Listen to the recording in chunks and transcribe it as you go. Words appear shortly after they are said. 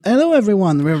Hello,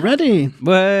 everyone. We're ready.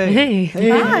 Hey.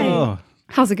 Hi. Oh.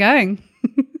 How's it going?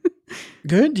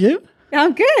 Good, you?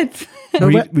 I'm good.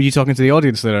 Were you talking to the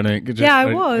audience there, Nick? Yeah, I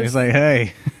was. It's like,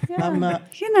 hey. Yeah.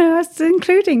 I was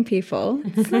including people.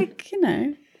 It's like,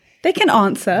 they can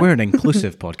answer. We're an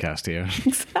inclusive podcast here.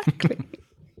 Exactly.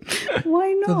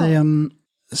 Why not?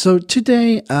 So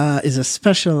today is a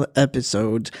special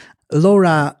episode.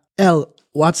 Laura Elle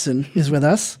Watson is with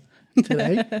us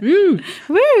today. Woo!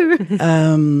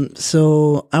 Woo!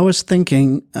 So I was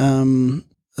thinking,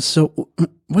 so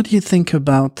what do you think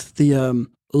about the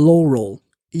Laurel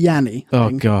Yanni Oh,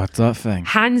 thing? God, that thing.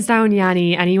 Hands down,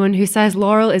 Yanni. Anyone who says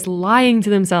Laurel is lying to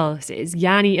themselves. It's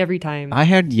Yanni every time. I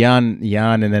heard Jan,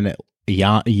 and then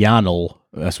Yanel.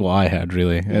 That's what I heard,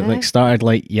 really. It started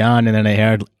like Jan, and then I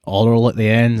heard Laurel at the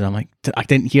end. I'm like, I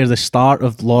didn't hear the start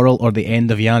of Laurel or the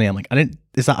end of Yanni. I'm like,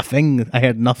 is that a thing? I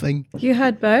heard nothing. You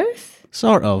heard both?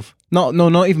 Sort of. Not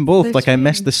even both. That's like, I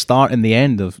missed strange. the start and the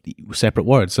end of separate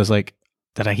words. So I was like,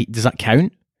 does that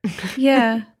count?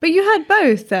 Yeah. But you heard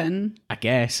both then? I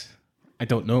guess. I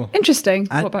don't know. Interesting.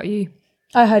 What about you?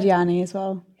 I heard Yanni as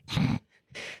well.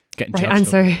 Getting Right judged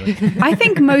answer. over it. I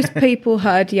think most people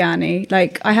heard Yanni.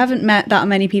 Like, I haven't met that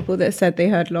many people that said they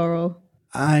heard Laurel.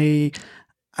 I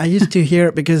used to hear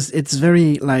it because it's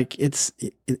very like it's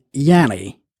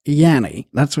Yanni.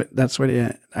 That's what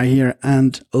I hear.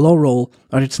 And Laurel,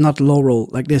 or it's not Laurel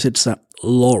like this. It's a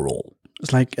Laurel.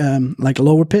 It's like a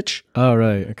lower pitch. Oh,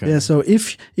 right. Okay. Yeah. So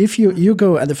if you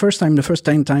go at the first 10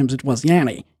 times it was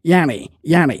Yanni,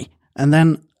 and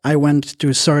then I went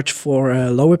to search for a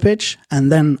lower pitch,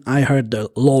 and then I heard the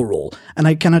Laurel, and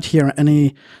I cannot hear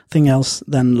anything else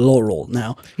than Laurel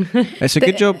now. It's a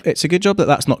good job. It's a good job that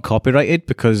that's not copyrighted,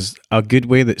 because a good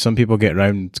way that some people get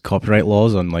around copyright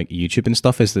laws on like YouTube and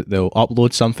stuff is that they'll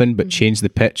upload something but change the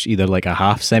pitch either like a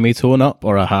half semitone up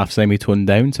or a half semitone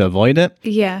down to avoid it.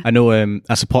 Yeah. I know.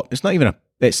 It's not even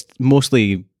It's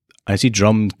mostly, I see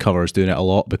drum covers doing it a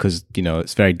lot because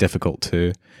it's very difficult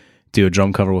to do a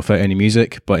drum cover without any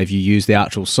music. But if you use the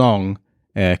actual song,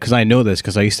 because I know this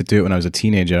because I used to do it when I was a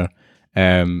teenager,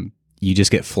 you just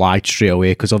get flagged straight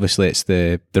away, because obviously it's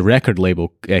the record label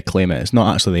claim it. It's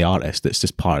not actually the artist. It's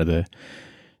just part of the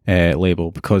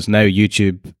label, because now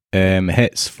YouTube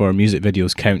hits for music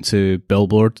videos count to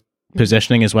Billboard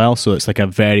positioning as well. So it's like a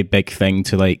very big thing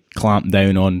to like clamp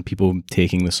down on people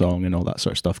taking the song and all that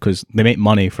sort of stuff, because they make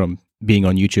money from being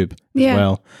on YouTube as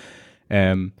well.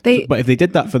 But if they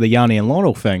did that for the Yanni and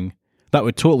Laurel thing, that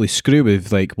would totally screw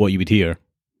with like what you would hear.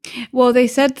 Well, they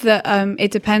said that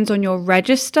it depends on your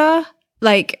register,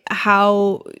 like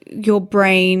how your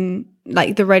brain,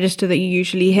 like the register that you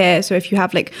usually hear. So if you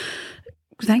have like,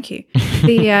 thank you,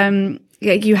 the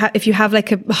if you have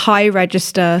like a high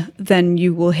register, then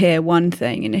you will hear one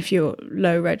thing, and if you're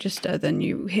low register, then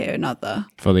you hear another.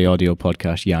 For the audio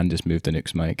podcast, Jan just moved the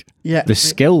Nook's mic. Yeah, the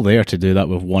skill there to do that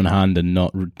with one hand and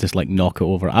not just like knock it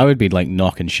over. I would be like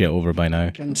knocking shit over by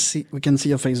now. we can see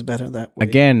your face better that way.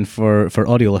 Again, for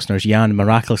audio listeners, Jan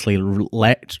miraculously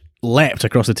leapt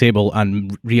across the table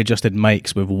and readjusted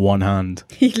mics with one hand.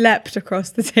 He leapt across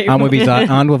the table.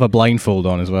 And with a blindfold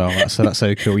on as well. That's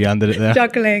how cool Jan did it there.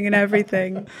 Juggling and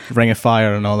everything. Ring of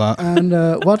Fire and all that. And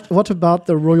what about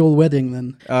the royal wedding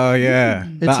then? Oh yeah,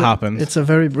 that happened. It's a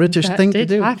very British thing to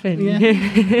do. Happen.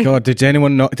 Yeah. God, did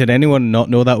anyone not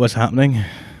know that was happening?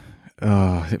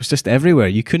 Oh, it was just everywhere.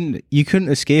 You couldn't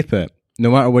escape it. No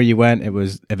matter where you went,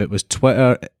 if it was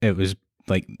Twitter, it was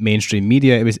like mainstream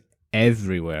media. It was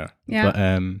everywhere. Yeah. But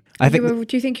I think.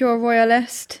 Do you think you're a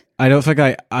royalist? I don't think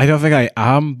I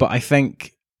am, but I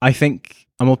think,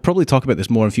 and we'll probably talk about this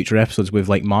more in future episodes with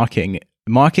like marketing.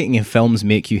 Marketing in films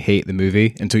make you hate the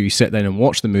movie until you sit down and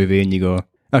watch the movie and you go,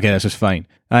 okay, this is fine.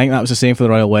 I think that was the same for the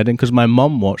royal wedding, because my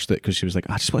mum watched it because she was like,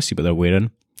 I just want to see what they're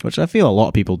wearing, which I feel a lot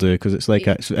of people do, because it's like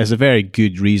it's a very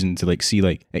good reason to like see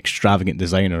like extravagant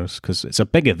designers, because it's a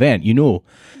big event.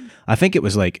 I think it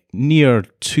was like near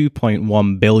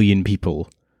 2.1 billion people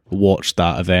watched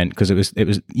that event, because it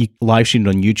was live streamed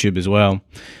on YouTube as well.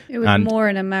 It was more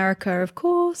in America, of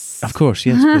course. Of course,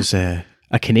 yes. It was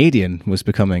a Canadian was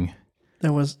becoming.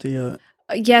 There was the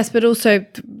yes, but also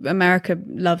America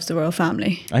loves the royal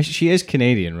family. She is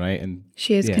Canadian, right? And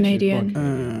she is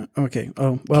Canadian. Okay.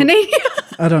 Oh well. Canadian.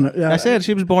 I don't know. I said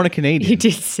she was born a Canadian. You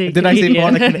did say. Did Canadian.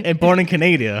 I say born in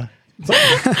Canada?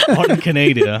 Born in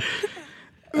Canada.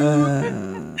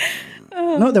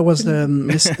 No, there was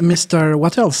Mr.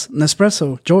 What else?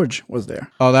 Nespresso. George was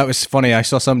there. Oh, that was funny. I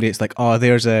saw somebody. It's like, oh,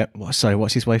 there's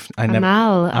what's his wife?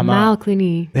 Amal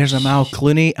Clooney. There's Amal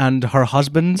Clooney and her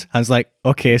husband. I was like,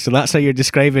 okay, so that's how you're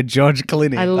describing George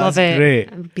Clooney. I love that's it.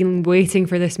 Great. I've been waiting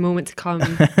for this moment to come.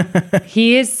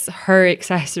 He is her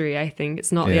accessory, I think.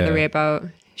 It's not the other way about.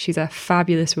 She's a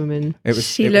fabulous woman.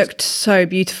 She looked so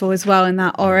beautiful as well in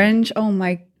that orange. Oh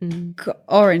my god,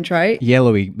 orange, right?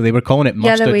 Yellowy. They were calling it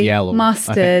mustard yellow.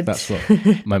 Mustard. I think that's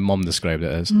what my mum described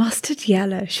it as. Mustard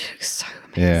yellow. She looks so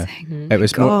amazing. Yeah.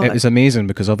 It was amazing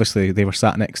because obviously they were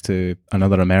sat next to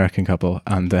another American couple,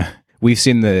 and we've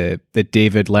seen the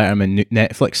David Letterman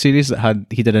Netflix series that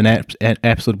he did an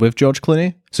episode with George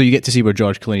Clooney. So you get to see where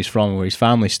George Clooney's from, where his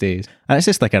family stays, and it's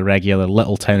just like a regular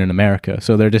little town in America.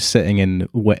 So they're just sitting in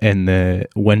the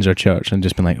Windsor Church and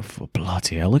just been like, oh,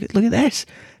 bloody hell, look at this.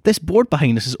 This board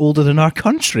behind us is older than our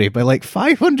country by like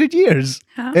 500 years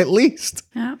at least.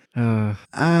 Yeah.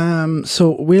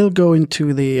 So we'll go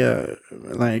into the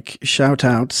shout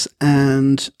outs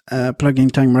and plugging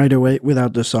time right away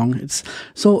without the song.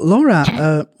 So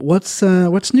Laura,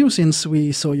 what's new since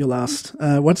we saw you last?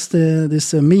 What's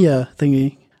this Mia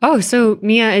thingy? Oh, so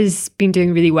Mia has been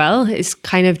doing really well. It's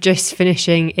kind of just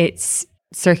finishing its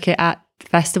circuit at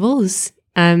festivals.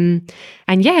 And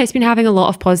yeah, it's been having a lot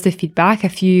of positive feedback, a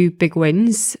few big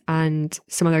wins and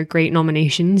some other great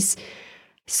nominations.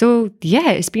 So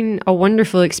yeah, it's been a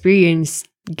wonderful experience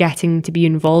getting to be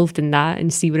involved in that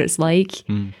and see what it's like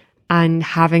and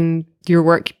having your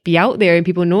work be out there and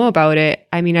people know about it.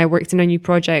 I mean, I worked in a new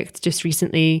project just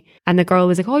recently and the girl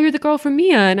was like, oh, you're the girl from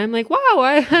Mia. And I'm like, wow,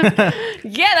 yeah,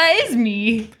 that is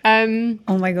me.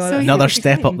 Oh my God. So, Another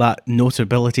step up that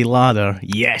notability ladder.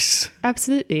 Yes.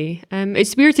 Absolutely.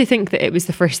 It's weird to think that it was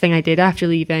the first thing I did after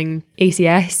leaving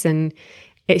ACS, and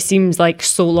it seems like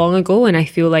so long ago, and I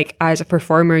feel like as a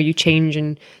performer you change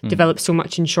and develop so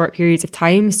much in short periods of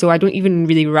time, so I don't even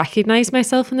really recognize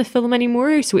myself in the film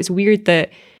anymore. So it's weird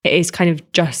that it is kind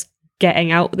of just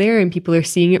getting out there and people are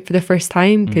seeing it for the first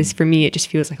time, because for me it just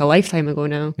feels like a lifetime ago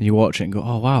now. You watch it and go,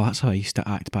 oh wow, that's how I used to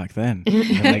act back then.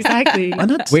 Like, Exactly.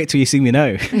 wait till you see me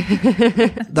now.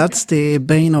 That's the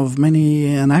bane of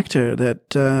many an actor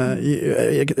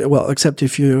that, well, except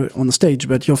if you're on the stage,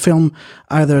 but your film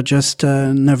either just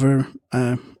never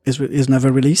is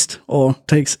never released or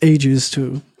takes ages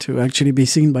to actually be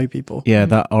seen by people. Yeah,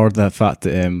 that or the fact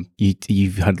that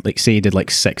you've had, like, say you did like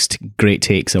 6 great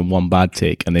takes and 1 bad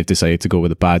take, and they've decided to go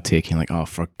with a bad take. And you're like, oh,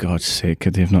 for God's sake,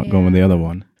 could they have not gone with the other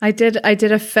one? I did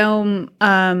a film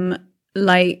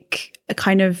like a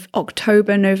kind of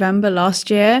October, November last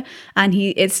year, and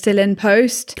it's still in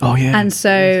post. Oh yeah. And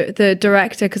so the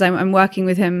director, because I'm working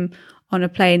with him on a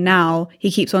play now,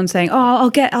 he keeps on saying, oh, I'll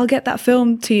get that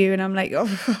film to you, and I'm like, oh,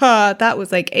 that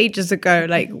was like ages ago.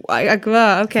 Like,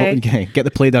 okay, get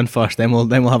the play done first, then we'll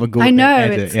have a go. I know,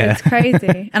 edit. it's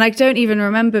crazy, and I don't even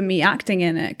remember me acting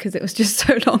in it because it was just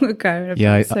so long ago. I've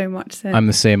done so much since. I'm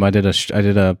the same. I did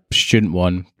a student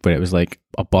one where it was like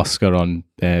a busker on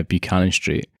Buchanan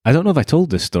Street. I don't know if I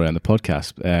told this story on the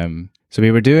podcast. So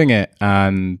we were doing it,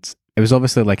 and it was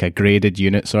obviously like a graded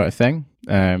unit sort of thing.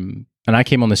 And I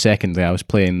came on the second day. I was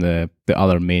playing the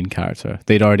other main character.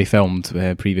 They'd already filmed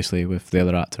previously with the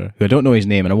other actor, who I don't know his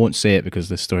name, and I won't say it because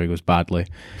the story goes badly.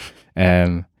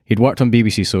 He'd worked on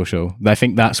BBC Social. I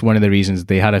think that's one of the reasons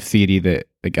they had a theory that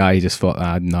the guy just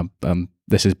thought,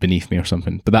 this is beneath me or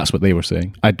something. But that's what they were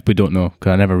saying. We don't know,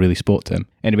 because I never really spoke to him.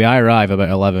 Anyway, I arrive about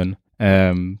 11,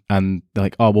 and they're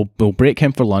like, oh, we'll break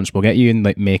him for lunch. We'll get you in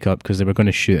like makeup, because they were going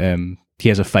to shoot him. He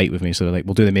has a fight with me, so they're like,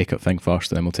 we'll do the makeup thing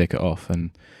first, and then we'll take it off and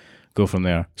go from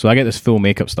there. So I get this full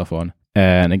makeup stuff on,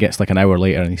 and it gets like an hour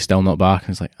later and he's still not back, and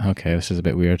it's like, okay, this is a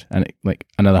bit weird. And like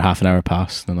another half an hour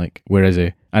passed, and like, where is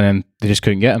he? And then they just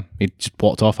couldn't get him. He just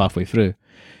walked off halfway through,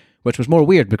 which was more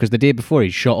weird because the day before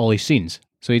he'd shot all his scenes.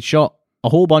 So he'd shot a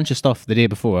whole bunch of stuff the day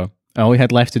before, and all he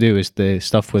had left to do was the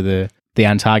stuff with the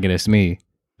antagonist, me.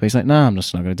 But he's like, nah, I'm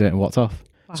just not going to do it, and walked off.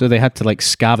 So they had to like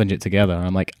scavenge it together. And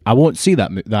I'm like, I won't see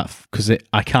that because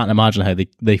I can't imagine how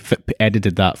they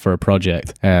edited that for a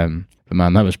project. But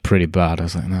man, that was pretty bad. I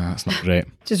was like, nah, that's not great.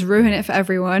 Just ruin it for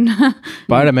everyone.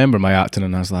 But I remember my acting,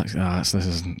 and I was like, this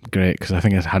isn't great, because I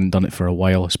think I hadn't done it for a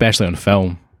while, especially on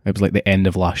film. It was like the end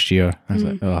of last year. I was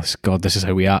like, oh God, this is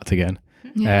how we act again.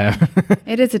 Yeah.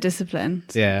 It is a discipline.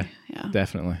 So, yeah,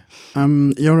 definitely.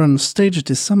 You're on stage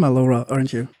this summer, Laura,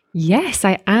 aren't you? Yes,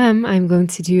 I am. I'm going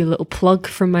to do a little plug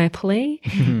from my play.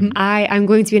 I'm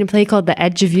going to be in a play called The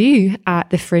Edge of You at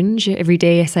the Fringe every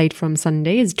day aside from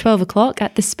Sundays, 12 o'clock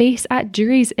at the Space at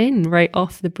Jury's Inn, right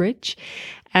off the bridge.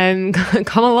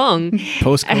 come along.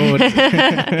 Postcode.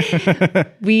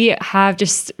 We have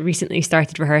just recently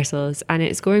started rehearsals and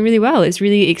it's going really well. It's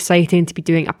really exciting to be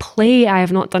doing a play. I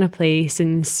have not done a play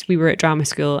since we were at drama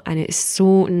school, and it's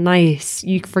so nice.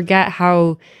 You forget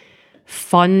how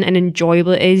fun and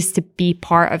enjoyable it is to be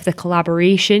part of the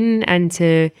collaboration and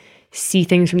to see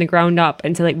things from the ground up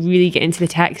and to like really get into the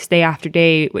text day after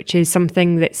day, which is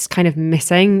something that's kind of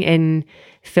missing in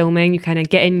filming. You kind of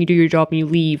get in, you do your job and you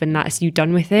leave, and that's you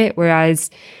done with it. Whereas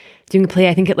doing a play,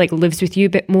 I think it like lives with you a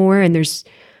bit more, and there's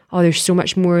so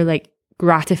much more like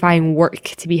gratifying work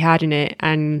to be had in it.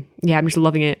 And yeah, I'm just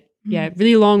loving it. Yeah,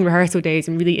 really long rehearsal days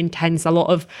and really intense. A lot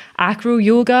of acro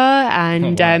yoga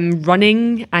and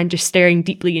running and just staring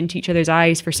deeply into each other's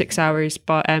eyes for 6 hours.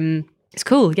 But it's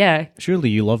cool, yeah. Surely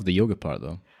you love the yoga part,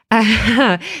 though.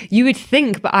 You would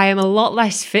think, but I am a lot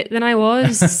less fit than I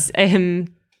was a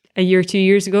year or 2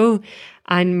 years ago.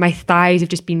 And my thighs have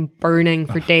just been burning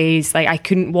for days. Like I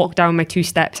couldn't walk down my 2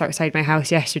 steps outside my house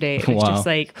yesterday. It was just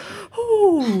like,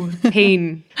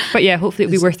 pain. But yeah, hopefully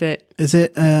it'll be worth it. Is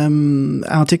it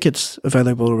our tickets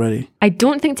available already? I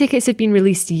don't think tickets have been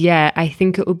released yet. I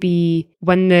think it will be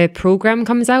when the program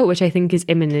comes out, which I think is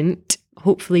imminent.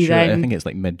 Hopefully Sure, then. I think it's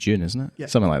like mid-June, isn't it? Yeah.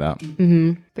 Something like that.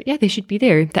 Mm-hmm. But yeah, they should be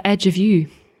there. The Edge of You.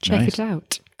 Check Nice. it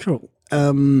out. Cool.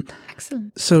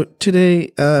 Excellent. So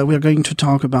today we're going to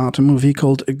talk about a movie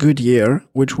called A Good Year,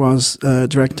 which was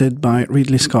directed by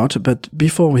Ridley Scott. But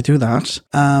before we do that,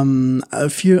 a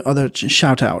few other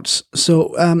shout-outs.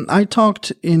 So I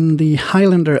talked in the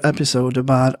Highlander episode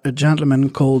about a gentleman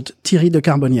called Thierry de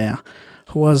Carbonnière,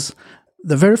 who was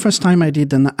the very first time I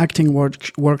did an acting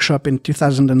workshop in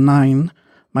 2009.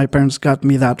 My parents got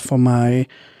me that for my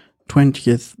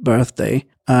 20th birthday.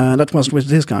 That was with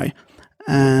this guy.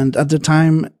 And at the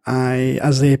time,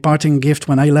 as a parting gift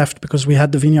when I left, because we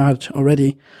had the vineyard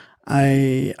already,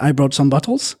 I brought some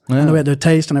bottles and we had a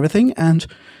taste and everything. And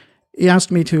he asked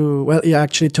me he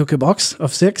actually took a box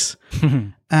of 6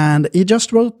 and he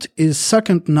just wrote his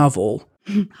second novel.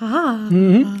 The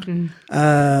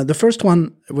first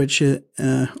one, which is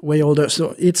way older,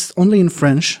 so it's only in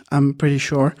French, I'm pretty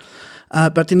sure.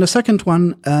 But in the second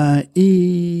one,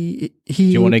 he. Do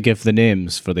you want to give the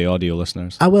names for the audio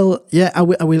listeners? I will. Yeah, I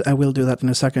will do that in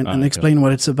a second and explain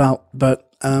what it's about. But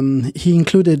he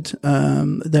included.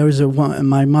 There is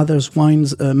my mother's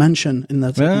wines mention in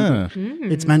that.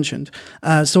 It's mentioned.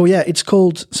 So yeah, it's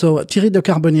called Thierry de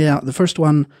Carbonnière. The first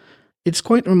one. It's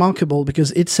quite remarkable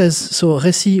because it says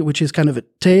récit, which is kind of a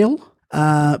tale,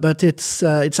 but it's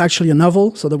actually a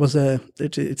novel. So there was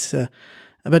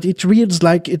but it reads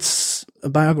like it's a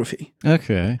biography.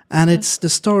 Okay. And it's the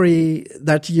story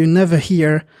that you never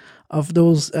hear of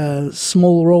those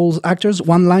small roles actors,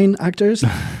 one-line actors.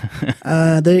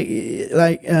 They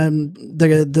like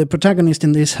the protagonist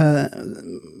in this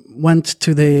went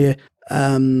to the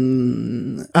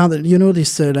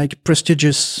this like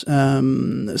prestigious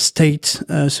state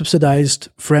subsidized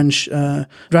French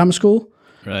drama school.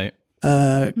 Right.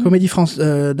 Comédie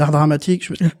d'art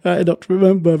dramatique. I don't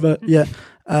remember, but yeah.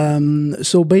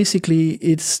 So basically,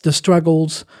 it's the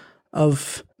struggles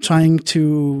of trying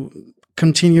to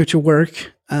continue to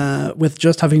work with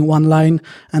just having one line,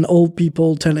 and all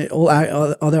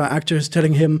other actors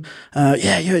telling him,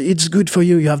 yeah, it's good for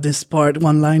you. You have this part,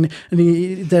 one line,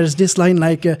 and there's this line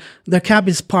like the cab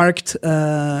is parked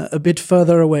a bit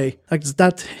further away. Like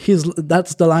that's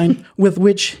the line with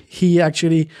which he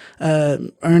actually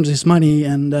earns his money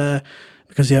and.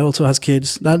 Because he also has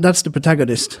kids. That's the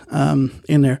protagonist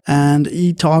in there, and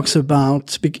he talks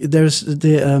about there's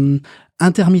the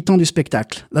intermittent du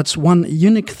spectacle. That's one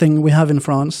unique thing we have in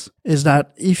France, is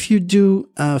that if you do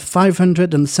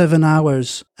 507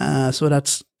 hours, so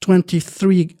that's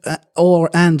 23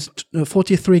 and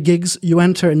 43 gigs, you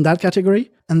enter in that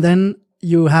category, and then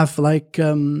you have like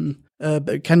kind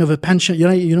of a pension.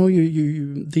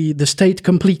 The state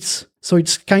completes. So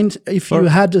it's if you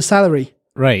had a salary.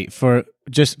 Right, for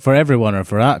everyone or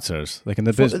for actors, like in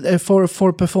the business? For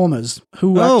performers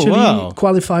who actually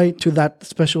qualify to that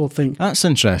special thing. That's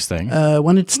interesting.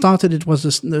 When it started, it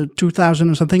was 2000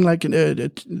 or something like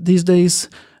these days.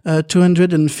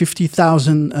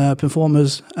 250,000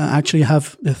 performers actually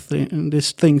have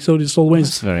this thing. So it's always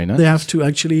That's very nice. They have to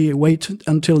actually wait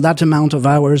until that amount of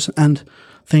hours and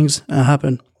things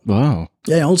happen. Wow.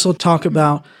 Yeah. Also talk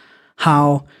about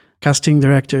how casting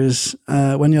directors,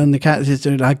 when you're in the cast,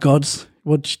 they're like gods.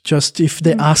 What just if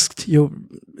they asked you,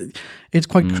 it's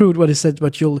quite crude what he said.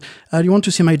 But you want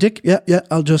to see my dick? Yeah,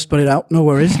 I'll just put it out. No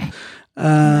worries.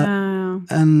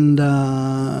 And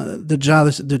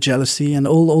the jealousy, and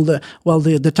all the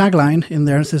tagline in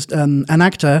there says an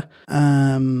actor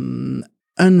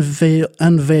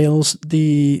unveils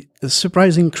the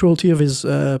surprising cruelty of his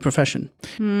profession.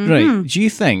 Right. Do you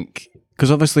think,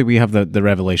 because obviously we have the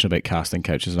revelation about casting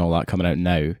couches and all that coming out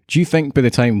now, do you think by the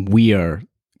time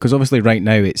because obviously right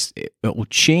now it will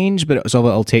change, but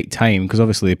it'll take time, because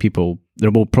obviously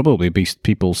there will probably be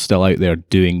people still out there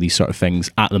doing these sort of things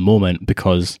at the moment,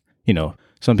 because,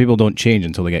 some people don't change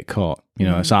until they get caught,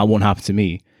 so that won't happen to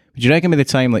me. Do you reckon by the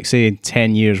time, like say in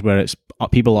 10 years, where it's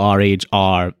people our age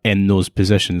are in those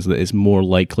positions, that it's more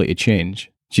likely to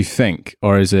change? Do you think?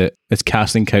 Or is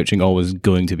casting couching always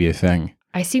going to be a thing?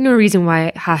 I see no reason why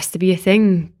it has to be a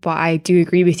thing, but I do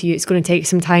agree with you. It's going to take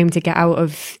some time to get out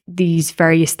of these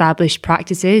very established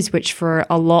practices, which for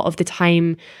a lot of the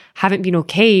time haven't been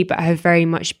okay, but have very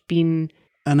much been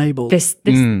enabled.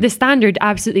 The standard,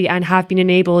 absolutely, and have been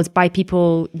enabled by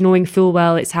people knowing full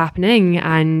well it's happening.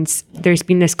 And there's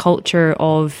been this culture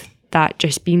of that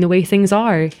just being the way things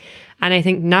are. And I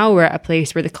think now we're at a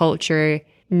place where the culture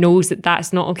knows that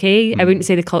that's not okay. I wouldn't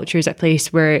say the culture is at a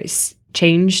place where it's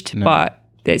changed, but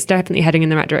it's definitely heading in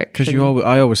the right direction. Because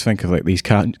I always think of like these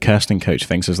casting couch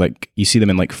things as like, you see them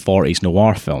in like 40s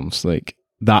noir films, like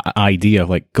that idea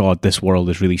of like, God, this world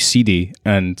is really seedy,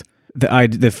 and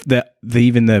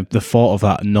even the thought of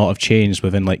that not have changed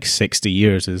within like 60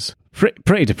 years is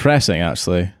pretty depressing,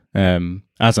 actually.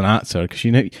 As an actor,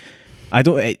 because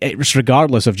it's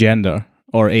regardless of gender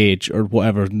or age or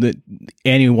whatever, that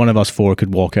any one of us four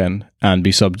could walk in and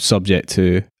be subject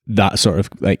to that sort of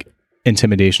like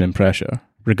intimidation and pressure,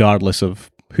 regardless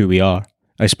of who we are.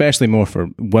 Especially more for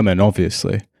women,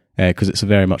 obviously, because it's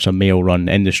very much a male-run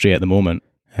industry at the moment.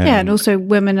 And also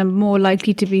women are more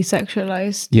likely to be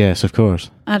sexualized. Yes, of course.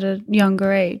 At a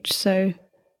younger age, so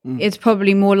it's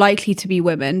probably more likely to be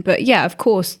women. But yeah, of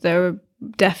course, there are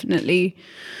definitely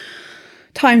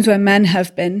times where men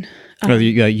have been. Well,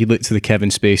 you look to the Kevin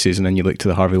Spaceys and then you look to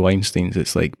the Harvey Weinsteins.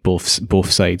 It's like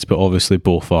both sides, but obviously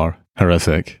both are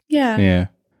horrific. Yeah.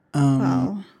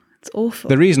 Wow, it's awful.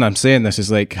 The reason I'm saying this is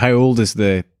like, how old is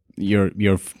your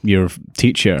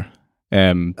teacher?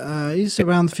 He's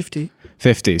around 50.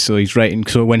 50. So he's writing.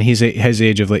 So when his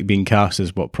age of like being cast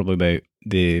is probably about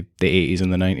the 80s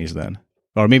and the 90s then,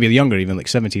 or maybe younger, even like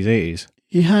 70s, 80s.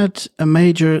 He had a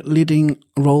major leading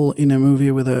role in a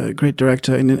movie with a great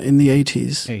director in the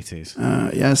 80s.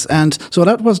 80s. Yes, and so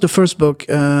that was the first book.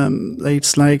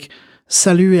 It's like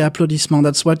Salut et applaudissements.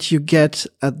 That's what you get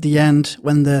at the end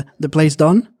when the play's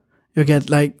done. You get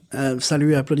like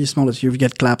Salut et applaudissements. You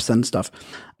get claps and stuff.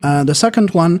 The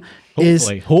second one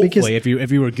hopefully, if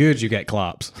you were good, you get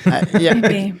claps. Yeah.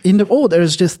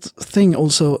 There's this thing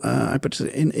also. I put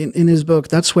in his book.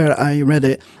 That's where I read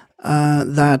it.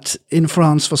 That in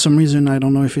France, for some reason, I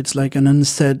don't know if it's like an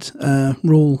unsaid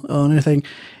rule or anything.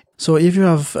 So if you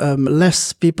have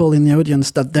less people in the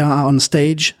audience that they are on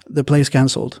stage, the play is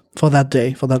cancelled for that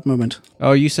day, for that moment.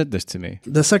 Oh, you said this to me.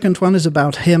 The second one is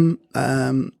about him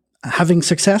having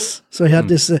success. So he had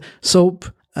this soap.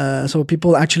 So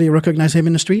people actually recognize him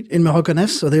in the street. Ils me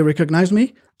reconnaissent, so they recognize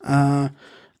me.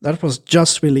 That was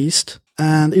just released.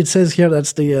 And it says here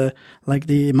that's the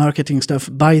marketing stuff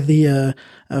by the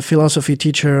philosophy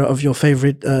teacher of your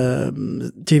favorite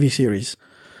TV series.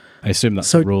 I assume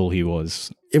that's the role he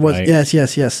was. It was, right?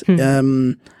 Yes.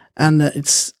 And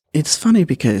it's funny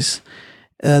because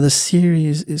the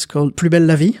series is called Plus belle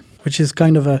la vie, which is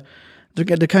kind of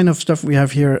the kind of stuff we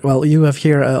have here. Well, you have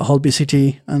here Holby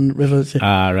City and River City.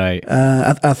 Right.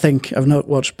 I think I've not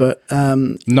watched, but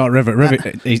not River.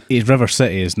 River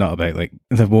City is not about like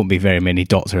there won't be very many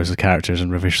doctors or characters in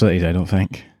River City. I don't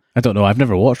think. I don't know. I've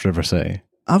never watched River City.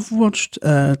 I've watched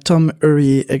Tom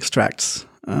Urry extracts.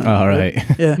 Right.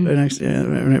 Yeah, very nice. Yeah,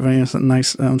 very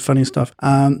nice and funny stuff.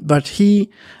 But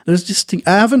there's this thing.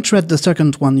 I haven't read the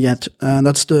second one yet.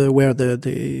 That's where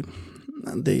the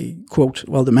quote,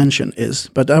 the mention is,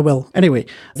 but I will. Anyway,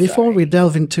 before we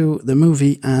delve into the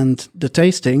movie and the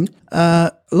tasting,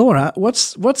 Laura,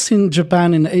 what's in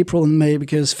Japan in April and May?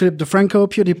 Because Philip DeFranco,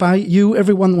 PewDiePie,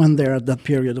 everyone went there at that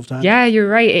period of time. Yeah, you're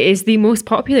right. It is the most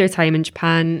popular time in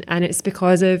Japan, and it's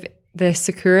because of the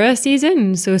Sakura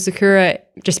season. So Sakura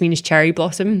just means cherry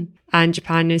blossom, and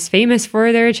Japan is famous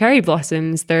for their cherry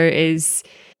blossoms. There is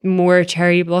more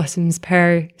cherry blossoms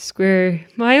per square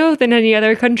mile than any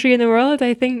other country in the world,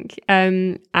 I think.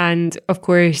 And of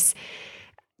course,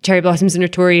 cherry blossoms are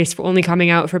notorious for only coming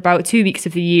out for about 2 weeks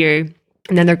of the year,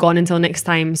 and then they're gone until next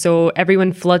time. So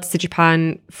everyone floods to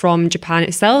Japan from Japan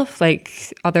itself,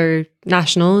 like other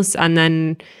nationals, and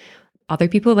then other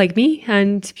people like me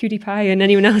and PewDiePie and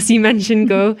anyone else you mentioned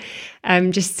go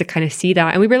just to kind of see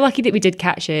that. And we were lucky that we did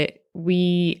catch it.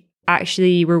 We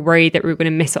actually were worried that we were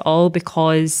going to miss it all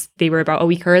because they were about a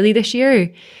week early this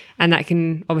year. And that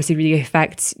can obviously really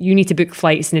affect, you need to book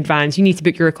flights in advance. You need to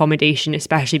book your accommodation,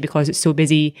 especially because it's so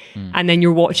busy. And then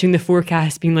you're watching the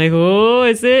forecast being like, oh,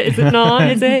 is it? Is it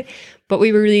not? Is it? But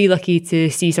we were really lucky to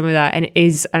see some of that. And it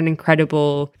is an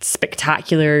incredible,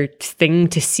 spectacular thing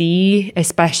to see,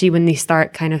 especially when they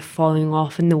start kind of falling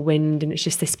off in the wind and it's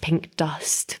just this pink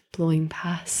dust blowing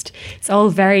past. It's all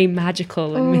very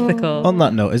magical and mythical. On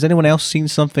that note, has anyone else seen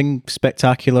something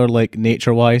spectacular, like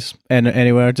nature-wise,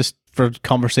 anywhere, just for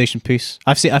conversation piece?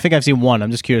 I think I've seen one.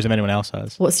 I'm just curious if anyone else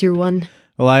has. What's your one?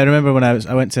 Well, I remember when I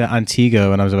went to Antigua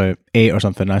when I was about 8 or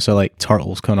something, and I saw like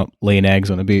turtles coming up laying eggs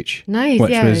on a beach. Nice,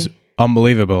 which yeah. was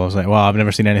unbelievable. I was like, wow, I've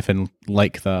never seen anything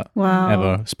like that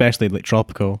ever, especially like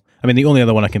tropical. I mean, the only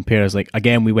other one I compare is like,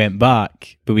 again, we went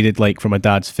back, but we did like for my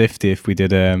dad's 50th, we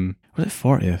did, was it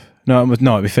 40th? No, it'd be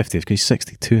 50th because he's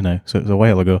 62 now, so it was a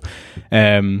while ago.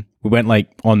 We went like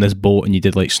on this boat and you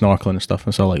did like snorkeling and stuff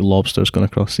and saw like lobsters going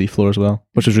across the seafloor as well,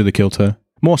 which was really cool too.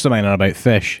 Most of mine are about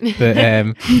fish,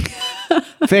 but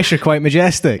fish are quite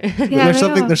majestic. Yeah,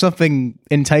 There's something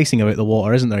enticing about the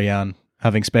water, isn't there, Jan?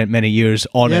 Having spent many years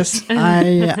on Yes,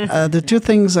 it. the two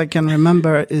things I can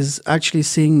remember is actually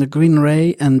seeing the green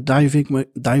ray and diving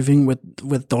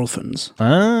with dolphins,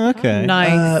 Okay.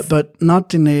 Nice. but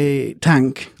not in a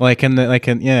tank.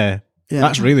 Yeah.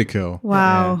 That's really cool.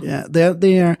 Wow. Yeah,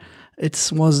 there.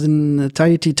 It was in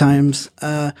Tahiti times.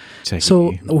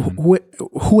 So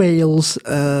whales,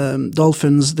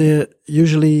 dolphins, they're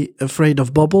usually afraid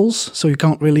of bubbles, so you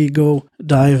can't really go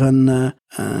dive and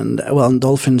in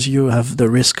dolphins you have the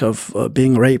risk of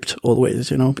being raped always,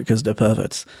 because they're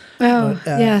perverts. Oh,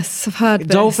 yes, I've heard this.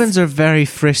 Dolphins are very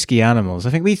frisky animals.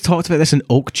 I think we talked about this in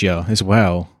Okja as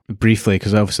well, briefly,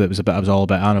 because obviously it was all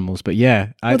about animals. But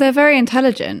yeah, Well, they're very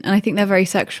intelligent, and I think they're very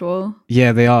sexual.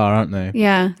 yeah, they are, aren't they?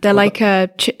 Yeah, they're like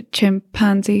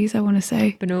chimpanzees, I want to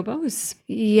say. Bonobos?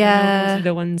 Yeah. Bonobos are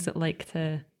the ones that like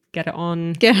to get it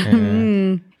on. Yeah.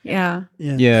 Mm. Yeah.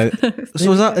 Yeah.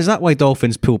 So is that why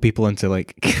dolphins pull people into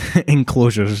like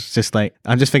enclosures? Just like,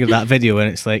 I'm just thinking of that video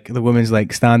and it's like the woman's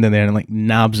like standing there and like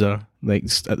nabs her like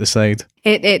at the side.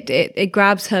 It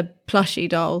grabs her plushie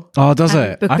doll. Oh, does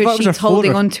it? I thought Because it was she's her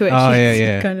holding photo- onto it. Oh, she's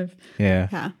yeah. kind of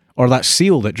Yeah. Or that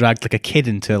seal that dragged like a kid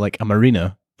into like a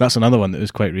marina. That's another one that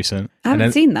was quite recent. I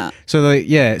haven't seen that. So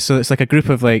so it's like a group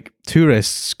of like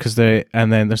tourists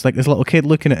and then there's like this little kid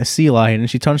looking at a sea lion and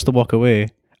she turns to walk away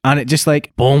and it just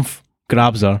like boom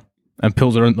grabs her and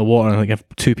pulls her into the water and like have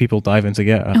two people diving to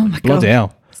get her. Oh my God. Bloody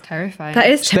hell. It's terrifying. That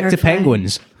is Stick terrifying. to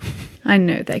penguins. I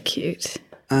know, they're cute.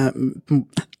 Penguins.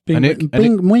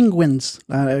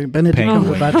 Benedict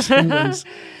Cumberbatch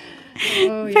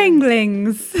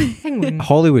penguins. Penguins.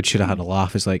 Hollywood should have had a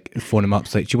laugh. It's like phone him up.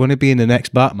 It's like, do you want to be in the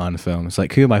next Batman film? It's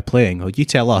like, who am I playing? Well, you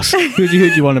tell us. who do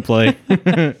you want to play?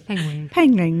 Penguin.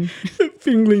 Penguin.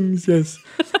 Penguins, yes.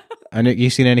 And you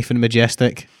seen anything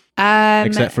majestic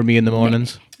except for me in the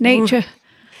mornings? Nature.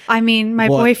 I mean, my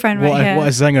boyfriend right here. What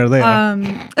a zinger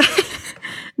there.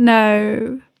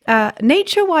 No.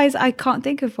 Nature-wise, I can't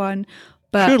think of one.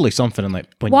 But Surely something in like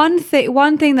one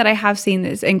thing that I have seen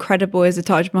that's incredible is the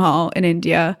Taj Mahal in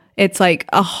India. It's like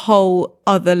a whole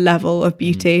other level of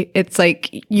beauty. It's like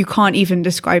you can't even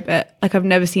describe it. Like I've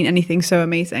never seen anything so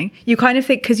amazing. You kind of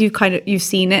think because you've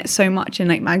seen it so much in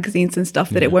like magazines and stuff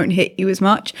that it won't hit you as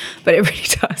much, but it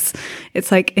really does.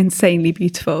 It's like insanely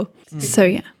beautiful. So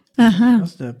yeah. That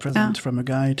was the present from a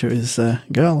guy to his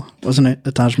girl, wasn't it?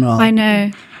 The Taj Mahal. I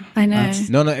know.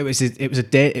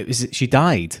 She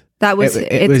died. That was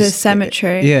it's a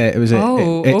cemetery. It's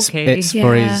okay. It's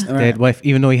for his dead wife,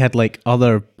 even though he had like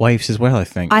other wives as well, I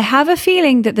think. I have a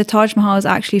feeling that the Taj Mahal is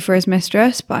actually for his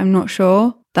mistress, but I'm not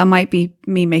sure. That might be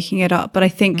me making it up, but I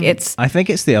think it's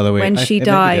the other way. When she it might be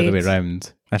died. the other way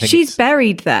around. I think she's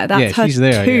buried there. That's her she's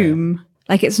there, tomb. yeah.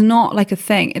 Like it's not like a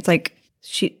thing. It's like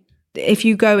if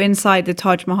you go inside the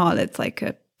Taj Mahal, it's like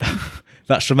a.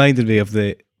 That's reminded me of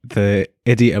the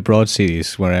Idiot Abroad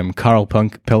series where Carl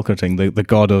Pilkington, the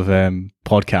god of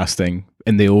podcasting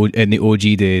in the OG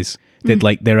days, did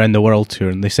like their end the world tour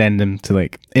and they send him to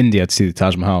like India to see the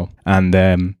Taj Mahal and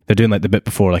they're doing like the bit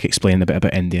before like explaining a bit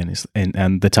about India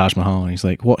and the Taj Mahal and he's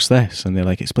like, what's this? And they're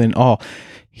like explaining,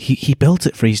 he built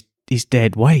it for his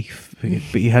dead wife, but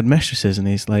he had mistresses, and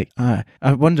he's like, I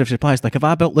wonder if she replies like, have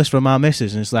I built this for my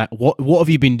missus? And it's like, what have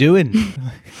you been doing?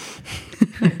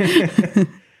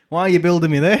 Why are you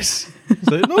building me this? It's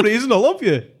like, no reason, I love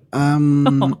you.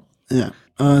 Yeah.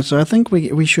 So I think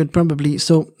we should probably.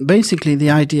 So basically, the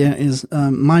idea is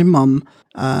my mom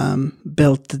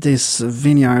built this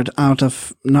vineyard out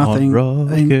of nothing.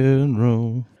 Rock In and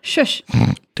roll. Shush.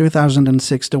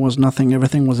 2006, there was nothing.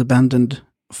 Everything was abandoned.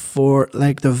 For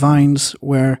like the vines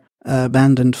were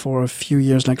abandoned for a few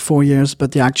years, like 4 years,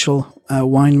 but the actual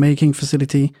winemaking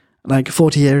facility, like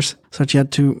 40 years. So she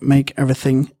had to make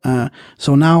everything.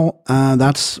 So now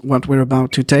that's what we're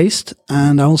about to taste.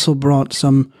 And I also brought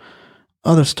some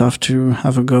other stuff to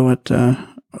have a go at,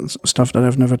 stuff that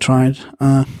I've never tried.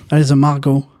 That is a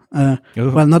Margaux.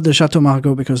 Well, not the Chateau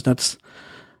Margaux, because that's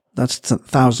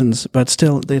thousands, but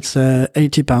still it's a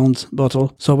 80-pound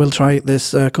bottle. So we'll try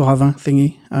this Coravin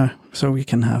thingy, so we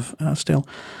can have still.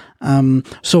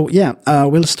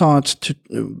 We'll start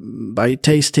by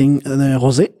tasting the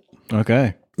rosé.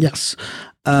 Okay. Yes.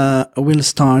 We'll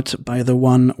start by the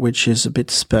one which is a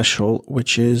bit special,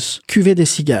 which is Cuvée des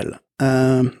Cigales.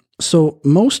 So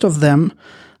most of them,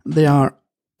 they are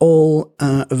all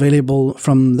available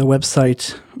from the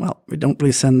website. Well, we don't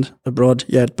really send abroad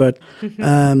yet, but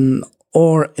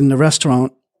or in the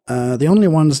restaurant. The only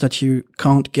ones that you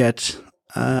can't get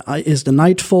is the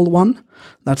Nightfall one.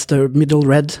 That's the middle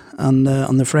red on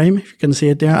the frame. If you can see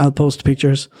it there, I'll post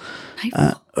pictures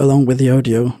along with the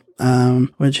audio.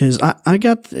 Which is I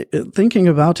got thinking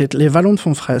about it. Les Vallons de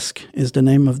Fontfresque is the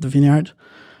name of the vineyard.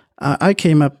 I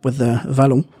came up with the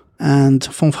Vallon. And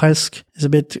Fontfresque is a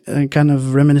bit kind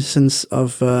of reminiscence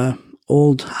of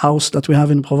old house that we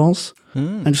have in Provence.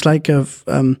 And it's like a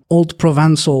old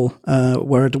Provençal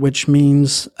word, which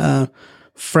means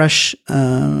fresh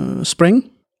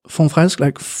spring. Fontfresque,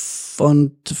 like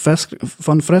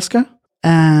Fontfresca.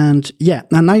 And yeah,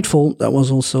 now Nightfall, that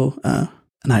was also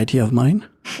an idea of mine,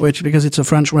 which, because it's a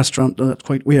French restaurant, that's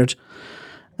quite weird.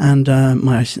 And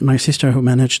my sister who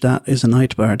managed that is a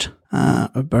night bird,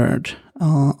 a bird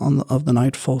of the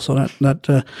nightfall. So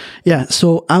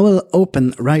So I will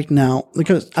open right now,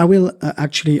 because I will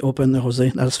actually open the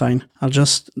rosé. That's fine. I'll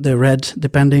just the red,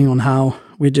 depending on how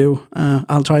we do.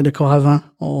 I'll try the Coravin,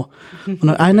 or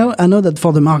I know that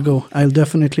for the Margaux, I'll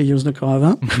definitely use the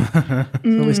Coravin.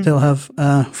 So we still have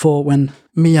for when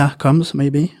Mia comes,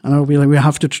 maybe. I know we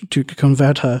have to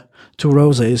convert her to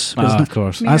rosés. Of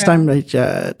course. Last time I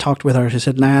talked with her, she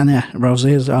said, nah,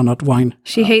 rosés are not wine.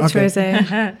 She hates Okay.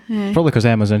 rosé. Probably because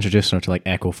Emma's introduced her to like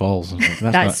Echo Falls.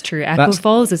 That's true. Echo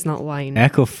Falls is not wine.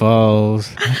 Echo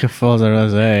Falls. Echo Falls are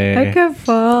rosé. Echo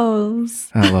Falls.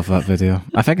 I love that video.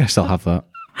 I think I still have that.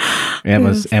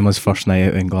 Emma's first night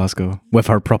out in Glasgow with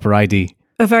her proper ID.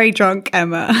 A very drunk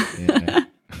Emma. Yeah.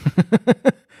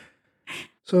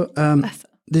 So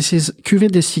this is Cuvée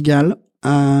des Cigales.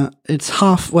 It's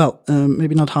half,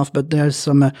 maybe not half, but there's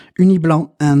some Uni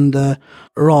Blanc and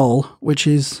Roll, which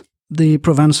is the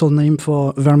Provençal name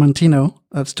for Vermentino.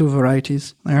 That's two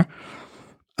varieties there.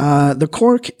 The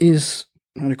cork is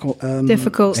what do you call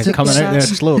Difficult. It's coming out there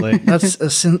slowly. That's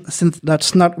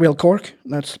that's not real cork.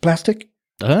 That's plastic.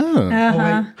 Oh.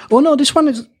 Uh-huh. Oh no, this one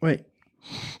is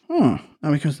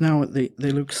because now they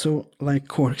look so like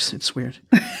corks. It's weird.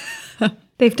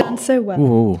 They've done so well.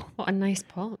 Ooh. What a nice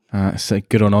pot. It's a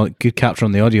good capture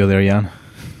on the audio there, Jan.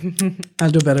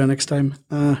 I'll do better next time.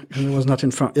 Because it was not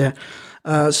in front. Yeah.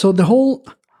 So the whole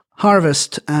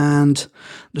harvest and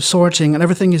the sorting and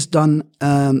everything is done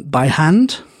by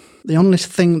hand. The only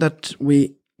thing that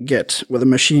we get with a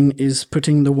machine is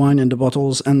putting the wine in the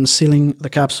bottles and sealing the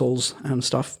capsules and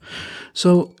stuff.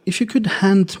 So if you could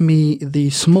hand me the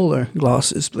smaller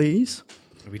glasses, please.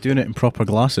 Are we doing it in proper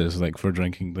glasses, like for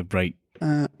drinking the bright?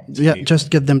 Just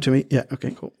get them to me. Yeah,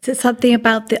 okay, cool. Is it something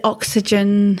about the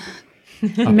oxygen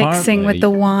mixing with the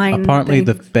wine? Apparently, thing?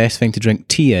 the best thing to drink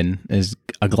tea in is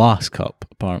a glass cup,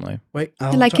 apparently. Wait,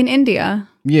 Like in India.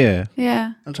 Yeah.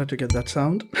 Yeah. I'll try to get that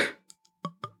sound.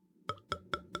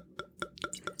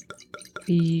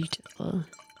 Beautiful.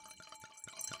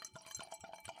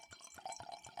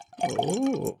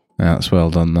 Oh. Yeah, that's well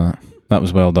done, that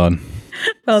was well done.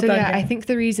 Well So done. yeah, I think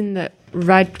the reason that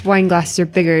red wine glasses are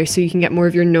bigger is so you can get more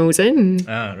of your nose in.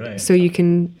 Ah, right. So you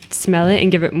can smell it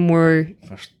and give it more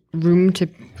room to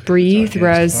breathe,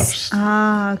 whereas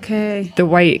okay. the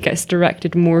white gets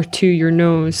directed more to your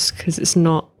nose because it's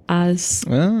not as...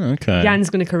 Oh, okay. Jan's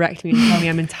going to correct me and tell me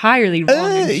I'm entirely wrong,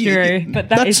 I'm sure, but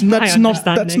that's my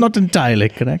understanding. That's not entirely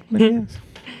correct. Yes.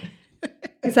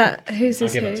 Is that who's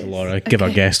this? Give it to who? Laura. Give our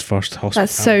guest first.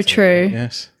 That's so true.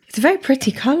 Yes. It's a very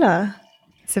pretty colour.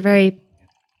 It's a very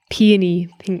peony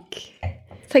pink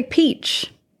It's like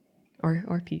peach.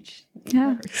 or peach.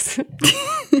 Yeah.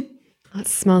 That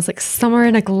smells like summer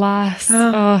in a glass.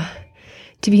 Oh.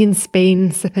 to be in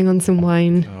Spain sipping on some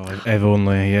wine. Oh, if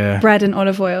only, yeah. Bread and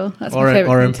olive oil. That's my favorite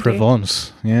Or thing in to do.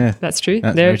 Provence, yeah. That's true.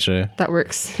 That's very true. That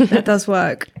works. That does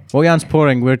work. While Jan's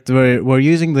pouring, we're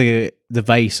using the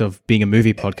device of being a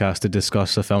movie podcast to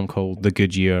discuss a film called The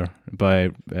Good Year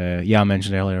by Jan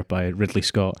mentioned earlier by Ridley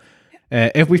Scott.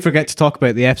 If we forget to talk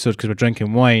about the episode because we're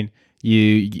drinking wine,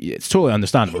 it's totally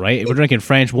understandable, right? We're drinking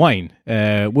French wine.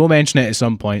 We'll mention it at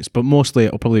some points, but mostly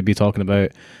it'll probably be talking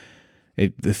about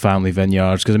the family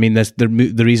vineyards, because I mean,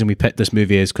 the reason we picked this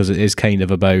movie is because it is kind of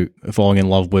about falling in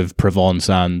love with Provence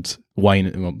and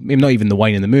wine. Well, maybe not even the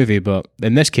wine in the movie, but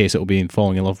in this case, it will be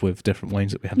falling in love with different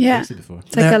wines that we haven't tasted before.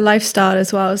 It's like a lifestyle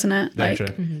as well, isn't it? Very Like, true.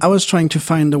 mm-hmm. I was trying to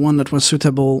find the one that was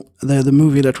suitable, the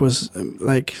movie that was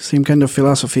like same kind of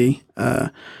philosophy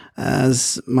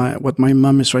as what my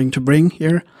mum is trying to bring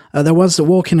here. There was A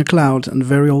Walk in a Cloud, and a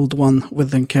very old one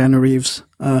with Keanu Reeves,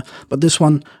 but this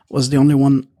one was the only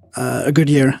one, A Good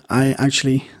Year, I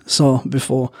actually saw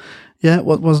before. Yeah,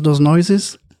 what was those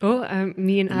noises? Oh,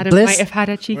 me and Adam Bliss. might have had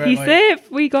a cheeky Right,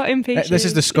 sip. We got impatient. This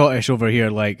is the Scottish over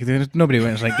here. Like nobody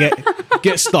went. It's like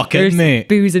get stuck There's in, mate.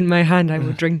 booze in my hand. I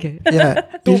will drink it. Yeah,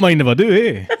 Don't mind if I do,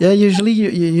 eh? yeah. Usually,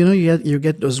 you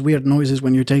get those weird noises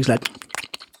when you taste like.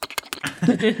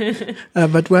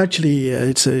 But we're actually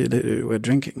we're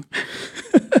drinking.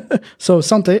 So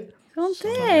santé.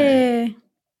 Santé.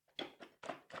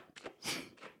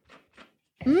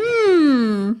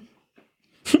 Mmm.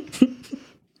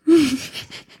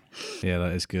 Yeah,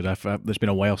 that is good. There's been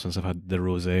a while since I've had the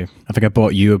rosé. I think I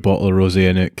bought you a bottle of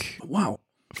rosé, Anouk, Wow.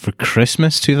 for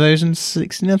Christmas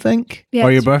 2016, I think, Yes,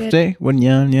 or your you did. birthday. When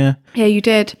yeah, Yeah, you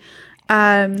did.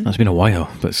 that's been a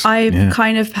while. But I've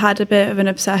kind of had a bit of an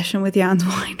obsession with Jan's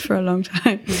wine for a long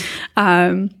time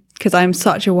because I'm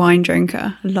such a wine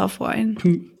drinker. I love wine.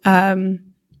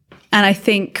 And I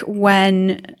think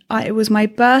when it was my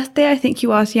birthday, I think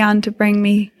you asked Jan to bring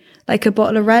me like a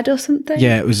bottle of red or something.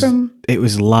 Yeah, it was. from- It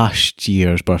was last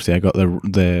year's birthday. I got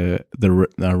the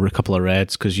couple of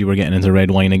reds because you were getting into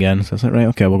red wine again. So I was like, right,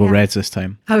 okay, we'll go reds this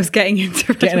time. I was getting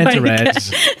into Getting into wine again.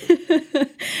 reds.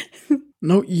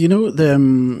 No,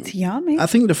 It's yummy. I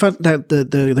think the fact that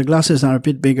the glasses are a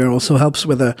bit bigger also helps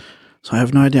with so I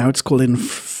have no idea how it's called in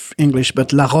English,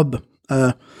 but la robe.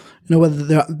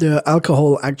 Whether the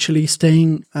alcohol actually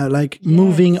staying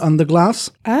moving on the glass.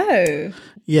 Oh.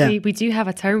 Yeah. We do have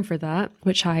a term for that,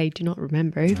 which I do not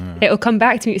remember. It'll come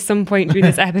back to me at some point through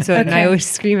this episode, and I always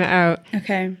scream it out.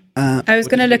 Okay. I was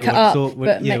going to look it up.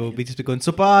 But we'll be just going,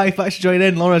 so bye, if I should join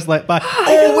in. Laura's like, bye.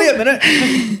 Oh, wait a minute.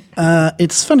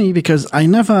 It's funny because I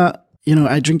never,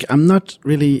 I'm not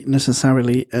really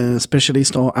necessarily a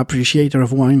specialist or appreciator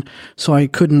of wine, so I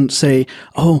couldn't say,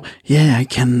 oh, yeah, I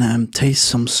can taste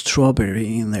some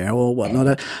strawberry in there or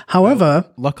whatnot. However,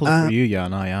 Luckily for you,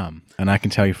 Jan, I am. And I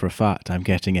can tell you for a fact, I'm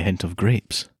getting a hint of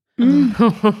grapes.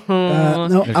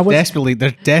 no,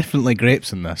 There's definitely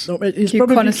grapes in this. no, it's you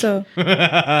probably, connoisseur.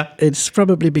 it's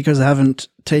probably because I haven't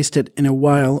tasted in a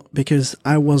while, because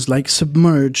I was like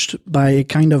submerged by a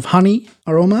kind of honey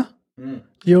aroma. Do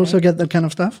you also get that kind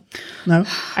of stuff? No?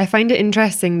 I find it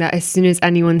interesting that as soon as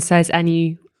anyone says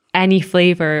any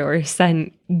flavor or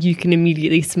scent, you can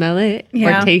immedately smell it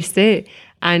Yeah. or taste it.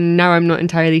 And now I'm not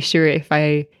entirely sure if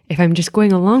I'm just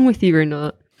going along with you or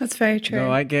not. That's very true.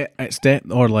 No, I get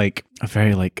or like a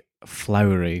very like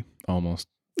flowery almost.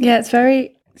 Yeah, it's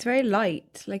very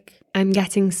light. Like I'm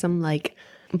getting some like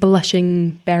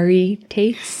blushing berry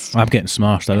taste. I'm getting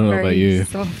smashed. I don't know about Very you.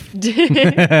 soft.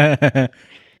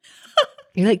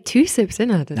 You're like 2 sips in,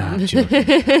 Adam. Nah, I'm joking.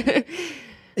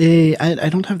 I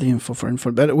don't have the info,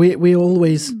 but we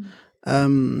always,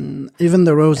 even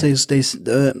the roses,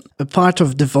 a part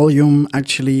of the volume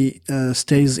actually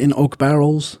stays in oak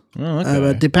barrels. Oh, okay.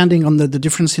 But depending on the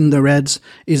difference in the reds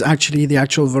is actually the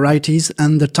actual varieties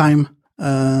and the time,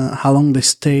 how long they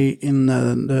stay in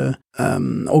the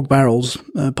oak barrels,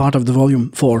 part of the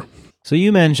volume for. So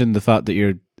you mentioned the fact that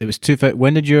it was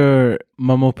when did your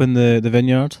mum open the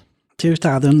vineyard?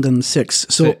 2006.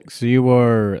 So So you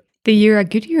were. The year A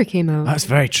Good Year came out. That's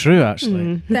very true,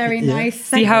 actually. very nice.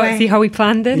 See how we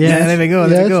planned it? Yeah, there we go,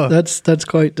 there we go. That's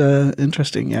quite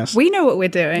interesting. Yes. We know what we're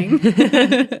doing.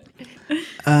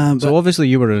 So obviously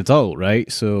you were an adult,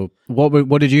 right? So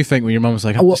what did you think when your mum was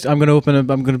like, I'm going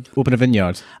to open a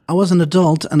vineyard? I was an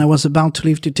adult and I was about to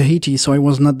leave to Tahiti, so I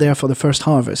was not there for the first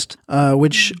harvest,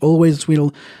 which always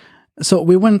will. So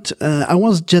we went. I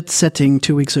was jet setting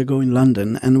 2 weeks ago in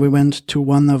London, and we went to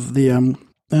one of the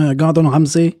Gordon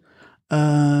Ramsay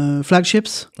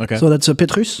flagships. Okay. So that's a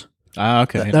Petrus. Ah,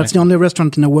 okay. That's the only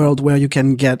restaurant in the world where you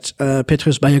can get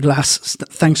Petrus by a glass,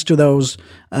 thanks to those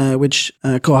which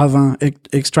Coravin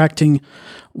extracting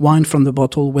wine from the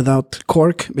bottle without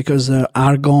cork, because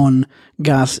argon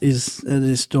gas is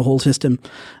the whole system.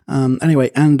 Anyway,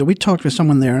 and we talked with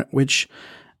someone there, which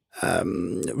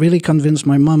really convinced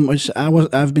my mom, which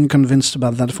I've been convinced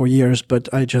about that for years,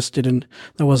 but I just didn't.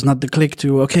 There was not the click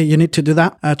to, okay, you need to do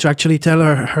that to actually tell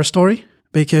her story,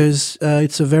 because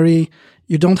it's a very.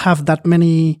 You don't have that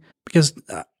many, because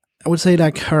I would say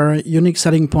like her unique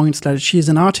selling points that she's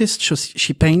an artist,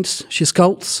 she paints, she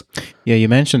sculpts. Yeah, you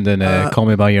mentioned in Call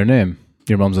Me By Your Name,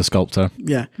 your mom's a sculptor.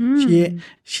 Yeah,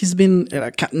 she's been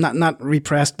not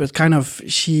repressed, but kind of,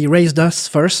 she raised us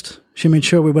first. She made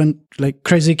sure we weren't like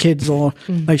crazy kids, or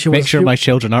like she was. Make sure my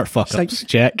children aren't fuck ups. Like,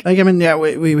 check. Like, I mean, yeah,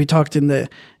 we talked in the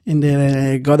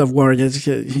God of War.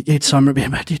 It's summer,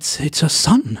 but it's a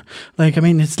son. Like, I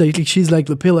mean, it's like she's like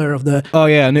the pillar of the. Oh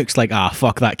yeah, Nuke's like,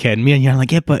 fuck that kid. Me and you're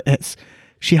like, yeah, but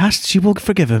she will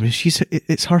forgive him.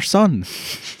 It's her son.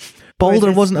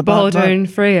 Baldur wasn't a bad Baldur man.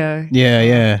 and Freya.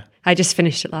 Yeah. I just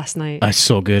finished it last night. That's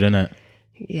so good, isn't it?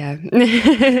 Yeah.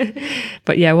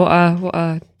 But yeah, what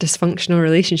a dysfunctional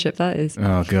relationship that is.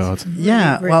 Oh god.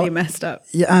 Yeah, really well, messed up.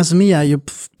 yeah, as Mia, you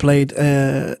played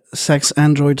Sex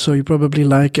Android, so you probably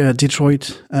like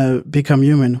Detroit Become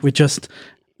Human. We just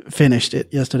finished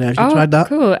it yesterday. Have you tried that?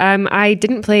 Cool. I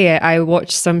didn't play it. I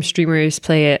watched some streamers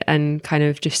play it and kind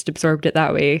of just absorbed it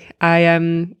that way. I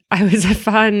was a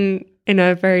fan in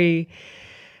a very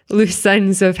loose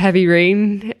sense of Heavy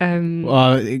Rain.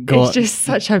 It's just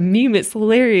such a meme. It's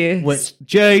hilarious. With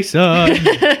Jason.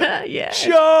 Yeah.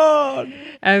 Sean.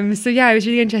 So yeah, I was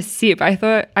really interested to see it,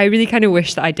 but I really kind of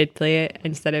wish that I did play it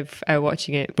instead of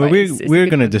watching it. But it's we're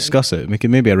good going to fun. discuss it. We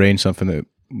can maybe arrange something that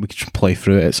we could play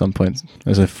through it at some point.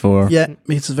 As if for Yeah,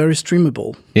 it's very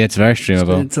streamable. yeah, it's very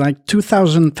streamable. It's like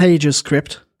 2,000 pages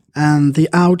script, and the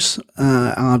outs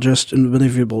are just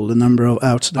unbelievable. The number of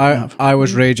outs that we have. I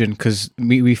was raging because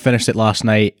we finished it last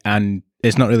night, and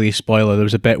it's not really a spoiler. There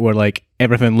was a bit where like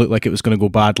everything looked like it was going to go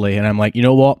badly, and I'm like, you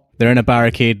know what? They're in a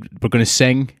barricade. We're going to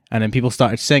sing, and then people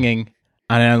started singing,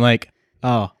 and then I'm like,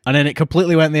 oh, and then it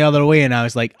completely went the other way, and I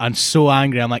was like, I'm so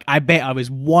angry. I'm like, I bet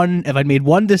if I'd made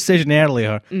one decision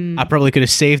earlier, I probably could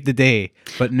have saved the day,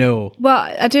 but no. Well,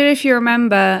 I don't know if you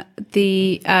remember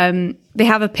they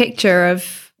have a picture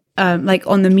of like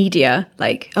on the media,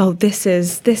 like, oh, this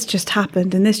just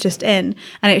happened and this just in,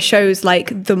 and it shows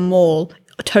like the mall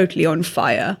totally on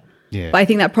fire. Yeah. But I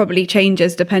think that probably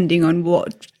changes depending on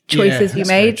what choices you that's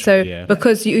made. very So true, yeah.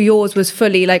 because yours was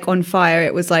fully like on fire,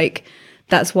 it was like,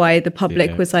 that's why the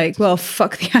public was like, well,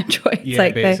 fuck the androids. Yeah,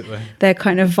 like basically. they're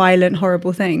kind of violent,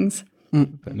 horrible things.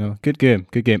 But no, good game.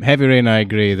 Heavy Rain, I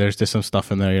agree. There's just some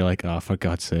stuff in there you're like, for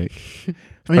God's sake.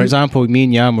 For example, me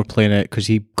and Jan were playing it because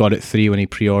he got it 3 when he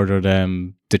pre-ordered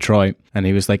Detroit, and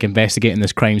he was like investigating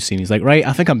this crime scene. He's like, right,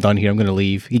 I think I'm done here. I'm going to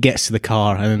leave. He gets to the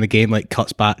car, and then the game like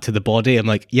cuts back to the body. I'm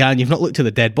like, Jan, you've not looked at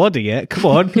the dead body yet. Come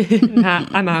on. Nah,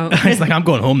 I'm out. He's like, I'm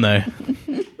going home now.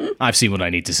 I've seen what I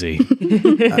need to see.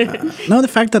 No, the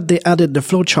fact that they added the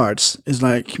flowcharts is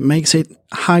like makes it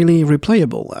highly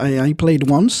replayable. I played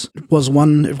once. It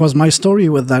was my story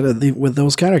with that with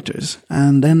those characters,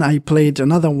 and then I played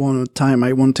another one time.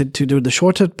 I wanted to do the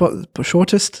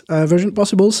shortest version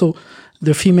possible. So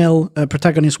the female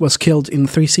protagonist was killed in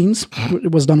 3 scenes.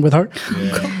 It was done with her.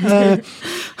 Yeah.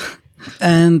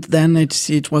 And then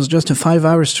it was just a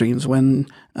 5-hour streams when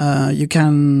you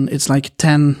can. It's like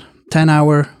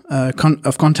 10-hour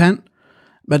of content.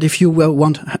 But if you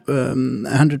want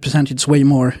 100%, it's way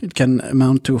more. It can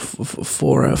amount to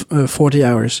 40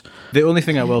 hours. The only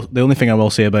thing I will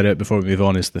say about it before we move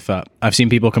on is the fact I've seen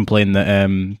people complain that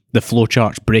the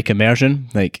flowcharts break immersion,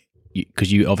 like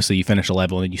because you finish a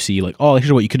level and you see like, oh,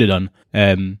 here's what you could have done.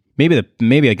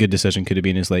 Maybe a good decision could have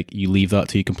been is like you leave that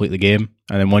till you complete the game,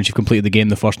 and then once you've completed the game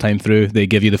the first time through, they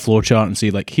give you the flowchart and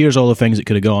say like, here's all the things that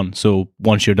could have gone. So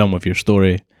once you're done with your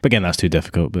story, but again, that's too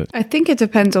difficult. But I think it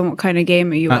depends on what kind of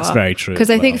gamer you are. That's very true. Because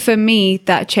I think for me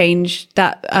that changed,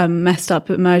 that messed up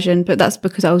immersion, but that's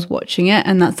because I was watching it,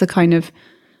 and that's the kind of,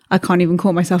 I can't even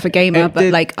call myself a gamer,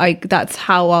 that's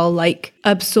how I'll like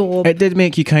absorb. It did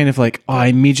make you kind of like, I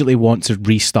immediately want to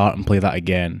restart and play that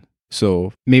again.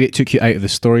 So maybe it took you out of the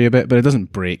story a bit, but it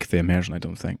doesn't break the immersion, I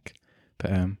don't think.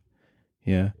 But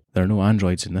yeah, there are no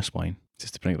androids in this wine.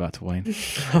 Just to bring it back to wine.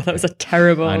 Oh, that was a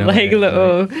terrible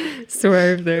little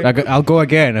swerve there. I'll go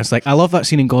again. It's like, I love that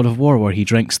scene in God of War where he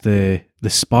drinks the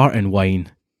Spartan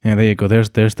wine. Yeah, there you go. There's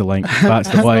the link. That's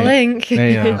the That's wine. the link. There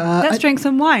you go. Let's drink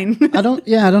some wine. I don't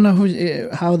know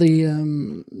how the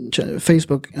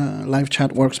Facebook live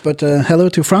chat works, but hello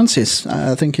to Francis.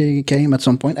 I think he came at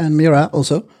some point, and Mira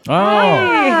also. Oh,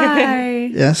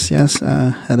 Hi. Yes.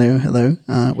 Hello.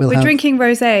 We're drinking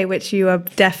rosé, which you are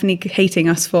definitely hating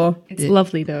us for. It's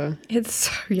lovely though. It's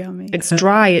so yummy. It's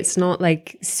dry. It's not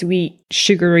like sweet,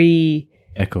 sugary.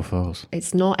 Echo Falls.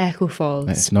 It's not Echo Falls.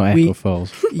 It's not Echo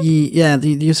Falls. Yeah,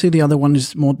 you see, the other one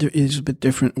is is a bit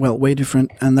different. Well, way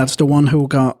different, and that's the one who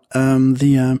got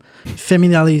the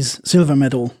Feminales silver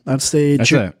medal. That's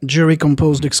the jury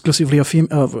composed exclusively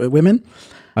of women.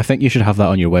 I think you should have that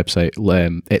on your website.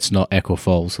 It's not Echo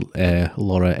Falls.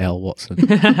 Laura L. Watson.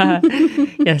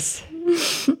 Yes.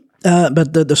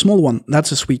 But the small one,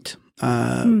 that's a sweet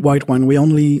white wine. We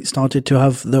only started to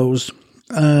have those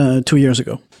 2 years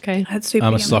ago. Okay. That's super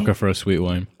I'm a yummy. sucker for a sweet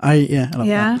wine. I love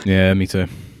that. Yeah, me too.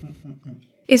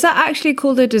 Is that actually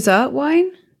called a dessert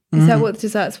wine? Is that what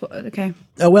desserts? Okay.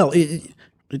 Well, it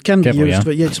can Careful, be used, yeah.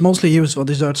 but it's mostly used for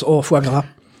desserts or foie gras.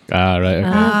 Ah, right.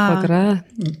 Okay. Foie gras.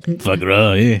 Foie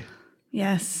gras, yeah.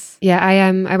 Yes. Yeah,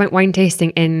 I went wine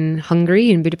tasting in Hungary,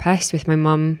 in Budapest, with my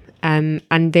mum, and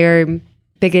their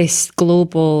biggest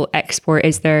global export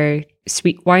is their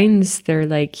sweet wines. They're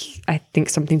like, I think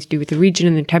something to do with the region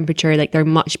and the temperature. Like, they're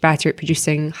much better at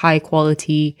producing high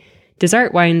quality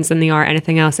dessert wines than they are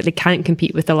anything else. Like, they can't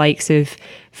compete with the likes of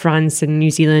France and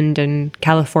New Zealand and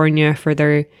California for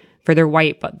their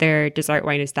white, but their dessert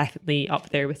wine is definitely up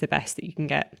there with the best that you can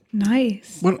get.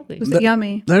 Nice. Well, Was it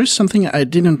yummy? There is something I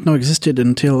didn't know existed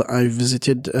until I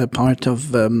visited a part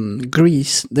of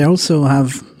Greece. They also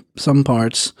have some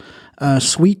parts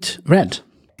sweet red.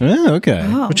 Oh, okay.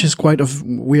 Which is quite a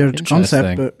weird concept,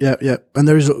 Interesting. but yeah. And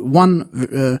there is one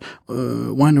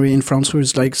winery in France who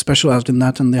is like specialized in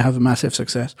that, and they have a massive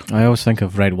success. I always think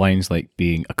of red wines like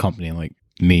being accompanying like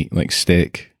meat, like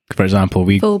steak. For example,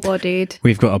 Full-bodied.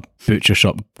 we've got a butcher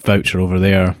shop voucher over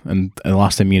there, and the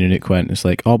last time me and Nick went, it's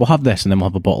like, oh, we'll have this, and then we'll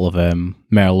have a bottle of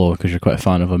Merlot, because you're quite a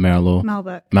fan of a Merlot.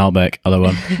 Malbec, other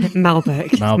one. Malbec.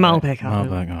 Malbec. Oh,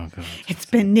 God. It's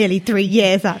been nearly 3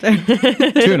 years, Adam.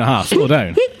 2.5, slow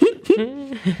down.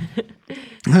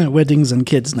 Weddings and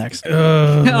kids next.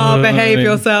 Behave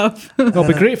yourself. It'll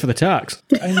be great for the tax.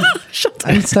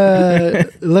 It's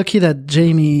lucky that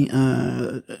Jamie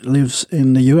lives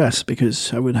in the US,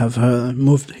 because I would have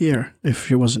moved here if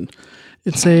she wasn't.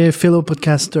 It's a fellow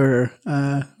podcaster.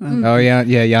 Oh, yeah,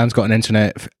 Jan's got an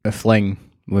internet fling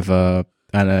with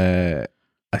an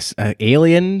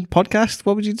alien podcast.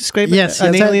 What would you describe it? Yes,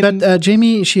 An alien? but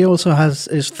Jamie, she also has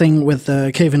his thing with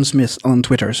Kevin Smith on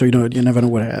Twitter, so you never know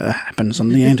what happens on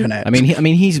the internet. I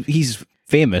mean, he's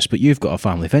famous, but you've got a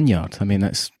family vineyard. I mean,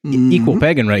 that's equal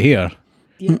pegging right here.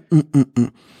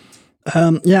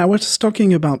 I was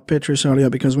talking about Petrus earlier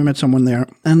because we met someone there,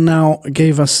 and now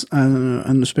gave us,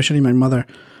 and especially my mother,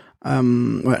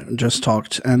 just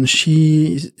talked, and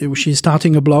she's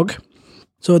starting a blog.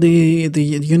 So the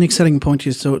unique selling point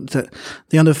is the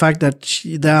other fact that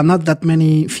there are not that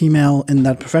many female in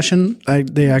that profession.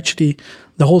 Like, they actually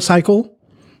the whole cycle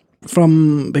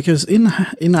because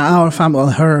in our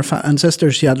family, her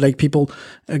ancestors, she had like people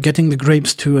getting the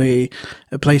grapes to a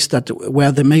place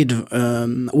where they made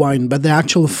wine, but the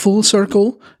actual full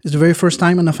circle is the very first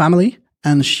time in the family,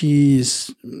 and she's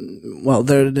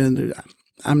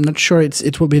I'm not sure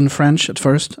it will be in French at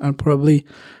first. I'll probably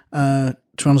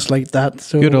translate that.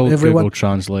 So Good old everyone, Google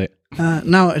Translate.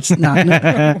 no, it's not.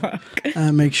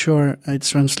 Make sure it's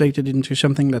translated into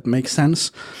something that makes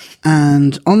sense.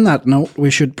 And on that note,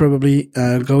 we should probably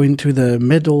go into the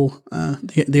middle,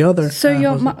 the other. So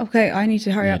your okay, I need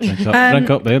to hurry up. Drink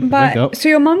up, babe. But, Drink up. so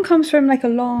your mum comes from like a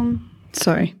long.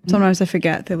 Sorry, sometimes I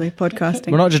forget that we're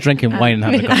podcasting. We're not just drinking wine and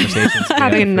having conversations.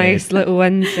 Having a nice little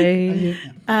Wednesday.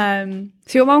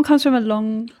 So your mum comes from a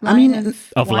long line I mean,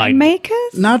 of line.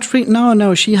 winemakers?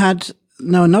 No, she had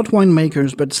not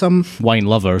winemakers, but some Wine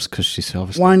lovers, because she's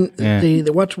obviously wine. Yeah.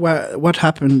 What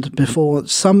happened before?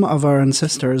 Some of our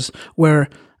ancestors were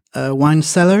wine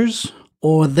sellers,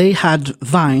 or they had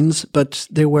vines, but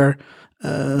they were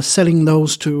selling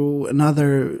those to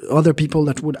other people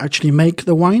that would actually make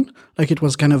the wine. Like, it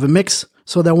was kind of a mix.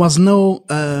 So there was no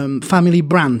family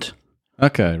brand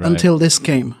Okay, right. until this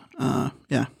came.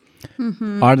 Yeah.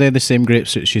 Are they the same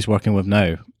grapes that she's working with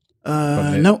now?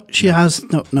 No, she has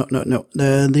no.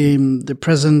 The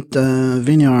present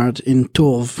vineyard in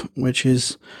Tourves, which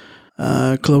is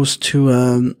close to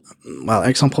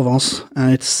Aix-en-Provence,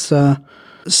 and it's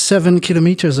 7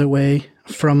 kilometers away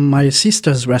from my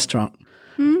sister's restaurant,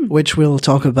 which we'll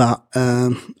talk about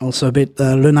also a bit.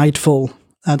 Le Nightfall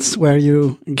That's where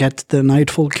you get the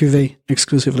Nightfall cuvée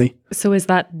exclusively. So is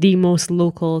that the most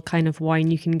local kind of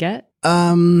wine you can get?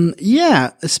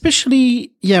 Yeah,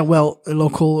 especially,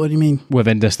 local, what do you mean?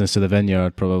 Within distance to the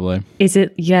vineyard, probably. Is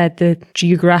it, the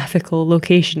geographical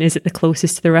location? Is it the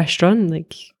closest to the restaurant,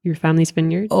 like your family's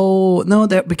vineyard? Oh, no,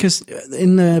 because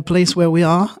in the place where we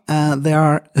are,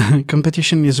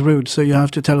 competition is rude, so you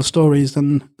have to tell stories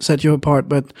and set you apart.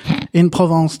 But in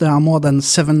Provence, there are more than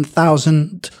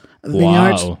 7,000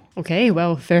 vineyards. Wow. Okay,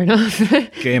 well, fair enough.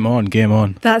 Game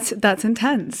on. That's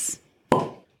intense.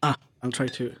 I'll try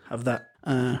to have that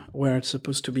where it's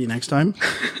supposed to be next time.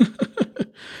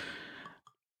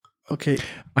 Okay.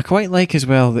 I quite like as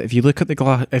well that if you look at the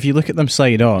glass, if you look at them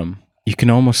side on, you can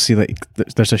almost see like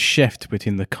there's a shift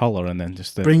between the colour and then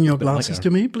just the... Bring your glasses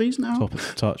to me, please, now. Top of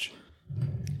the touch.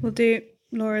 We'll do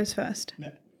Laura's first. Yeah.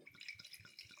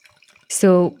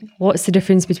 So what's the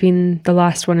difference between the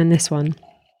last one and this one?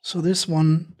 So this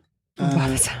one... Wow,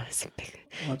 that's a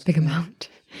big amount.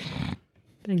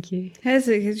 Thank you. Here's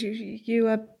it, because you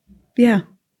are, yeah.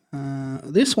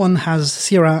 This one has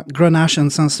Syrah, Grenache,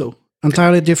 and Cinsault.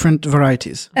 Entirely different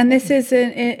varieties. And this is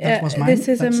That was mine? this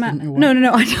is That's a the new one.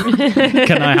 no. I don't.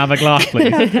 Can I have a glass,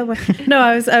 please? No,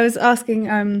 I was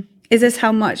asking. Is this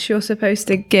how much you're supposed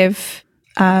to give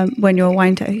when you're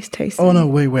wine tasting? Oh no,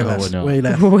 way less. no. Way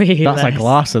less. Way That's less. a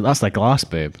glass. That's a glass,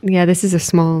 babe. Yeah, this is a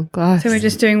small glass. So we're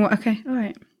just doing what? Okay, all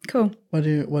right, cool. What?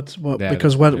 Yeah,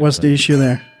 Because that's what's the issue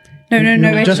there? No.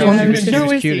 just actually, one- I was She just,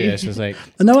 was curious. It's like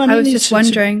No, I was mean, just it's-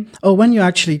 wondering. Oh, when you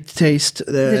actually taste it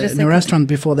in just the like- restaurant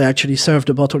before they actually serve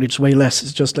the bottle, it's way less.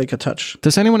 It's just like a touch.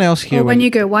 does anyone else here Or when you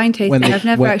go wine tasting, I've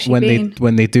never actually been.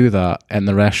 when they do that in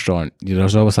the restaurant,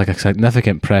 there's always like a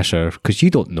significant pressure because you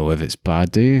don't know if it's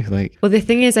bad, do you? Like, Well, the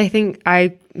thing is, I think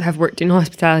I have worked in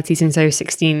hospitality since I was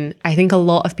 16. I think a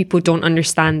lot of people don't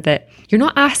understand that you're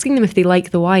not asking them if they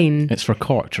like the wine. it's for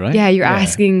corked, right? Yeah, you're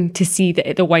asking to see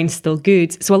that the wine's still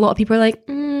good. So a lot of people are like,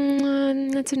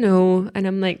 that's a no. And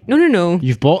I'm like, no.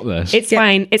 You've bought this. It's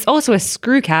fine. It's also a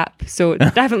screw cap, so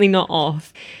it's definitely not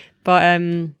off. But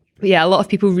yeah, a lot of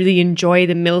people really enjoy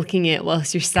the milking it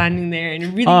whilst you're standing there in a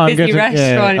really busy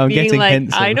restaurant I'm being getting like,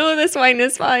 hints of I it. know this wine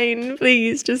is fine.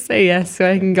 Please just say yes so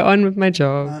I can get on with my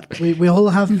job. We all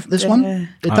have this one,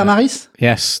 the Tamaris.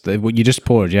 Yes, what you just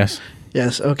poured. Yes.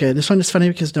 Yes, okay. This one is funny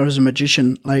because there is a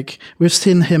magician. Like we've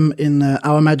seen him in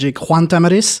Our Magic, Juan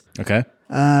Tamaris. Okay.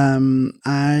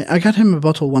 I got him a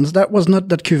bottle once. That was not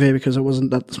that cuvée because I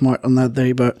wasn't that smart on that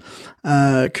day. But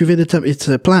cuvée de it's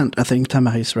a plant, I think,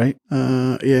 Tamaris, right?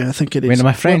 Yeah, I think it is. I mean,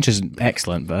 my French isn't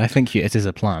excellent, but I think it is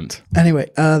a plant. Anyway,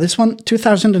 this one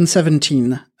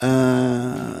 2017.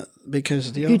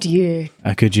 Because the Good year.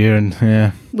 A good year, and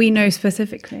yeah. We know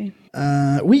specifically.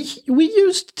 we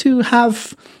used to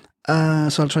have.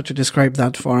 So I'll try to describe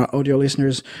that for our audio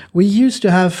listeners. We used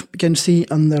to have, you can see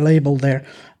on the label there,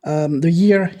 the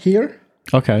year here.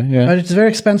 Okay, yeah. But it's very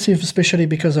expensive, especially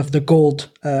because of the gold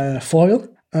foil.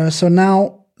 So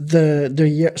now the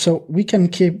year, so we can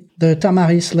keep the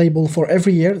Tamaris label for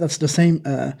every year. That's the same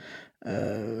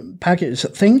package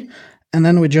thing, and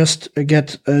then we just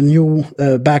get a new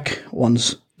back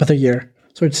ones per the year.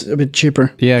 So it's a bit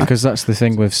cheaper. Yeah, because that's the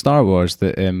thing with Star Wars,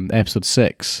 that Episode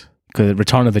 6,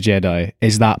 Return of the Jedi,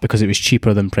 is that because it was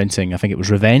cheaper than printing. I think it was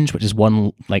Revenge, which is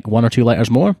 1 or 2 letters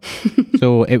more.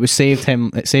 So it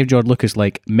saved George Lucas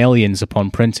like millions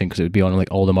upon printing because it would be on like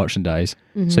all the merchandise.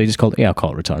 So he just called I'll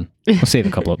call it Return. We'll save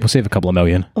a couple of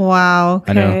million. Wow.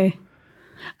 Okay. I know.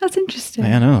 That's interesting.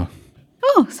 I know.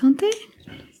 Oh, something.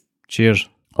 Cheers.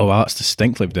 Oh wow, that's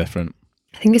distinctly different.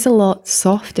 I think it's a lot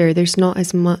softer. There's not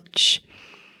as much.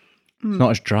 It's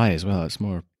not as dry as well. It's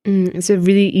more. It's a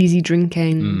really easy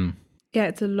drinking. Yeah,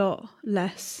 it's a lot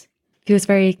less. Feels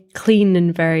very clean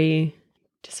and very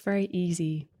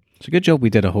easy. It's a good job we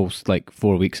did a whole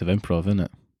 4 weeks of improv, isn't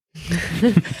it?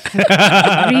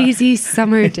 Breezy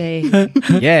summer day.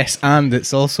 Yes, and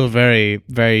it's also very,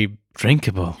 very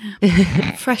drinkable.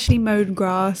 Freshly mowed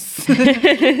grass.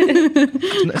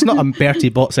 It's not a Bertie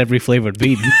Bott's every flavoured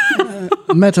bean.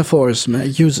 Metaphors,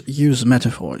 use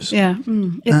metaphors. Yeah.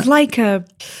 It's like a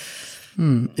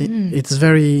It's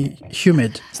very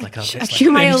humid. It's like a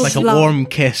child's love. warm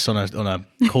kiss on a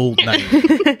cold night.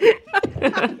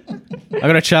 I'm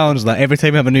gonna challenge that. Every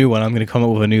time I have a new one, I'm gonna come up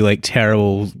with a new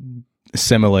terrible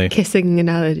simile. Kissing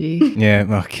analogy. Yeah,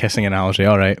 well, kissing analogy.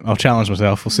 All right, I'll challenge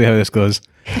myself. We'll see how this goes.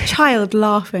 a child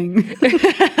laughing.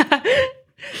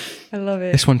 I love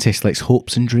it. This one tastes like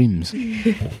hopes and dreams.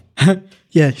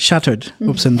 Yeah, shattered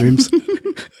hopes and dreams.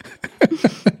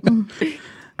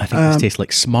 I think this tastes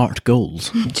like smart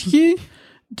goals.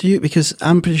 Because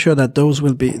I'm pretty sure that those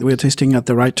we're tasting at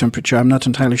the right temperature. I'm not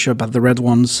entirely sure about the red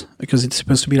ones because it's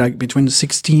supposed to be like between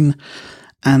 16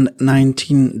 and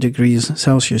 19 degrees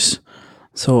Celsius.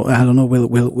 So I don't know.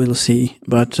 We'll see.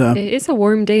 But It is a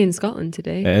warm day in Scotland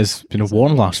today. It has been a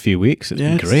warm last few weeks. It's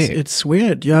been great. It's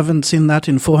weird. You haven't seen that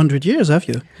in 400 years, have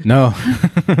you? No.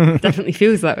 Definitely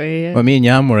feels that way. Yeah. Well, me and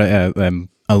Jan were at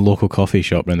a local coffee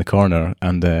shop around the corner,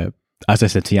 and as I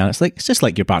said to Jan, it's just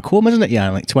like you're back home, isn't it,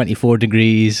 Jan? Like 24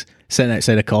 degrees, sitting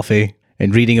outside a coffee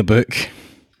and reading a book.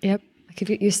 Yep, I could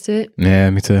get used to it. Yeah,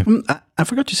 me too. I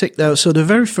forgot to say, so the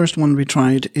very first one we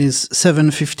tried is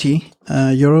 750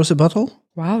 euros a bottle.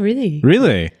 Wow, really?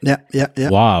 Really? Yeah.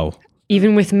 Wow.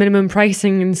 Even with minimum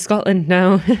pricing in Scotland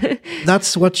now.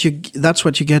 That's what you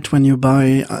get when you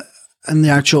buy in the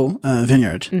actual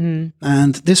vineyard.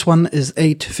 And this one is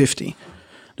 850.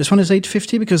 This one is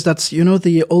 850 because that's,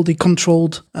 all the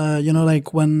controlled,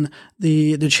 like when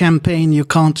the champagne, you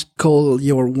can't call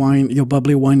your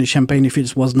bubbly wine a champagne if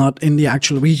it was not in the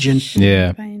actual region.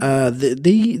 Yeah.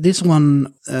 This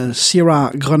one,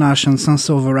 Syrah, Grenache, and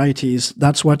Cinsault varieties,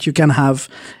 that's what you can have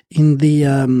in the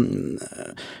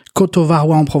Côte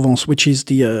Varois en Provence, which is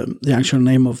the actual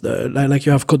name of like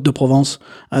you have Côte de Provence.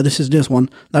 This is this one.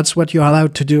 That's what you're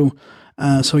allowed to do.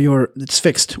 So it's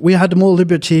fixed. We had more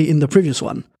liberty in the previous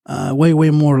one.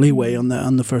 Way more leeway on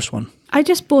the first one. I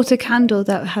just bought a candle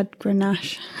that had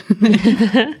Grenache.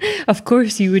 Of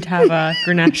course you would have a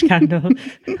Grenache candle.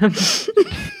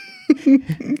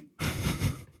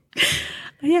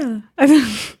 Yeah.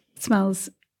 It smells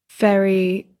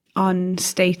very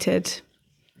unstated,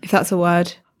 if that's a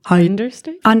word.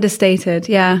 Understated,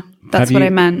 yeah. That's what I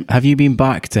meant. Have you been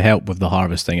back to help with the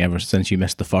harvesting ever since you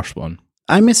missed the first one?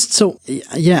 I missed,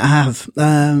 I have.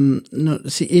 No,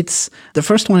 see, it's the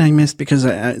first one I missed because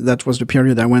that was the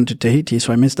period I went to Tahiti,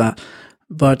 so I missed that.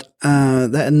 But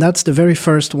and that's the very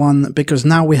first one because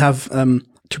now we have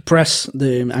to press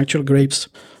the actual grapes.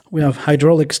 We have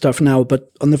hydraulic stuff now,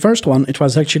 but on the first one, it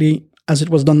was actually as it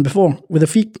was done before with the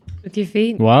feet. With your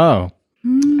feet? Wow.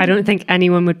 I don't think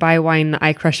anyone would buy wine that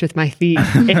I crush with my feet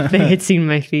if they had seen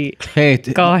my feet. Hey,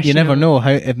 Gosh, you never know.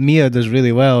 If Mia does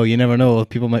really well, you never know.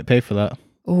 People might pay for that.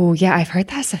 Oh, yeah, I've heard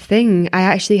that's a thing. I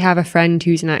actually have a friend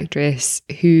who's an actress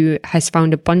who has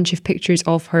found a bunch of pictures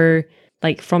of her,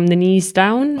 like from the knees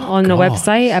down on a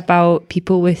website about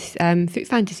people with foot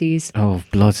fantasies. Oh,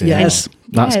 bloody yes. hell.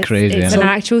 That's crazy. It's an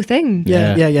actual thing.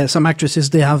 Yeah. Some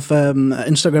actresses, they have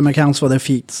Instagram accounts for their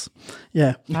feet.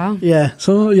 Yeah. Wow. Yeah.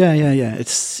 So, yeah.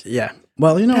 It's,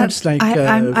 well, it's like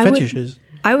fetishes.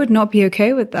 I would not be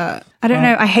okay with that. I don't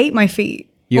know. I hate my feet.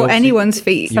 Or anyone's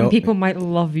feet. Some people might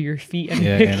love your feet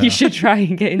and you should try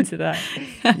and get into that.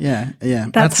 Yeah.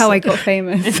 That's how I got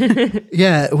famous.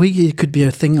 It could be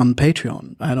a thing on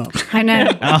Patreon. I know.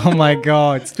 Oh my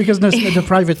God. Because the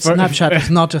private Snapchat is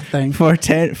not a thing. For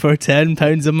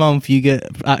 £10 a month, you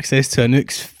get access to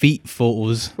Anouk's feet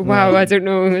photos. Wow, I don't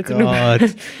know. I don't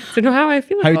know how I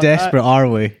feel about How desperate are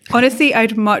we? Honestly,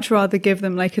 I'd much rather give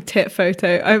them like a tit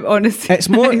photo.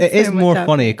 It is more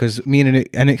funny because me and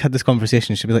Anouk had this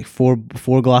conversation. She'd be like four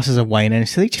glasses of wine and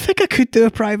she's like, do you think I could do a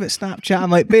private Snapchat?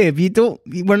 I'm like, babe,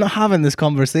 we're not having this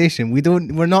conversation.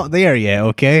 We're not there yet,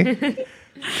 okay?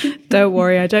 Don't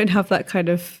worry, I don't have that kind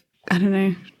of, I don't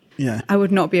know. Yeah. I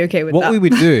would not be okay with that. What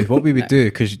we would do,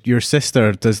 because your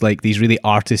sister does like these really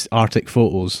artistic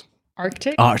photos.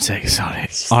 Arctic, sorry.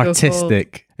 So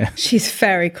artistic. She's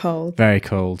very cold. Very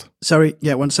cold. Sorry,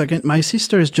 1 second. My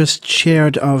sister has just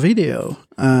shared our video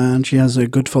and she has a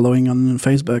good following on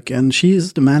Facebook and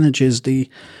manages the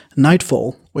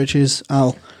Nightfall, which is,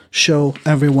 I'll show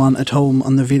everyone at home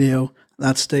on the video.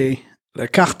 That's the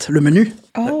carte, le menu.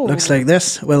 Oh. It looks like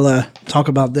this. We'll talk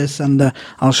about this and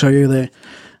I'll show you the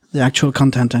actual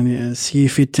content and see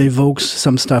if it evokes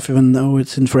some stuff, even though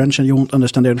it's in French and you won't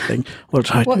understand anything. We'll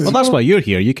try to. Well, that's why you're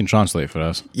here. You can translate for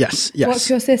us. Yes. What's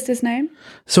your sister's name?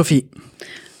 Sophie.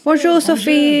 Bonjour,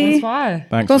 Sophie. Bonsoir.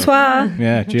 Thanks. Bonsoir.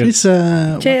 Yeah, cheers.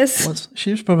 Cheers.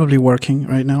 She's probably working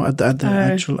right now at the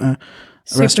actual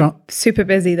restaurant. Super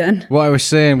busy then. What I was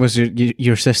saying was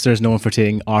your sister is known for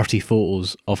taking arty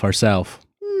photos of herself.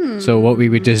 So what we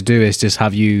would just do is just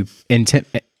have you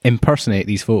impersonate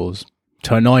these photos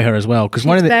to annoy her as well. Because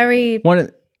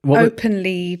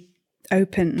openly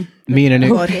open. Me and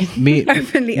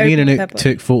Anouk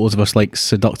took photos of us like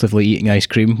seductively eating ice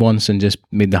cream once and just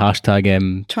made the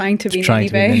hashtag trying to be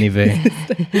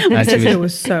Ninive. My sister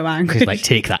was so angry. She's like,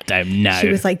 take that down now. She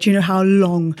was like, do you know how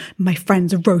long my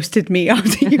friends roasted me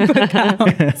after you put that on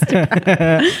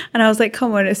Instagram? And I was like,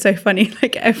 come on, it's so funny.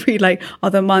 Like every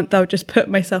other month I'll just put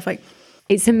myself like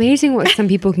It's amazing what some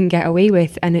people can get away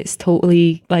with, and it's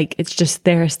totally like it's just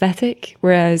their aesthetic.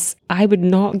 Whereas I would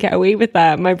not get away with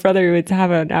that. My brother would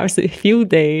have an absolute field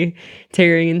day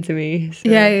tearing into me. So.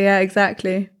 Yeah,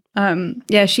 exactly.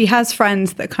 Yeah, she has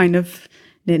friends that kind of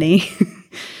ninny.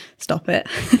 Stop it.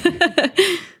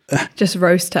 Just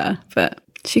roast her, but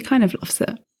she kind of loves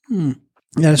it.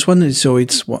 Yeah, this one is so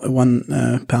it's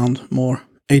 £1 more,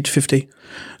 $8.50.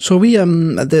 So we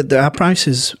our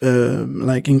prices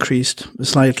like increased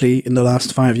slightly in the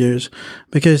last 5 years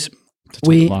because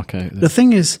the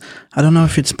thing is, I don't know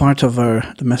if it's part of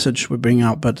the message we bring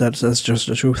out, but that's just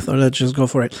the truth. Or let's just go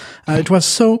for it. It was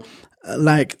so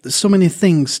like so many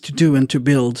things to do and to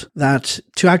build that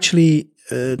to actually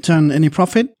turn any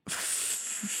profit.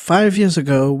 5 years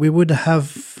ago, we would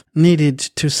have needed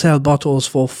to sell bottles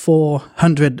for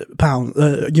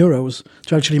 €400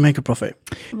 to actually make a profit.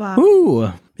 Wow.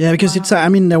 Ooh. Yeah, because it's. I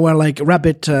mean, there were like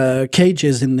rabbit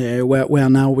cages in there where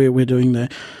now we're doing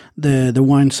the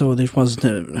wine. So this was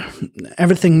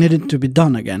everything needed to be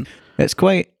done again. It's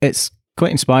quite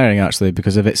inspiring actually,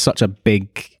 because if it's such a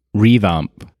big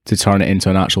revamp to turn it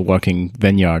into an actual working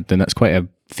vineyard, then that's quite a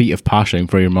feat of passion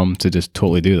for your mum to just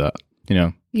totally do that. You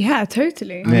know. Yeah,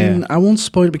 totally. I mean, I won't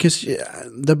spoil it because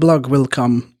the blog will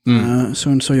come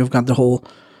soon, so you've got the whole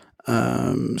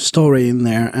story in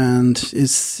there, and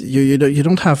it's you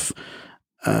don't have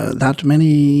that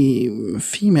many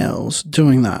females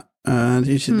doing that.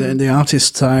 The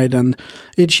artist side, and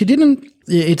she didn't.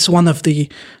 It's one of the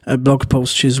blog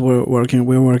posts we're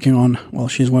working on. Well,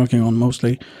 she's working on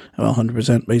mostly,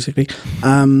 100% basically.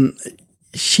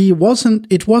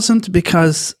 It wasn't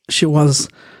because she was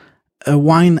a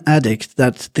wine addict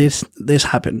that this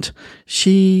happened.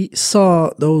 She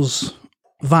saw those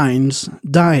vines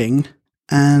dying,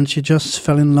 and she just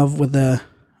fell in love with the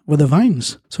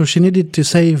vines. So she needed to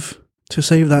save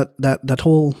that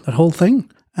whole thing.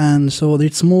 And so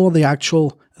it's more the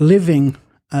actual living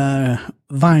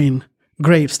vine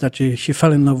grapes that she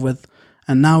fell in love with,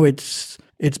 and now it's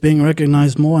being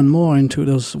recognized more and more into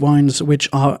those wines which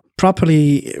are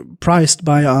properly priced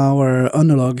by our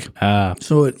oenologue.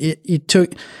 So it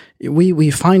took.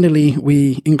 We finally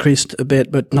increased a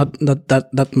bit, but not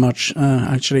that much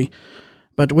actually.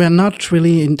 But we're not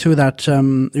really into that,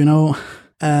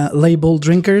 label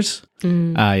drinkers.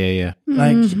 Yeah.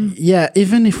 Like,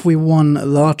 even if we won a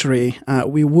lottery,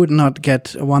 we would not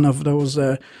get one of those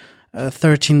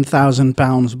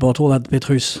 £13,000 bottle at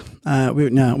Petrus.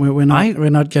 We're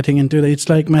not getting into that. It's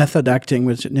like method acting,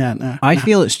 which I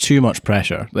feel it's too much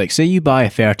pressure. Like, say you buy a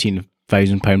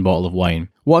 £13,000 bottle of wine.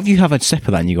 What if you have a sip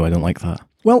of that and you go, I don't like that?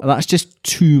 Well, that's just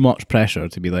too much pressure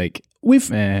to be like.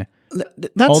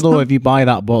 Although if you buy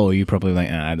that bottle, you probably like.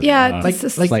 I don't know.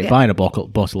 Like buying a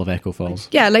bottle of Echo Falls.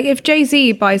 Yeah, like if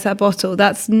Jay-Z buys that bottle,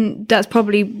 that's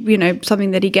probably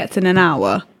something that he gets in an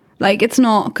hour. Like, it's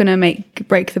not going to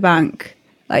break the bank.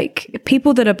 Like,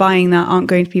 people that are buying that aren't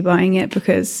going to be buying it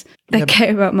because they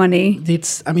care about money.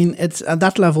 It's at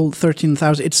that level,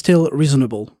 13,000. It's still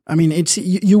reasonable. I mean,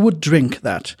 you would drink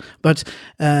that, but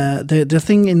the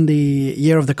thing in the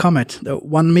year of the comet, the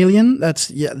 1 million. That's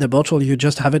the bottle. You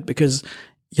just have it because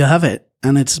you have it,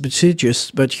 and it's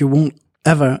prestigious, but you won't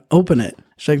ever open it.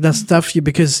 It's like that stuff.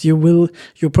 Because you'll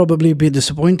probably be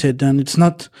disappointed, and it's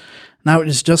not. Now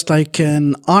it's just like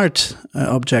an art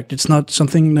object. It's not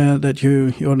something that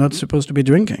you're not supposed to be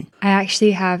drinking. I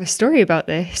actually have a story about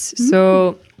this.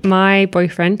 So my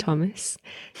boyfriend, Thomas,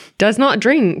 does not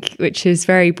drink, which is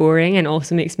very boring and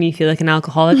also makes me feel like an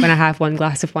alcoholic when I have one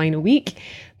glass of wine a week.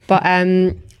 But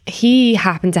he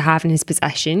happened to have in his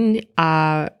possession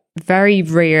a very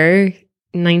rare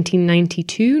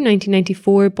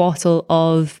 1994 bottle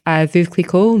of Veuve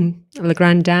Clicquot, La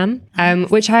Grande Dame,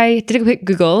 which I did a quick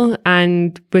Google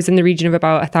and was in the region of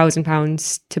about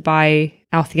 £1,000 to buy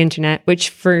off the internet, which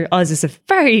for us is a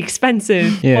very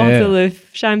expensive bottle of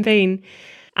champagne.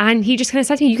 And he just kind of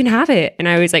said to me, you can have it. And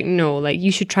I was like, no, like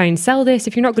you should try and sell this.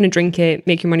 If you're not going to drink it,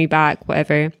 make your money back,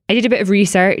 whatever. I did a bit of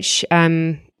research.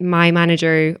 My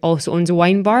manager also owns a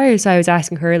wine bar. So I was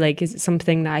asking her, like, is it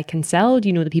something that I can sell? Do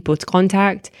you know the people to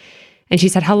contact? And she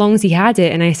said, how long has he had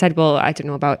it? And I said, well, I don't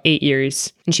know, about 8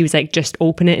 years. And she was like, just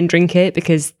open it and drink it,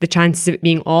 because the chances of it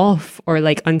being off or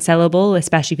like unsellable,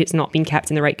 especially if it's not being kept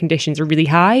in the right conditions, are really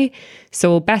high.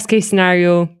 So best case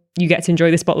scenario, you get to enjoy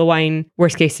this bottle of wine.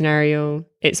 Worst case scenario,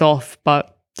 it's off,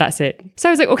 but that's it. So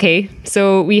I was like, okay.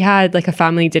 So we had like a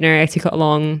family dinner. I took it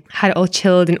along, had it all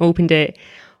chilled and opened it.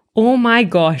 Oh my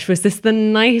gosh, was this the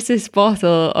nicest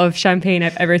bottle of champagne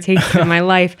I've ever tasted in my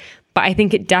life? But I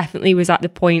think it definitely was at the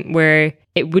point where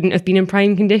it wouldn't have been in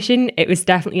prime condition. It was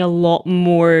definitely a lot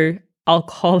more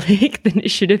alcoholic than it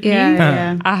should have been.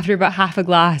 Yeah. After about half a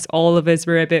glass, all of us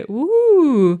were a bit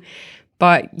woo.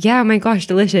 But yeah, oh my gosh,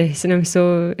 delicious. And it was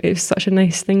such a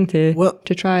nice thing to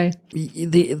try.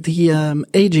 The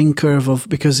aging curve of,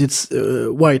 because it's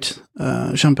white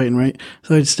champagne, right?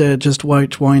 So it's just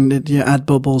white wine that you add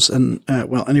bubbles and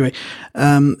anyway,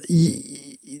 the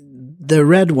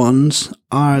red ones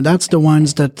that's the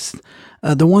wines that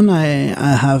the one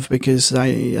I have, because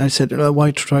I said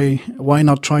why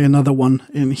not try another one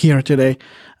in here today.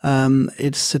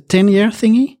 It's a 10-year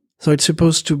thingy. So it's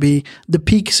supposed to be, the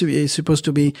peak is supposed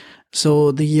to be,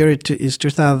 so the year is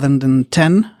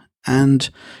 2010, and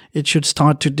it should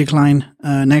start to decline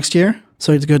next year.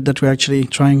 So it's good that we're actually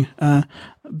trying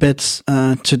bits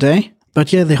today.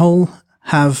 But yeah, they all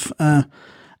have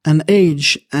an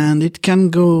age, and it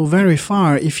can go very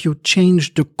far if you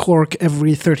change the cork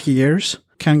every 30 years.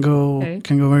 Can go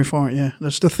very far. Yeah,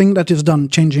 that's the thing that is done,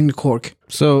 changing the cork.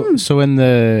 So in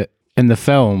the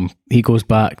film, he goes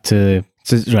back to.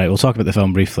 So, right, we'll talk about the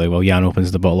film briefly while Jan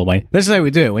opens the bottle of wine. This is how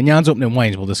we do it. When Jan's opening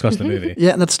wines, we'll discuss the movie.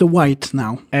 Yeah, that's the white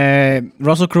now.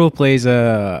 Russell Crowe plays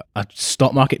a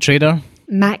stock market trader.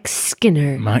 Max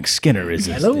Skinner. Max Skinner is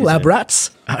Hello, lab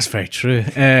rats. That's very true.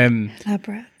 Lab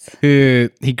rats. Who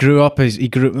he grew up is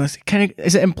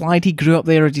it implied he grew up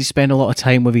there, or did he spend a lot of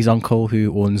time with his uncle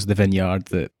who owns the vineyard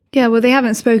that? Yeah, well, they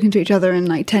haven't spoken to each other in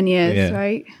like 10 years,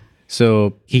 right?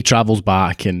 So he travels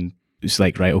back and it's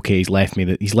like, right, okay, he's left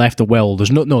a will.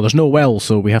 There's no will,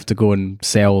 so we have to go and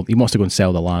sell. He wants to go and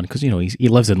sell the land because, you know, he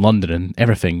lives in London and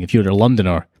everything. If you're a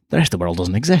Londoner, the rest of the world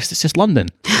doesn't exist. It's just London.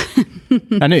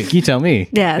 I know. Can you tell me?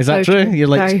 Yeah, is that true? You're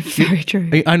like very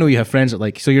true. I know you have friends that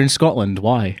like. So you're in Scotland.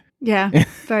 Why? Yeah,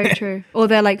 very true. Or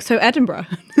they're like, so Edinburgh.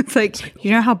 It's like,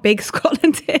 you know how big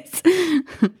Scotland is.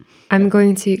 I'm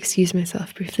going to excuse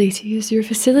myself briefly to use your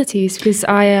facilities because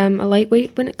I am a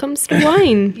lightweight when it comes to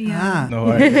wine. Yeah. No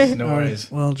worries. No worries.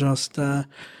 We'll just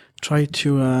try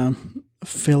to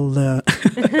fill the.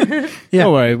 Yeah.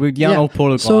 Don't worry. Jan will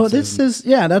pour the glasses. So this is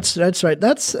that's right.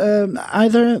 That's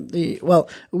either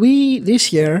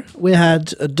this year we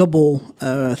had a double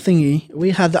thingy.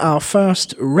 We had our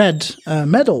first red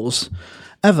medals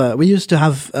ever. We used to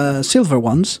have silver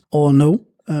ones or no.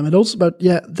 Medals, but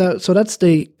yeah, so that's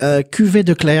the Cuvée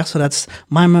de Claire. So that's,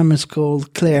 my mum is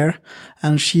called Claire,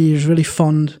 and she is really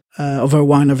fond of her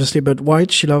wine, obviously, but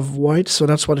white. She loves white, so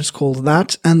that's what it's called.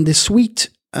 That and the sweet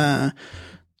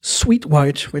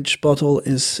white, which bottle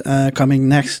is coming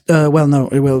next.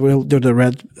 We'll do the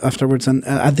red afterwards, and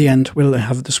at the end we'll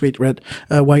have the sweet red,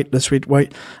 white, the sweet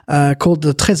white, called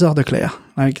the Trésor de Claire,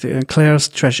 like Claire's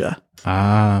treasure.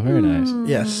 Ah, very nice.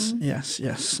 Yes.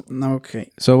 Okay.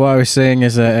 So what I was saying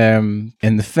is that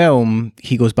in the film,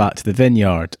 he goes back to the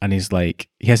vineyard and he's like,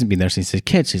 he hasn't been there since his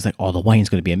kids. He's like, oh, the wine's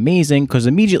going to be amazing. Because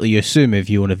immediately you assume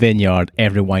if you own a vineyard,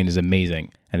 every wine is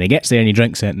amazing. And he gets there and he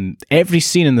drinks it. And every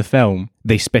scene in the film,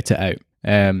 they spit it out.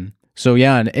 So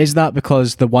Jan, is that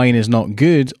because the wine is not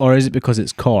good, or is it because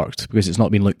it's corked? Because it's not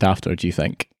been looked after, do you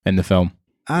think, in the film?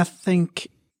 I think,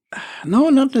 no,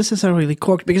 not necessarily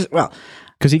corked, because, well...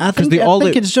 I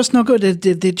think it's just not good.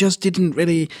 They just didn't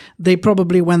really. They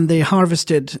probably, when they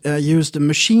harvested, used a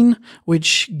machine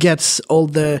which gets all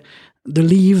the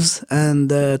leaves and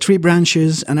the tree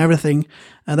branches and everything.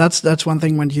 That's one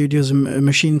thing when you use a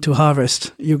machine to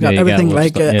harvest. You got everything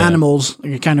like animals,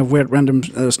 kind of weird random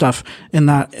stuff in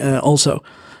that also.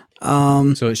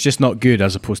 So it's just not good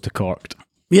as opposed to corked.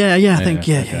 Yeah. I think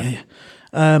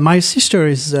my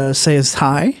sister says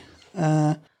hi.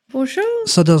 Bonjour.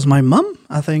 So does my mum,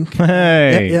 I think.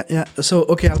 Hey. Yeah. So,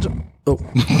 okay,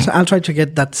 I'll try to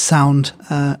get that sound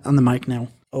on the mic now.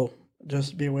 Oh,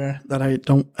 just be aware that I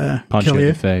don't punch kill you you.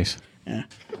 in the face. Yeah.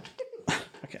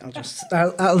 Okay, I'll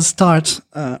start. I'll start.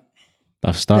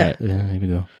 Yeah, here we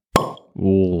go.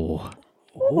 Oh.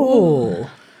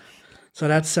 So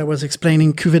that's, I was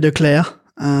explaining Cuvée de Claire.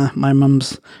 My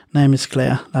mum's name is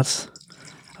Claire. That's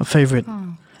her favorite.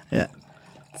 Oh. Yeah.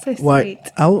 So sweet.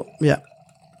 Yeah.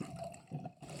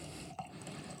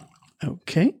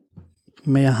 Okay.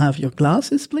 May I have your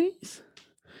glasses, please?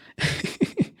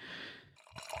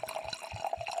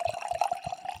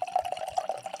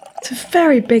 It's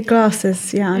very big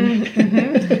glasses, Jan.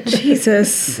 Mm-hmm.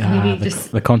 Jesus.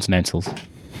 The Continentals.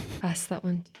 Pass that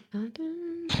one.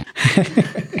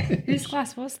 Whose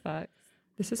glass was that?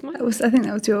 This is mine. I think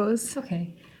that was yours.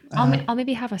 Okay. I'll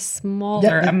maybe have a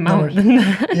smaller amount than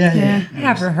that. Yeah. I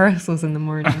have rehearsals in the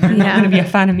morning. You're not going to be a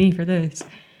fan of me for this.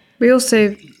 We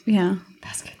also,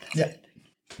 That's good. Yeah.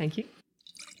 Thank you.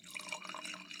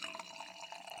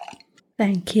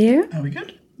 Thank you. Are we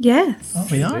good? Yes. Oh,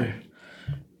 we are.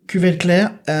 Cuvée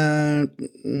Claire,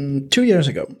 2 years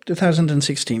ago,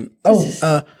 2016.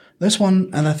 This one,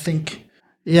 and I think,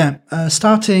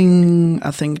 starting,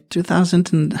 I think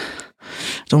 2000 and, I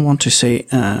don't want to say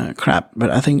crap, but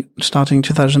I think starting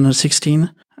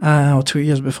 2016 or 2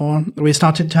 years before, we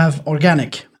started to have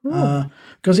organic.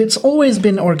 Because it's always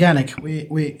been organic.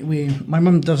 My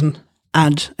mom doesn't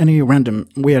add any random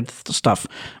weird stuff,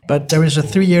 but there is a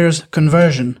 3 years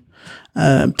conversion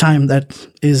time that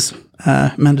is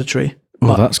mandatory.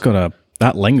 Well,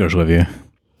 that lingers with you.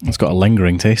 It's got a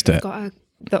lingering taste to it. It's got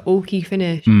the oaky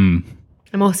finish.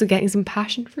 I'm also getting some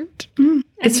passion fruit.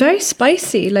 It's very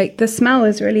spicy. Like the smell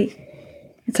is really,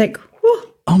 it's like, whew,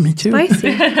 Oh, me too. spicy.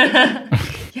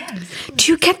 Yes.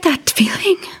 Do you get that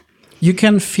feeling? You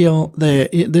can feel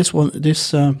this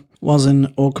was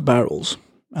in oak barrels.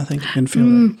 I think you can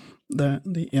feel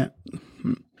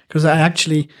because I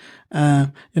actually I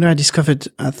discovered,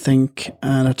 I think,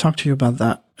 and I talked to you about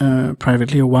that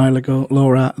privately a while ago,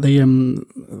 Laura, the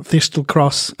Thistle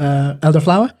Cross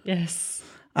elderflower. Yes.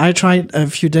 I tried a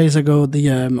few days ago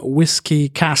the whiskey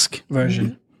cask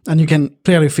version, and you can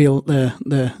clearly feel the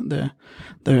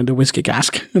whiskey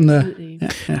cask. And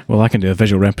Well, I can do a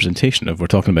visual representation of we're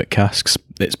talking about casks.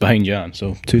 It's behind Jan,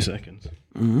 so 2 seconds.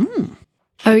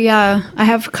 Oh yeah, I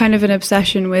have kind of an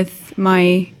obsession with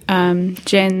my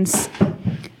gins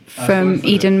from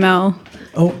Eden Mill.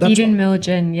 Oh, Eden Mill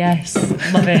gin, yes.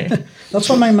 Love it. that's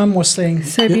what my mum was saying.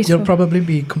 So You'll beautiful. probably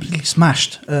be completely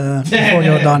smashed before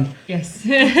you're done. Yes.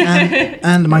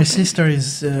 And my sister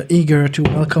is eager to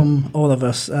welcome all of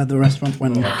us at the restaurant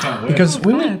because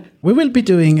we will be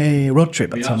doing a road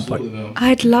trip at some point.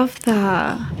 I'd love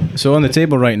that. So on the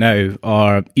table right now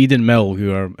are Eden Mill,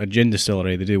 who are a gin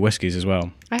distillery. They do whiskies as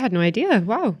well. I had no idea.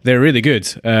 Wow. They're really good.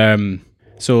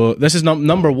 So this is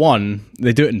number one.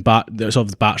 They do it in sort of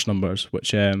the batch numbers,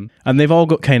 which and they've all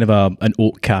got kind of an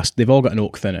oak cast. They've all got an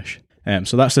oak finish.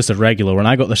 So that's just a regular one.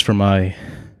 I got this for my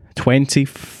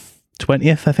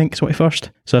 20th, I think, 21st.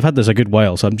 So I've had this a good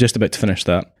while. So I'm just about to finish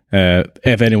that.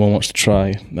 If anyone wants to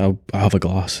try, I'll have a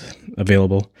glass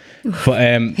available. But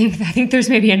I think there's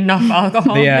maybe enough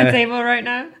alcohol on Yeah. the table right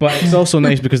now. But it's also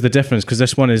nice because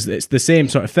this one it's the same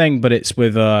sort of thing, but it's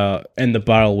with in the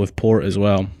barrel with port as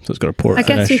well. So it's got a port I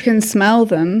finish. guess you can smell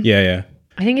them. Yeah.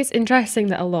 I think it's interesting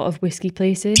that a lot of whiskey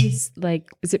places, like,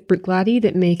 is it Brooklady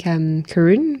that make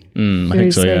Caroon? I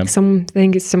think so, yeah. I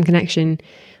think it's some connection.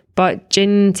 But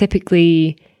gin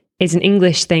typically is an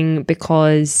English thing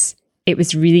because it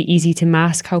was really easy to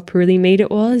mask how poorly made it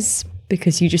was,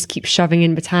 because you just keep shoving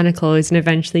in botanicals and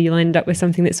eventually you'll end up with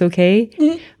something that's okay.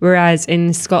 Whereas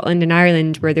in Scotland and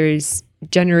Ireland, where there's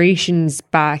generations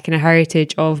back and a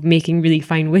heritage of making really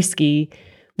fine whiskey,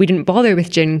 we didn't bother with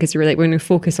gin because we were like, we're going to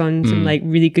focus on some like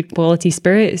really good quality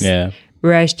spirits. Yeah.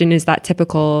 Whereas gin is that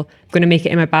typical, I'm going to make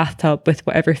it in my bathtub with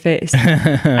whatever fits.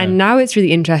 And now it's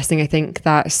really interesting, I think,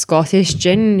 that Scottish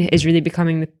gin is really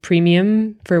becoming the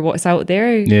premium for what's out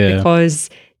there. Yeah. Because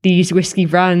these whiskey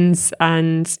brands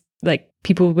and like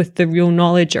people with the real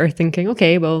knowledge are thinking,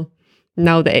 okay, well,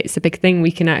 now that it's a big thing,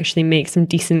 we can actually make some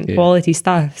decent quality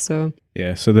stuff. So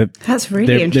Yeah, so That's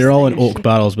really interesting. they're all in oak actually.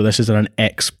 barrels, but this is an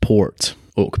export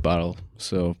oak barrel.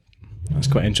 So that's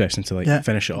quite interesting to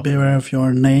finish it off. Beware of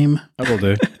your name. I will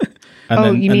do.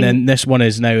 And you mean- then this one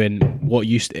is now in what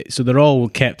used to, so they're all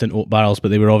kept in oak barrels, but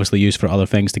they were obviously used for other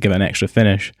things to give it an extra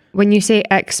finish. when you say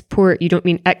export, you don't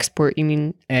mean export, you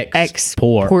mean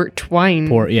export wine.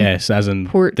 Port, yes, as in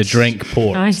Port. the drink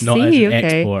port, I not as see, an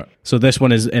okay. export. So this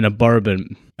one is in a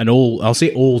bourbon, I'll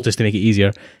say old just to make it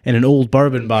easier, in an old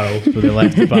bourbon barrel with the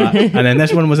left back, and then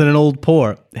this one was in an old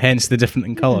port, hence the different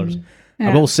in colours.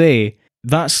 I will say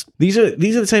these are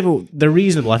the type of, they're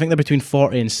reasonable. I think they're between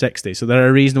 40 and 60, so they're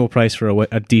a reasonable price for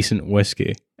a decent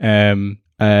whiskey. And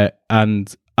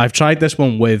I've tried this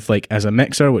one with as a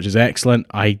mixer, which is excellent.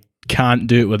 I can't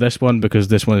do it with this one because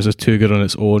this one is just too good on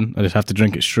its own. I just have to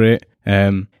drink it straight.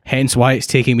 Hence why it's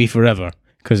taking me forever,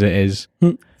 because it is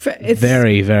It's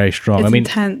very, very strong. It's I mean,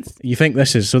 intense. you think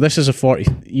this is a 40.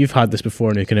 You've had this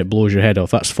before, Nick, and it blows your head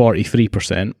off. That's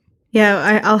 43%.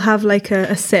 Yeah, I'll have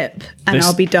a sip and This-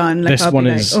 I'll be done. this I'll one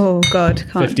be is oh God,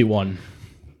 can't. 51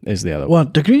 is the other one.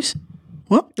 What, degrees?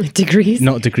 What? Degrees.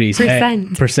 Not degrees.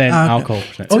 Percent. Percent Okay. alcohol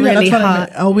percent. Oh, yeah, really that's what I hot.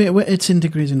 meant. Oh, wait, it's in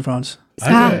degrees in France.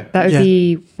 That would Yeah.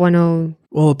 be 10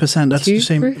 Well, percent, that's the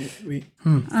same. proof?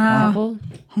 Oh,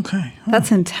 Okay. that's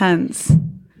intense.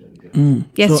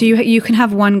 Yes, So- so you can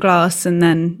have one glass and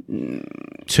then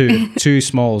Two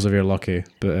smalls if you're lucky,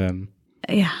 but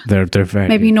yeah. they're very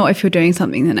Maybe good. not if you're doing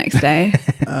something the next day.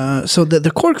 So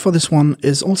the cork for this one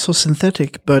is also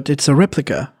synthetic, but it's a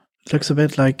replica. It looks a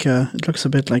bit like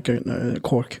a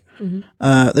cork.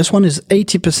 This one is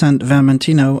 80%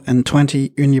 Vermentino and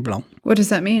 20 Uni-Blanc. What does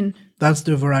that mean? That's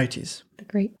the varieties.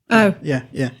 Great. Oh, Yeah.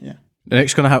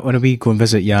 Nick's gonna have, when we go and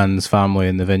visit Jan's family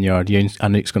in the vineyard,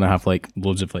 and Nick's gonna have like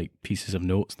loads of like pieces of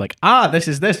notes, like this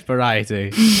is this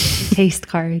variety. Taste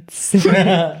cards.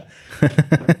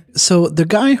 So the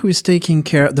guy who is taking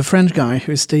care, the French guy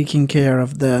who is taking care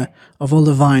of all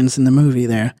the vines in the movie,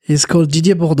 there, he's called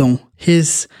Didier Bourdon.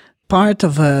 He's part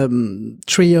of a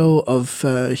trio of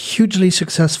hugely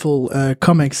successful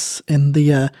comics in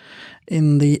the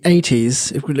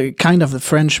 80s. It was kind of the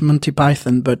French Monty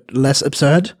Python, but less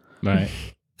absurd. Right.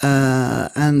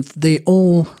 And they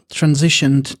all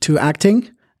transitioned to acting,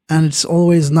 and it's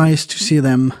always nice to see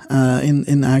them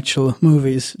in actual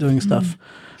movies doing stuff.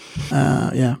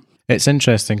 Yeah. It's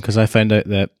interesting because I found out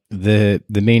that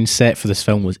the main set for this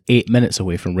film was 8 minutes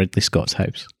away from Ridley Scott's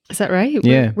house. Is that right?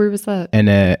 Yeah. Where was that?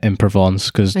 In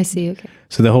Provence, because I see. Okay.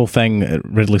 so the whole thing,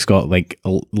 Ridley Scott like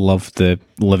loved the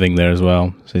living there as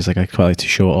well. So he's like, I quite like to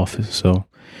show it off. So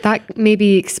That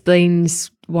maybe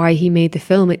explains why he made the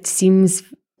film. It seems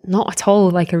not at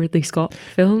all like a Ridley Scott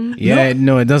film. yeah,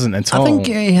 no, it doesn't at all. I think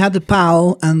he had a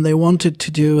pal, and they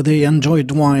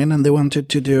enjoyed wine, and they wanted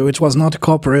to do, it was not a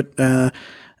corporate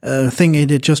thing,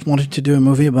 they just wanted to do a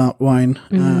movie about wine.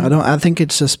 I think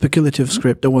it's a speculative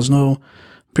script. There was no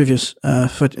previous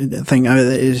thing.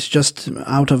 It's just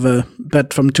out of a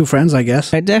bet from two friends, I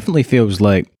guess. It definitely feels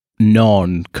like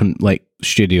like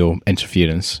studio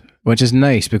interference, which is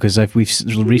nice because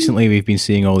recently we've been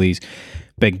seeing all these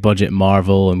big budget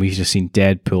Marvel, and we've just seen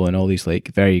Deadpool and all these like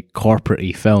very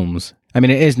corporate-y films. I mean,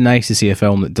 it is nice to see a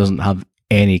film that doesn't have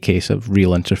any case of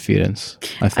real interference,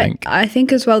 I think. I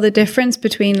think as well the difference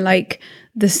between like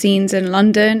the scenes in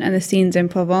London and the scenes in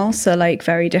Provence are like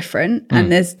very different.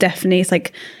 And there's definitely, it's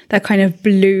like that kind of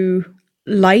blue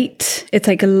light. It's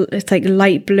like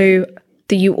light blue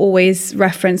that you always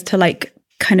reference to like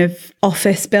kind of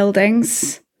office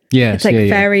buildings. Yes, it's like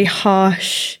very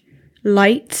harsh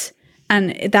light.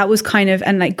 And that was kind of,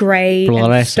 and like grey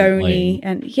and stony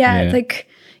and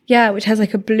which has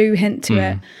like a blue hint to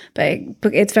it,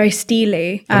 but it's very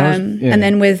steely. And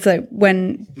then with like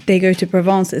when they go to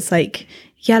Provence, it's like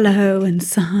yellow and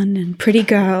sun and pretty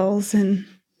girls. And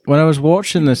when I was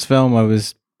watching this film, I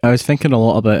was thinking a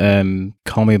lot about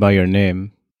Call Me by Your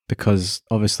Name, because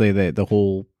obviously the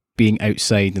whole being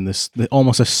outside and this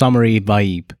almost a summery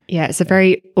vibe. Yeah, it's a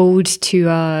very ode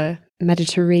to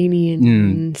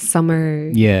Mediterranean summer.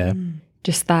 Yeah.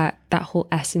 Just that whole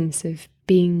essence of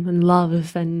being in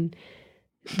love, and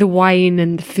the wine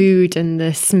and the food and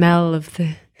the smell of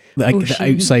the ocean.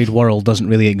 The outside world doesn't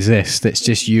really exist. It's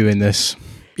just you in this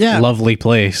lovely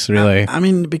place, really. I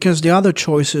mean, because the other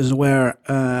choices were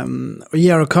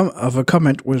Year of a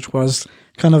Comet, which was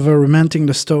kind of a romancing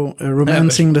the stone.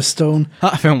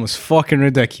 That film was fucking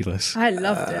ridiculous. I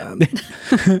loved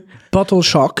it. Bottle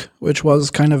Shock, which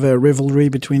was kind of a rivalry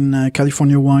between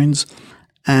California wines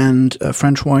and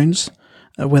French wines,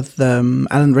 with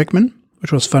Alan Rickman,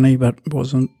 which was funny but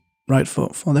wasn't right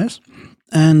for this.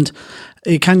 And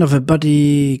a kind of a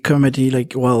buddy comedy, like,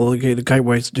 the guy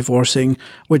was divorcing,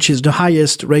 which is the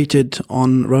highest rated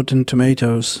on Rotten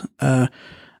Tomatoes. I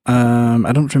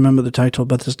don't remember the title,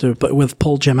 but with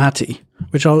Paul Giamatti,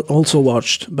 which I also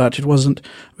watched, but it wasn't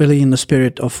really in the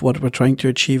spirit of what we're trying to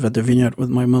achieve at the Vineyard with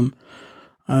my mum.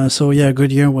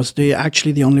 Good Year was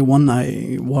actually the only one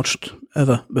I watched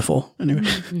ever before. Anyway,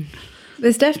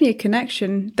 there's definitely a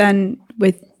connection then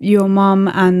with your mum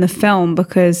and the film,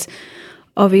 because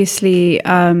obviously,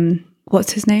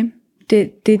 what's his name?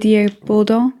 Didier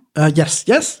Bourdon. Yes.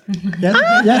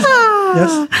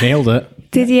 Nailed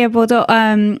it. Didier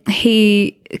Bourdon.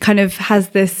 He kind of has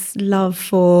this love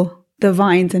for the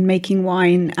vines and making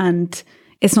wine, and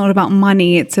it's not about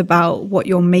money; it's about what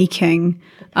you're making.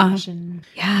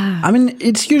 Yeah. I mean,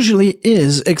 it usually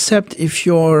is, except if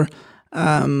you're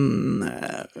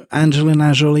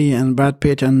Angelina Jolie and Brad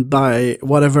Pitt and buy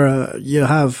whatever you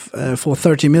have for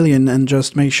 30 million and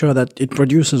just make sure that it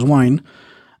produces wine.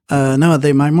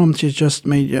 My mom, she's just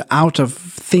made out of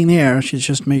thin air. She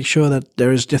just makes sure that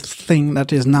there is this thing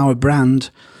that is now a brand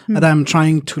that I'm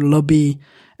trying to lobby.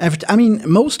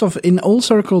 In all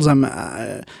circles,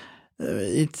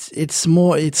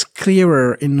 it's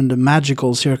clearer in the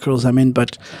magical circles I'm in,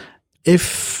 but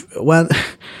it's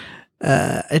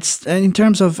in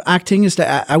terms of acting, is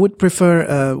that I would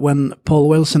prefer when Paul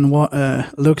Wilson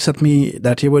looks at me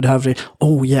that he would have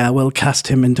we'll cast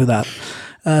him into that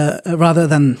rather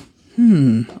than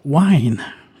wine.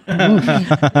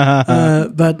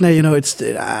 But no,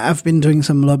 I've been doing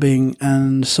some lobbying,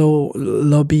 so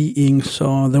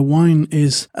the wine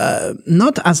is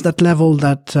not at that level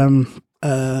that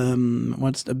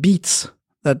what's the Beats.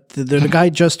 That the guy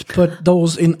just put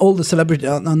those in all the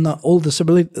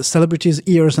celebrities'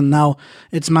 ears, and now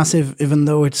it's massive. Even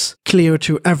though it's clear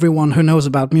to everyone who knows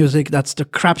about music, that's the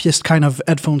crappiest kind of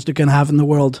headphones you can have in the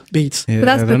world. Beats. Yeah, but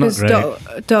that's because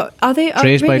are they?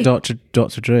 Dre's really? by Dr.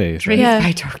 Dre. Dre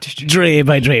by Dr. Dre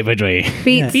by Dre by Dre.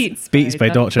 Beats by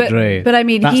Dr. Dre. But I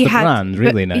mean, that's he the had brand,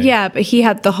 really now. Yeah, but he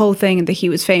had the whole thing that he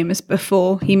was famous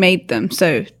before he made them,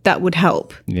 so that would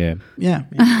help. Yeah.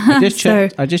 I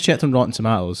just checked on Rotten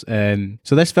Tomatoes.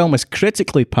 So this film is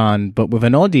critically panned, but with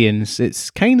an audience,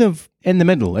 it's kind of in the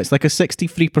middle. It's like a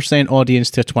 63% audience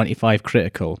to a 25%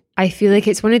 critical. I feel like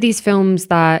it's one of these films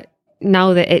that,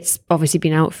 now that it's obviously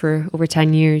been out for over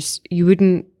 10 years, you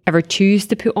wouldn't ever choose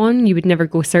to put on. You would never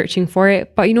go searching for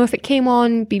it. But if it came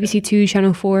on BBC Two,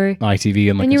 Channel 4,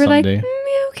 ITV on and you a were Sunday. like,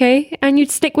 yeah, okay, and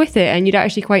you'd stick with it, and you'd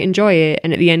actually quite enjoy it.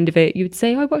 And at the end of it, you would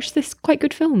say, I watched this quite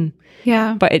good film.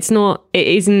 Yeah, but it's not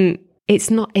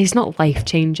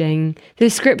life-changing. The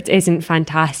script isn't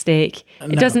fantastic.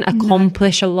 It doesn't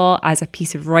accomplish a lot as a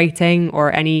piece of writing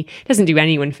doesn't do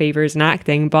anyone favors in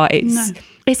acting, but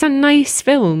it's a nice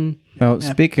film. Well,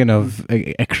 speaking of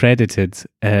accredited,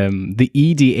 the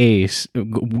EDA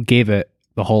gave it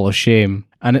the Hall of Shame,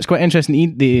 and it's quite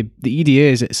interesting. The EDA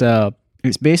is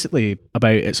it's basically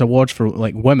about its awards for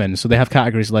like women. So they have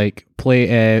categories like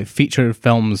feature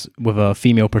films with a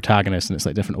female protagonist, and it's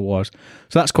like different awards.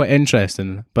 So that's quite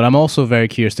interesting. But I'm also very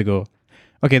curious to go,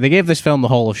 okay, they gave this film the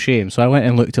Hall of Shame. So I went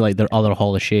and looked at like their other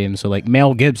Hall of Shame. So like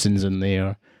Mel Gibson's in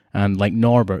there and like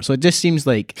Norbert. So it just seems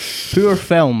like poor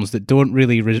films that don't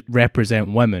really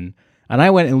represent women. And I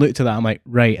went and looked at that. I'm like,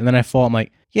 right. And then I thought, I'm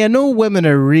like, yeah, no women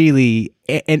are really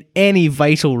in any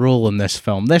vital role in this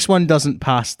film. This one doesn't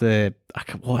pass the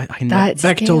Bechdel test.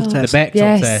 The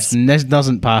Bechdel test, and this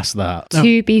doesn't pass that.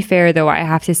 To be fair, though, I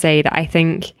have to say that I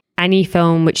think any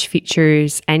film which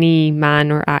features any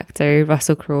man or actor,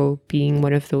 Russell Crowe being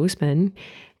one of those men,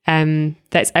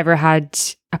 that's ever had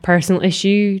a personal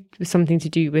issue with something to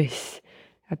do with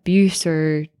abuse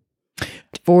or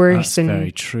divorce, that's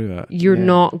very true. You're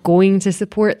not going to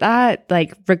support that,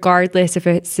 like, regardless if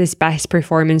it's his best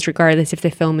performance, regardless if the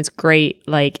film is great,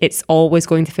 like, it's always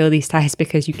going to fail these tests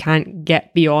because you can't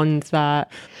get beyond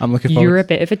that. You're a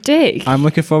bit of a dick. I'm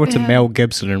looking forward to Mel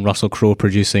Gibson and Russell Crowe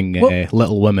producing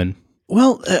Little Women.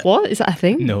 What is that a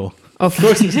thing? No, of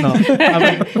course it's not.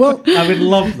 I would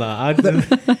love that.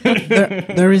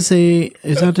 There is a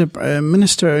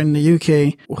minister in the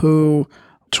UK who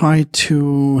tried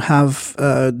to have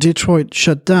Detroit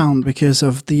shut down because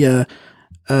of the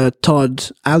Todd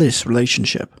Alice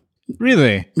relationship.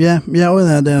 Really? Yeah.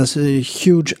 Well, there's a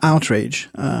huge outrage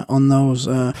on those.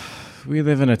 We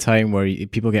live in a time where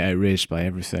people get outraged by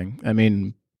everything. I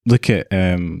mean, look at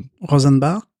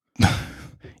Rosenbach.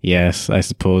 Yes, I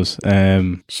suppose.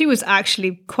 She was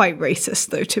actually quite racist,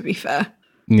 though, to be fair.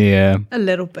 Yeah. A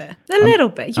little bit. A little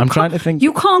bit. I'm trying to think.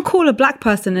 You can't call a black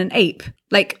person an ape.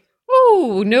 Like,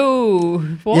 oh, no.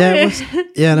 What?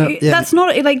 That's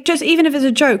not, like, just even if it's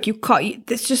a joke, you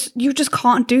just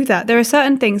can't do that. There are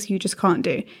certain things you just can't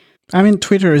do. I mean,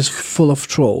 Twitter is full of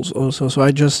trolls also, so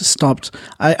I just stopped.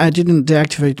 I didn't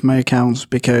deactivate my accounts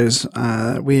because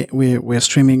we're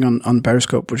streaming on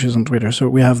Periscope, which is on Twitter, so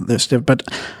we have this stuff, but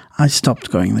I stopped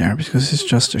going there because it's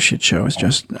just a shit show. It's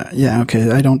just,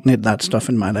 okay, I don't need that stuff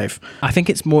in my life. I think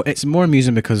it's more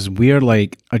amusing because we're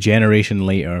like a generation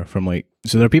later from like,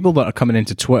 so there are people that are coming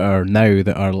into Twitter now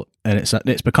that are, and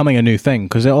it's becoming a new thing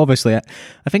because obviously,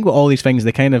 I think with all these things,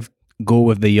 they kind of go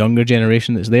with the younger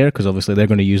generation that's there because obviously they're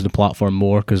going to use the platform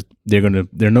more because they're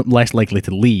not less likely to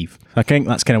leave. I think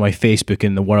that's kind of why Facebook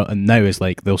in the world and now is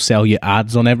like they'll sell you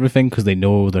ads on everything because they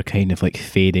know they're kind of like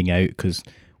fading out because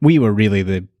we were really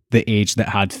the age that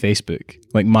had Facebook,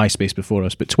 like MySpace before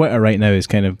us, but Twitter right now is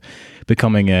kind of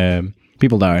becoming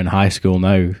people that are in high school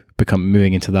now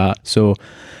moving into that. So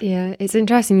yeah, it's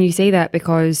interesting you say that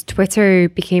because Twitter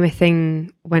became a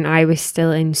thing when I was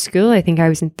still in school. I think I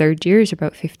was in third year, so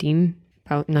about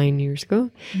 9 years ago.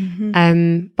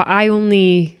 Mm-hmm. But I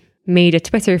only made a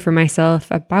Twitter for myself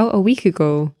about a week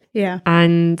ago. Yeah.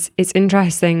 And it's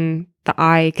interesting that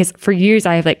because for years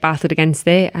I have like battled against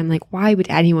it. I'm like, why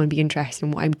would anyone be interested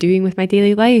in what I'm doing with my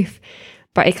daily life?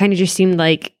 But it kind of just seemed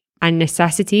like a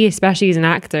necessity, especially as an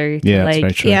actor,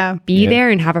 to be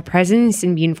there and have a presence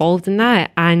and be involved in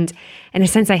that. And in a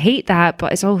sense, I hate that,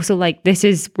 but it's also like, this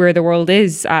is where the world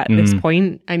is at this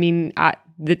point. I mean,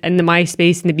 in the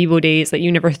MySpace and the Bebo days, like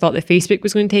you never thought that Facebook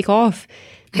was going to take off,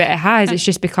 but it has. It's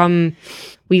just become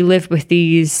we live with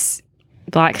these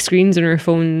black screens on our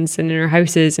phones and in our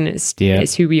houses, and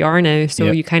it's who we are now.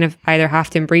 So you kind of either have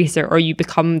to embrace it, or you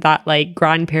become that like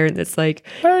grandparent that's like,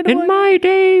 in my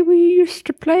day we used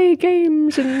to play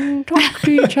games and talk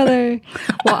to each other.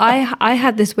 Well, I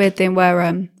had this weird thing where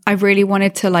I really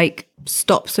wanted to like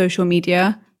stop social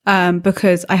media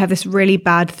because I have this really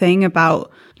bad thing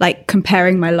about like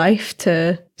comparing my life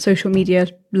to social media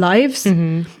lives.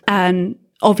 And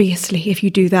obviously, if you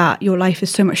do that, your life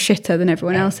is so much shitter than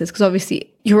everyone else's, because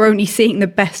obviously you're only seeing the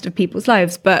best of people's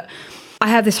lives. But I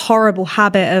have this horrible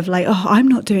habit of like, oh, I'm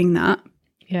not doing that.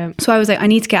 Yeah. So I was like, I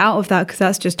need to get out of that, because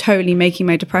that's just totally making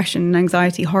my depression and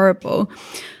anxiety horrible.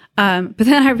 But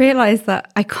then I realized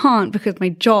that I can't, because my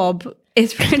job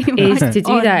is pretty much to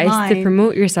do that, is to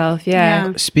promote yourself.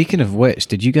 Yeah. Speaking of which,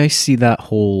 did you guys see that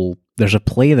whole... There's a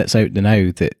play that's out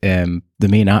now that the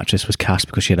main actress was cast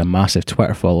because she had a massive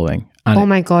Twitter following. And oh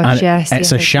my gosh, yes.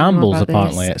 It's a shambles,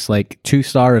 apparently. It's like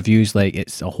 2-star reviews, like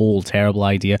it's a whole terrible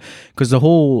idea. Because the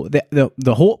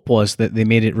hope was that they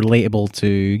made it relatable to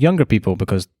younger people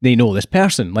because they know this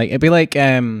person. Like it'd be like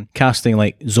casting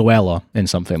like Zoella in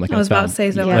something. Like I was about to say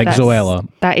Zoella. Like Zoella.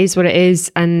 That is what it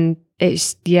is. And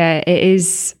it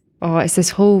is... Oh, it's this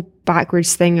whole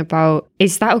backwards thing about,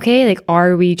 is that okay? Like,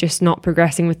 are we just not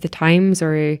progressing with the times?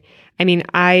 Or, I mean,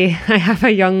 I have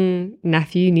a young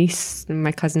niece,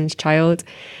 my cousin's child.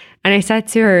 And I said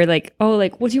to her, like, oh,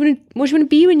 like, what do you want to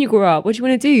be when you grow up? What do you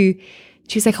want to do?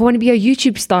 She was like, I want to be a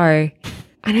YouTube star.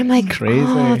 And I'm like, crazy.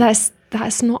 Oh,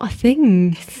 that's not a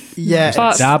thing. Yeah.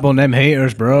 But dab on them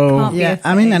haters, bro. Yeah,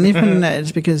 I mean, and even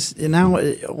it's because now,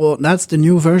 well, that's the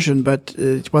new version, but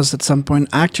it was at some point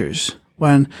actors.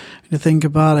 When you think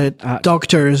about it,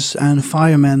 doctors and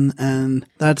firemen, and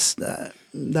that's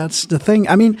the thing.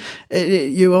 I mean,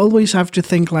 you always have to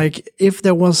think like, if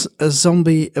there was a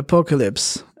zombie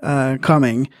apocalypse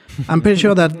coming, I'm pretty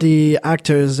sure that the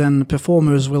actors and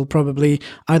performers will probably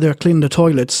either clean the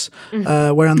toilets,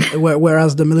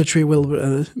 whereas the military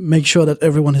will make sure that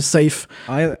everyone is safe.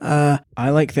 I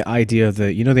like the idea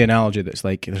that, you know, the analogy that's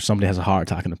like, there's somebody has a heart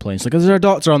attack on the plane. It's like, is there a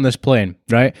doctor on this plane,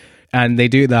 right? And they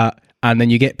do that. And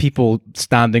then you get people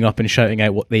standing up and shouting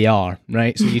out what they are,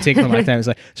 right? So you take them like that, it's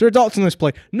like, is there a doctor on this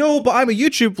plane? No, but I'm a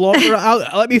YouTube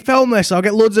vlogger. Let me film this. I'll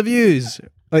get loads of views.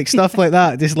 Like stuff like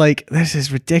that. Just like, this is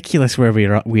ridiculous where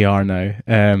we are now.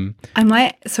 I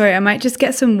might just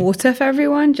get some water for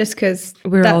everyone, just because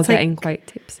we're all getting quite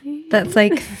tipsy. That's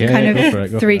like kind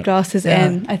of 3 glasses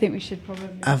in. I think we should probably...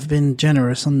 I've been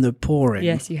generous on the pouring.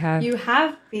 Yes, you have. You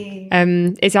have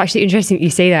been. It's actually interesting that you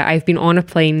say that. I've been on a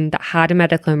plane that had a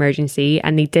medical emergency,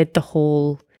 and they did the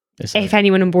whole... If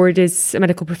anyone on board is a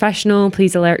medical professional,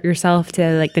 please alert yourself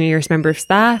to like the nearest member of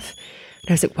staff. And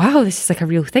I was like, wow, this is like a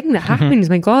real thing that happens.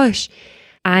 My gosh.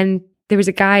 And there was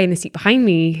a guy in the seat behind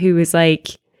me who was like,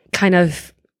 kind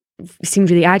of seemed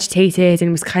really agitated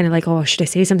and was kind of like, oh, should I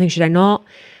say something? Should I not?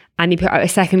 And he put out a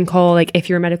second call, like, if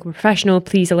you're a medical professional,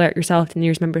 please alert yourself to the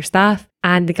nearest member of staff.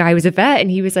 And the guy was a vet,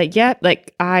 and he was like, yeah,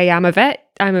 like, I am a vet.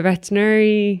 I'm a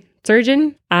veterinary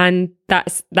surgeon. And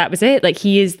that was it. Like,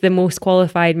 he is the most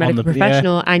qualified medical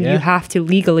professional, and you have to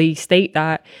legally state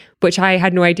that, which I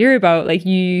had no idea about. Like,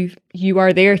 you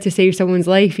are there to save someone's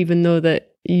life, even though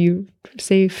that you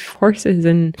save horses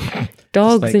and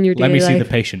dogs like, in your daily life. Let me see the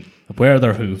patient. Where are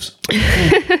their hooves?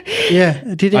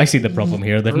 Yeah. I see the problem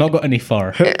here. They've not got any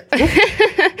fur.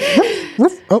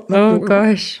 Oh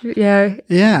gosh. Yeah.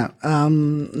 Yeah.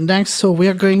 Next, so we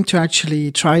are going to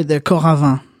actually try the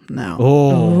Coravin now.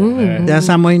 Yes,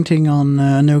 I'm waiting on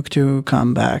Anouk to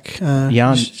come back.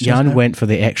 Jan went for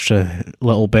the extra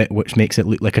little bit, which makes it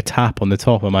look like a tap on the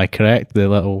top. Am I correct? The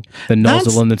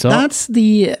nozzle on the top. That's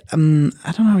the I don't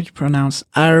know how you pronounce.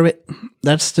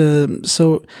 That's the,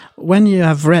 so when you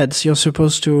have reds, you're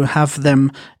supposed to have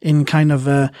them in kind of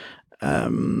a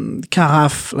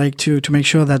carafe, like to make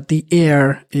sure that the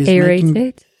air is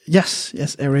aerated. Yes,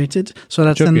 aerated. So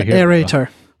that's an aerator.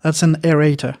 That's an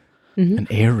aerator. Mm-hmm. An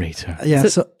aerator. Yeah,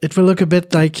 so it will look a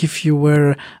bit like if you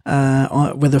were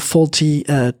with a faulty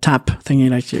tap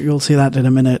thingy. Like you'll see that in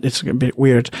a minute. It's a bit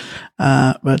weird,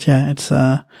 but yeah, it's.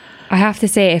 I have to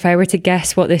say, if I were to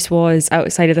guess what this was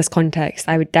outside of this context,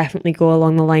 I would definitely go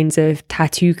along the lines of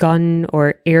tattoo gun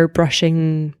or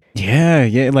airbrushing. Yeah,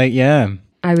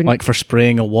 I would like for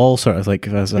spraying a wall, sort of like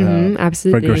as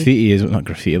absolutely for graffiti, is not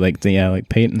graffiti, like like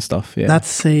paint and stuff. Yeah,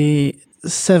 that's a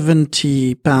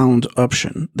 £70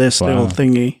 option. This little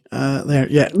thingy there.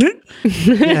 Yeah.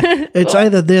 Yeah, it's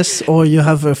either this or you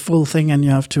have a full thing and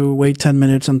you have to wait 10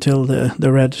 minutes until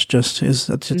the red just is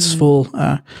at its full.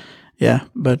 Yeah,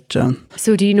 but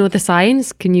so do you know the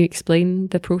science? Can you explain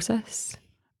the process?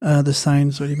 The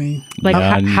signs, what do you mean? Like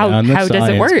Yeah, how and the does it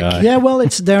science work? guy. Yeah, well,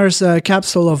 there's a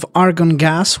capsule of argon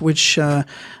gas, which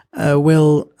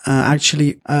will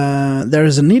actually, there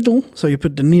is a needle, so you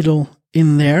put the needle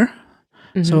in there.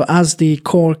 So as the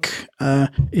cork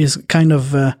is kind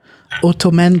of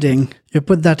auto-mending, you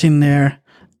put that in there,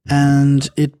 and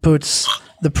it puts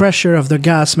the pressure of the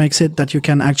gas makes it that you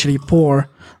can actually pour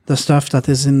the stuff that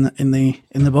is in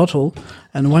the bottle.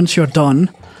 And once you're done,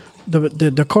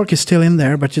 the cork is still in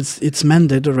there, but it's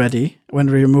mended already. When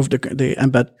we remove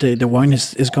the wine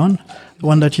is gone. The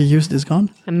one that you used is gone.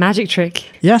 A magic trick.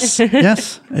 Yes,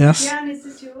 yes, yes. Jan, is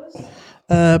this yours?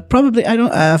 Probably I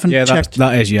haven't Yeah, checked.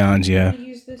 that is Jan's. Yeah.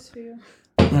 Use this for you.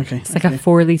 Okay, It's like a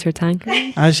 4-liter tank.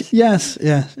 yes.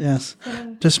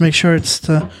 Just make sure it's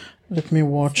let me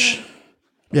watch.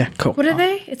 Yeah, cool. What are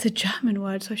they? It's a German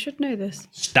word, so I should know this.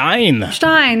 Stein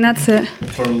Stein, that's it.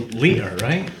 for liter,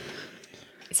 right?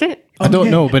 Is it? I don't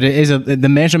know, but it is the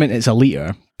measurement. It's a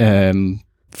liter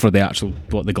for the actual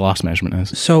what the glass measurement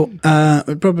is. So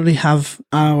we probably have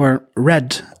our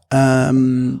red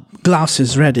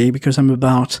glasses ready because I'm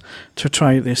about to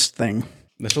try this thing.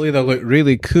 This will either look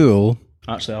really cool.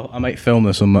 Actually, I might film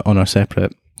this on a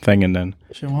separate thing, and then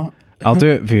Do you want? I'll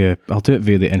do it via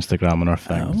the Instagram on our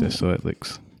thing, just so it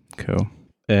looks cool.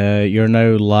 You're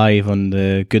now live on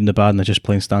the Good and the Bad and the Just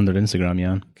Plain Standard Instagram,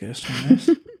 Jan. Okay, let's try this.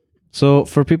 So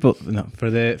for people, for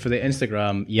the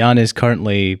Instagram, Jan is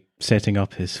currently setting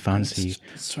up his fancy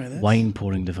Let's try this. wine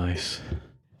pouring device.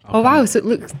 Oh wow! So it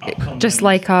looks just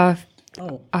like a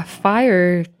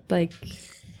fire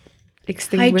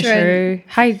extinguisher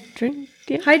hydrant.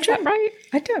 Yeah, is that Hydrant? right?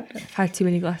 I don't know. I've had too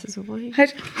many glasses of wine.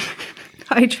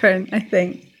 Hydrant, I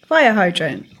think. Fire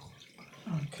hydrant.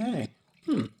 Okay.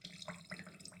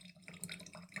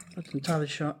 That's entirely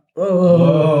sure.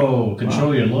 Whoa!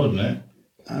 Control your load, man.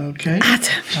 Okay.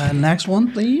 Adam. Next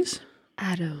one, please.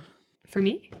 Adam. For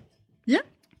me? Yeah.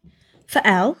 For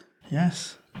Elle.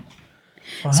 Yes.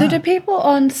 So do people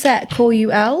on set call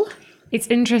you Elle? It's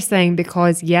interesting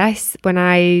because, yes, when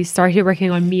I started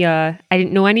working on Mia, I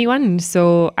didn't know anyone.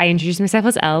 So I introduced myself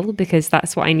as Elle because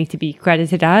that's what I need to be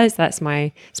credited as. That's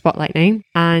my spotlight name.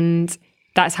 And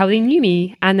that's how they knew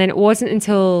me. And then it wasn't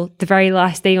until the very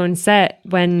last day on set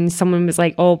when someone was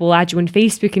like, oh, we'll add you on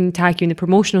Facebook and tag you in the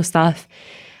promotional stuff.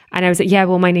 And I was like, yeah,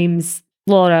 well, my name's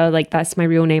Laura. Like, that's my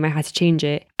real name. I had to change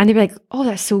it. And they were like, oh,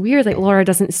 that's so weird. Like, Laura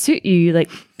doesn't suit you. Like,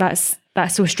 that's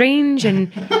so strange.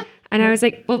 And I was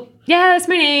like, well, yeah, that's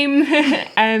my name.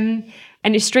 And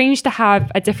it's strange to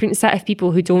have a different set of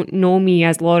people who don't know me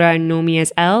as Laura and know me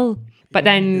as Elle. But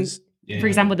then, for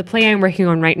example, the play I'm working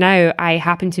on right now, I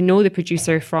happen to know the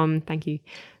producer from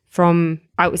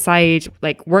outside,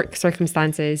 like, work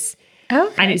circumstances.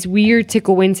 Okay. And it's weird to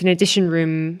go into an audition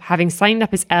room having signed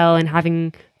up as Elle and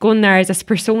having gone there as this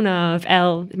persona of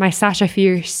Elle, my Sasha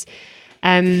Fierce.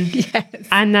 Yes.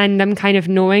 And then them kind of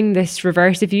knowing this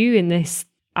reverse of you and this,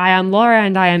 I am Laura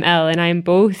and I am Elle and I am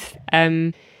both.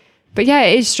 But yeah,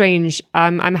 it is strange.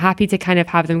 I'm happy to kind of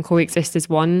have them coexist as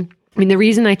one. I mean, the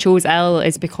reason I chose Elle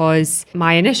is because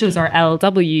my initials are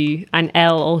LW and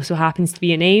Elle also happens to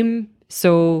be a name.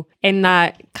 So in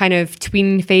that kind of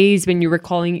tween phase when you were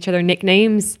calling each other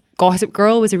nicknames, Gossip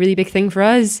Girl was a really big thing for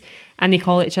us. And they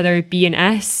call each other B and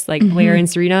S, like Blair and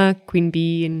Serena, Queen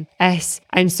B and S.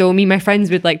 And so me and my friends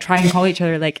would like try and call each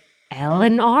other like L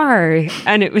and R.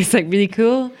 And it was like really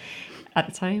cool at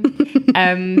the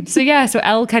time. So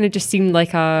Elle kind of just seemed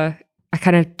like a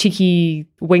kind of cheeky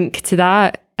wink to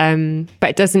that.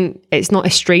 But it's not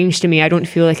as strange to me. I don't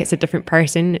feel like it's a different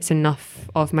person. It's enough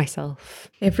of myself.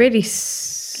 It really...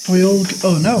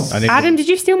 Oh no. Adam, did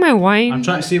you steal my wine? I'm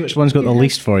trying to see which one's got the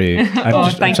least for you.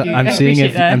 Thank you. I'm I seeing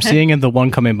appreciate that. I'm seeing if the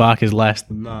one coming back is less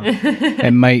than that.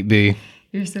 It might be.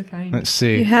 You're so kind. Let's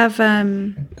see. You have...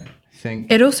 I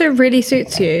think. It also really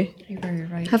suits you. You're very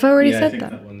right. Have I already I said think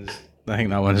that? I think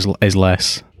that one is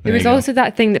less. There There was you go. also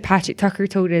that thing that Patrick Tucker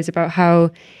told us about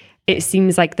how it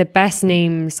seems like the best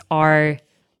names are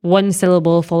one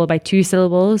syllable followed by two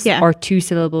syllables, Yeah. or two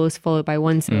syllables followed by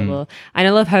one syllable. And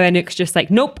I love how Anouk's just like,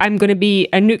 nope, I'm going to be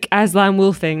Anouk Aslam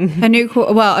Wolfing.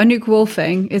 Anouk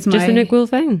Wolfing is my... Just Anouk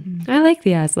Wolfing. I like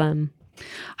the Aslam.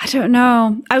 I don't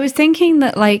know. I was thinking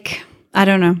that, like... I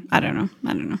don't know.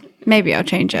 Maybe I'll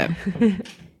change it.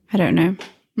 I don't know.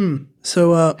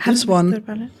 So this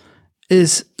one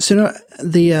is, so you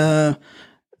know,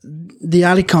 the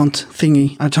Alicante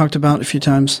thingy I talked about a few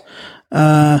times.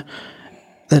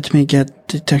 Let me get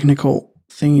the technical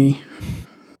thingy.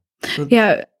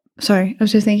 Yeah, sorry. I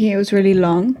was just thinking it was really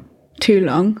long. Too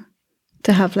long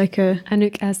to have like a...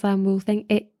 Anouk Aslam Wolfing.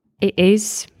 It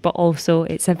is, but also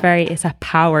it's a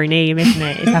power name, isn't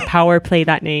it? It's a power play,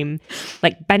 that name.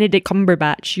 Like Benedict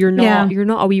Cumberbatch, you're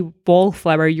not a wee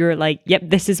wallflower. You're like, yep,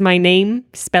 this is my name.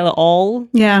 Spell it all.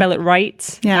 Yeah. Spell it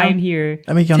right. Yeah. I'm here.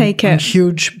 I mean, Take on it.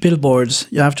 huge billboards,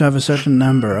 you have to have a certain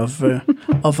number of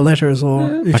letters,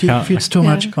 or if it's too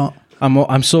much, you can't.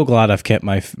 I'm so glad I've kept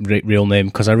my real name,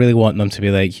 because I really want them to be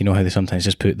like, you know how they sometimes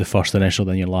just put the first initial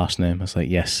then your last name. It's like,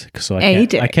 yes. So I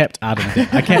kept Adam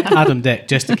Dick. I kept Adam Dick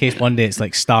just in case one day it's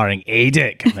like starring A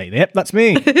Dick. I'm like, yep, that's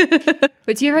me.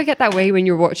 But do you ever get that way when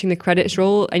you're watching the credits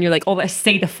roll and you're like, oh, let's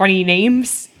say the funny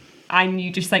names, and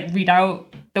you just like read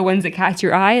out the ones that catch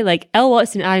your eye? Like Elle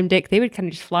Watson, Adam Dick, they would kind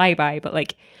of just fly by, but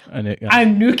like,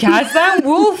 I'm Newcastle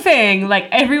Wolfing. Like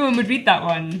everyone would read that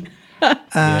one.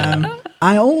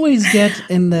 I always get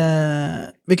in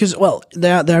the, because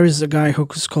there is a guy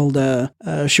who's called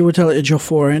Chiwetel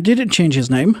Ejiofor, and didn't change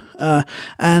his name,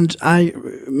 and I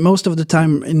most of the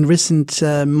time in recent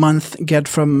month get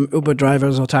from Uber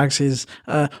drivers or taxis,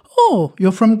 oh,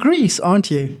 you're from Greece, aren't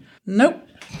you? Nope.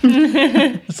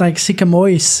 It's like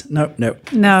Sycamois. No.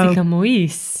 Sycamois.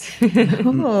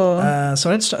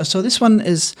 So this one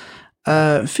is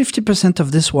 50%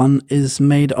 of this one is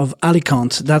made of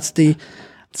Alicante.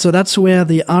 That's where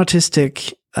the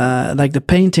artistic, like the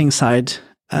painting side,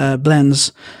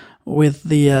 blends with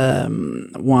the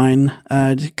wine.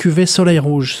 Cuvée Soleil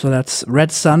Rouge, so that's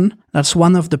Red Sun. That's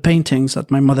one of the paintings that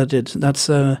my mother did. That's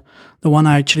the one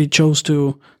I actually chose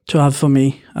to have for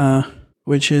me,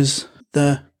 which is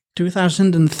the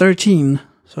 2013.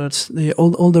 So that's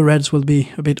all the reds will be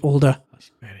a bit older.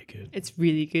 That's very good. It's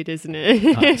really good, isn't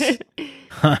it?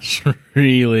 That's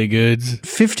really good.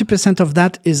 50% of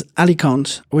that is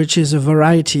Alicante, which is a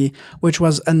variety which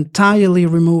was entirely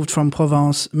removed from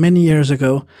Provence many years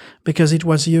ago because it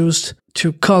was used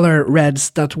to color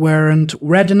reds that weren't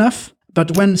red enough.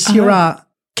 But when Syrah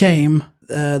came,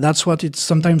 that's what it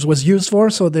sometimes was used for,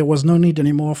 so there was no need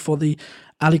anymore for the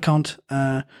Alicante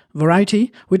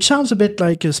variety, which sounds a bit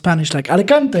like a Spanish, like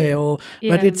Alicante,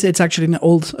 but it's actually an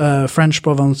old French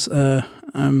Provence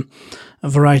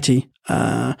variety.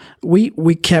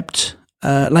 We kept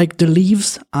like the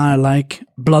leaves are like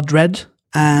blood red,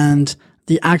 and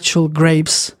the actual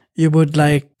grapes you would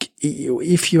like,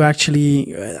 if you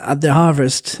actually at the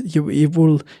harvest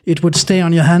it would stay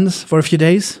on your hands for a few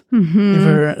days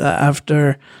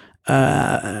after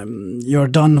you're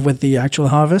done with the actual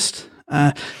harvest.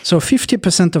 So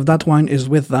 50% of that wine is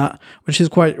with that, which is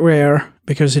quite rare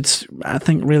because it's, I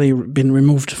think, really been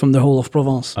removed from the whole of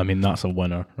Provence. I mean, that's a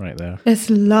winner right there. It's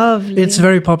lovely. It's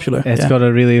very popular. It's got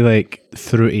a really like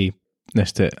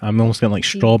fruitiness to it. I'm almost getting like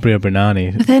strawberry or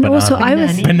banana. But then also I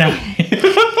was...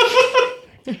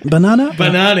 Banana?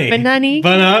 Banani.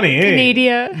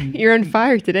 Canada. You're on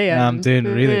fire today, Adam. I'm doing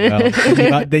really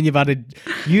well. Then you've added,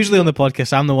 usually on the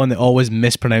podcast, I'm the one that always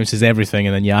mispronounces everything,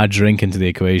 and then you add drink into the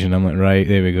equation. I'm like, right,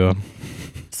 there we go.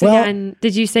 So and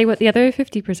did you say what the other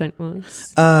 50%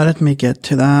 was? Let me get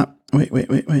to that.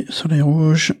 Wait. Soleil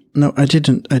Rouge. No, I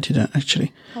didn't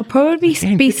actually. I'll probably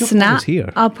be snapped.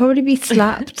 I'll probably be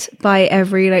slapped by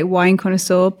every like wine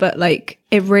connoisseur, but like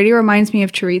it really reminds me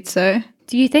of chorizo.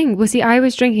 Do you think? Well, see, I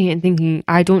was drinking it and thinking,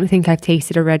 I don't think I've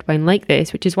tasted a red wine like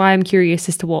this, which is why I'm curious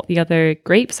as to what the other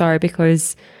grapes are,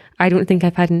 because I don't think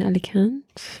I've had an Alicante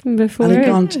before.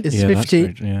 Alicante is 50.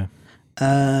 Right, yeah.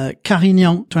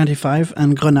 Carignan 25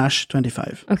 and Grenache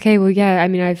 25. Okay, well, yeah, I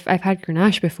mean, I've had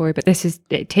Grenache before, but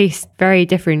it tastes very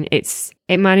different. It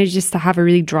manages to have a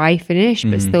really dry finish,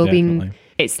 but still being,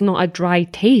 it's not a dry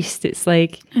taste. It's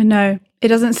like, I know it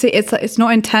doesn't see. It's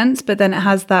not intense, but then it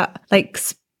has that like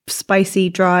spicy,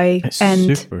 dry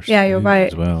end. Super yeah, you're right.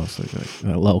 As well, it's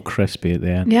like a little crispy at the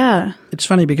end. Yeah, it's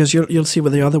funny because you'll see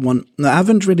with the other one. I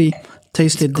haven't really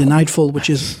tasted the Nightfall, which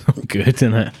is good,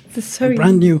 isn't it? It's so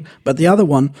brand new. But the other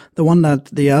one,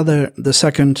 the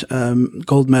second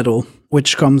gold medal,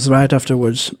 which comes right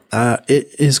afterwards, it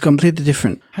is completely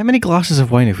different. How many glasses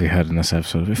of wine have we had in this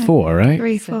episode? 4, right?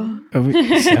 3, 4. Are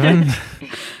we 7?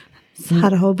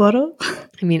 Had a whole bottle.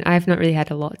 I mean, I've not really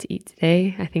had a lot to eat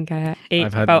today. I think I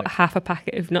ate about half a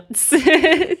packet of nuts.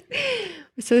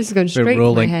 So this is going straight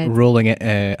to my head. Rolling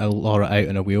it Laura out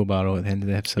in a wheelbarrow at the end of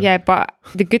the episode. Yeah, but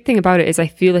the good thing about it is I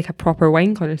feel like a proper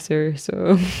wine connoisseur.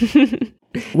 So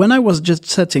when I was just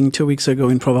setting 2 weeks ago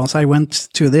in Provence, I went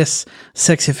to this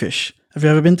Sexy Fish. Have you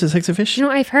ever been to Sexy Fish? You know,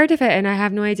 I've heard of it and I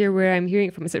have no idea where I'm hearing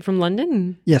it from. Is it from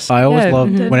London? Yes. I always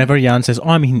love whenever Jan says, oh,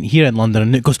 I'm here in London,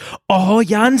 and it goes, oh,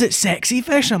 Jan's at Sexy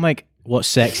Fish. I'm like, what's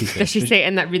Sexy Fish? Does she say it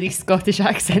in that really Scottish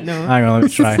accent though? Hang on, let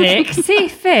me try. Sexy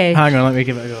Fish? Hang on, let me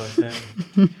give it a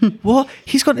go. What?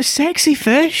 He's got a Sexy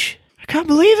Fish? can't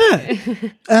believe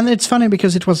it. And it's funny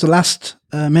because it was the last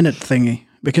minute thingy.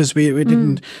 Because we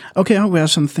didn't, we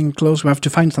have something close, we have to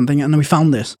find something, and we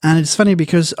found this. And it's funny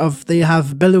because they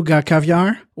have beluga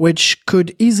caviar, which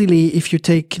could easily, if you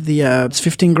take it's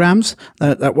 15 grams,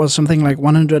 that was something like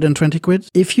 120 quid.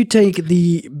 If you take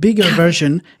the bigger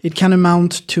version, it can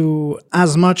amount to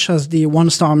as much as the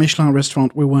 1-star Michelin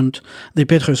restaurant we went, the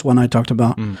Petrus one I talked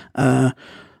about.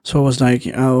 So I was like,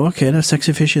 oh, okay, that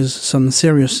sexy fish is some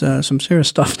serious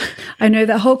stuff. I know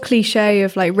that whole cliche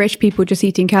of like rich people just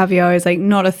eating caviar is like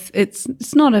it's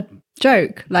not a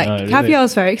joke. Like caviar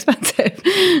is very expensive.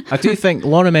 I do think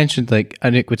Laura mentioned like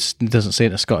Anouk doesn't say it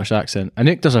in a Scottish accent.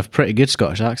 Anouk does a pretty good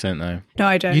Scottish accent now. No,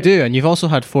 I don't. You do, and you've also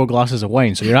had 4 glasses of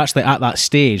wine, so you're actually at that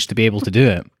stage to be able to do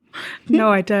it. No,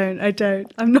 I don't.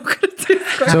 I'm not going to do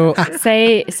that. So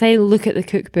say look at the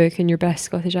cookbook in your best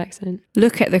Scottish accent.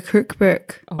 Look at the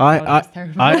cookbook. Oh, God, that's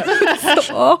terrible. That's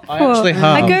awful. I actually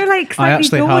have. I go like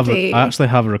slightly bawdy. I actually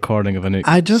have a recording of Anouk.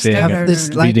 I just saying have it,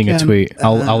 this like reading a tweet.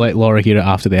 I'll let Laura hear it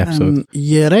after the episode.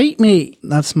 Yeah, right, mate.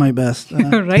 That's my best.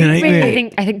 Right,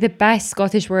 mate. I think the best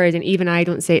Scottish word, and even I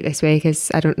don't say it this way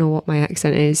because I don't know what my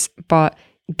accent is, but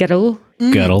girl.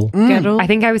 Girl. Girl. I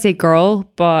think I would say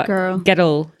girl, but Girl.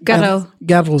 girl.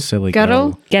 Gavel. Silly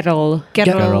Girl. girl.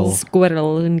 Girl.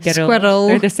 Squirrel and girl. Squirrel.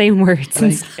 They're the same words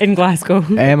in Glasgow.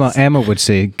 Emma would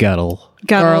say girl.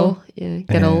 Girl. Yeah,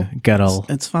 girl. Girl.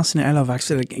 It's fascinating. I love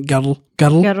actually like gaddle.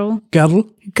 Gaddle.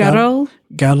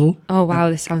 Girl. Oh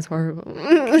wow, this sounds horrible.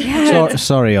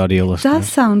 Sorry, audio Does listeners.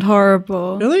 sound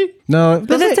horrible. Really? No,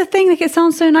 But that's the thing, like it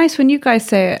sounds so nice when you guys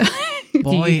say it.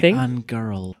 boy you think? and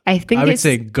girl. I think I would it's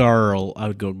say girl. I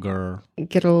would go girl.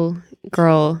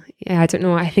 girl. Yeah, I don't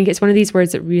know. I think it's one of these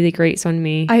words that really grates on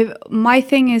me. My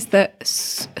thing is that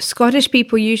Scottish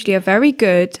people usually are very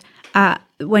good at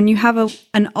when you have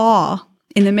an R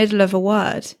in the middle of a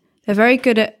word. They're very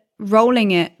good at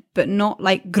rolling it, but not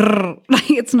like grrr. Like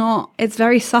it's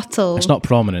very subtle. It's not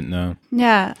prominent now.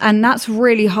 Yeah, and that's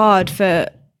really hard for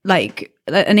like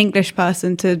an English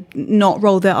person to not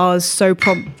roll their R's so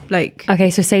Okay,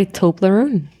 so say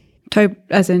Toblerone.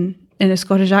 As in a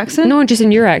Scottish accent? No, just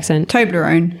in your accent.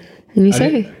 Toblerone. And you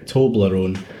say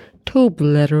Toblerone.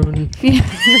 Toblerone.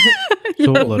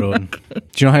 Toblerone.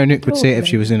 Do you know how Anouk would say it if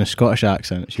she was in a Scottish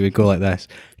accent? She would go like this.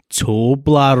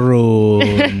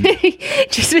 Toblerone.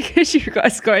 Just because you've got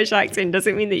a Scottish accent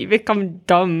doesn't mean that you become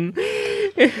dumb.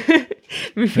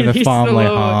 Really The family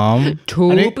slow. harm.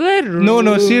 Toblerone.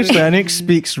 No, seriously. Anouk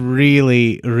speaks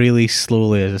really, really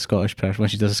slowly as a Scottish person when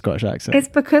she does a Scottish accent. It's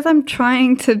because I'm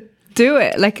trying to do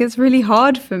it. Like it's really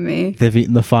hard for me. They've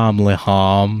eaten the family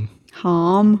harm.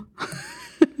 Harm.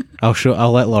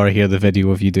 I'll let Laura hear the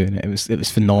video of you doing it. It was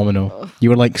phenomenal.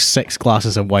 You were like 6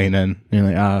 glasses of wine in. You're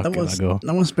like, That was go.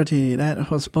 that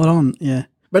was spot on. Yeah,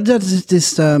 but that's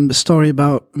this story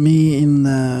about me in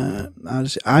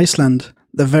Iceland.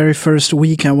 The very first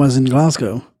week I was in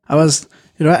Glasgow, I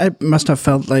must have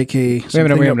felt like a. Wait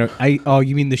a minute.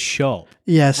 You mean the shop?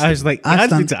 Yes. I was like, you had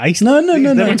been to Iceland? No.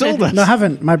 Never told us. No, I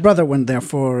haven't. My brother went there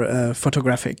for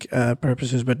photographic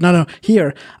purposes, but no.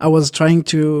 Here, I was trying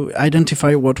to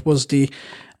identify what was the,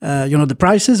 the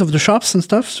prices of the shops and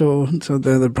stuff. So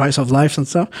the price of life and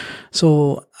stuff.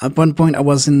 So at one point, I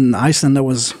was in Iceland. I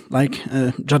was like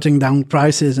jotting down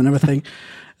prices and everything,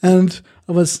 and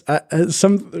I was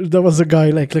there was a guy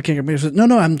like looking at me. He said,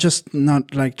 "No, I'm just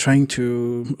not like trying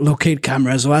to locate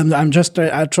cameras. Or I'm just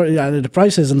I try the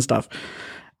prices and stuff."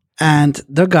 And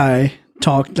the guy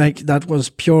talked like that was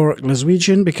pure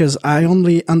Glaswegian because I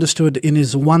only understood in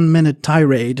his 1 minute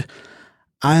tirade.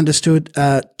 I understood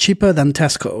cheaper than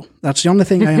Tesco. That's the only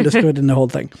thing I understood in the whole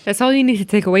thing. That's all you need to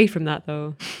take away from that,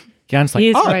 though. Jan's like, He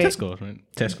is right. Tesco. Right.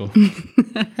 Tesco.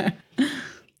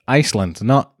 Iceland,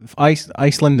 not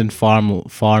Iceland and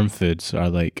farm foods are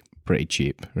like pretty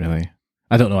cheap, really.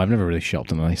 I don't know. I've never really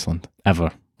shopped in Iceland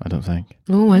ever. I don't think.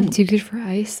 Oh, I'm too good for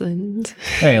Iceland.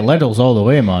 Hey, Lidl's all the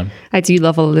way, man. I do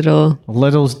love a little.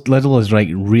 Lidl is like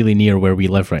really near where we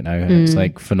live right now. It's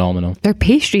like phenomenal. Their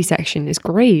pastry section is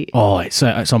great. Oh, it's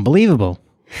unbelievable.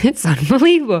 It's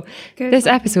unbelievable. Good. This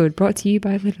episode brought to you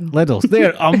by Lidl. Lidl's,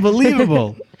 they're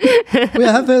unbelievable.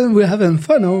 We're having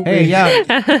fun. Oh, Hey,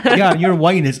 yeah, your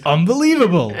wine is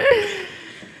unbelievable.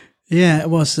 Yeah, it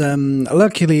was.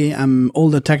 Luckily, all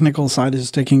the technical side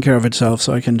is taking care of itself,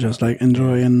 so I can just like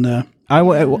enjoy and. I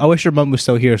wish your mum was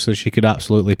still here so she could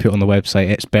absolutely put on the website.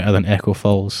 It's better than Echo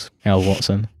Falls. Elle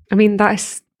Watson. I mean,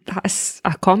 that's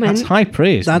a comment. That's high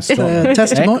praise. That's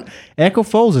testimony. Echo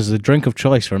Falls is the drink of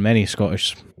choice for many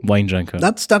Scottish wine drinkers.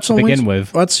 That's to always begin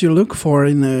with. what you look for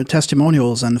in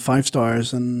testimonials and 5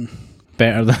 stars and.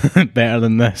 better than better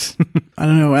than this. I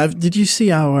don't know. Did you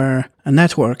see our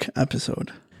network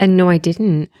episode? And no, I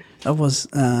didn't. That was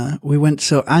we went.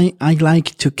 So I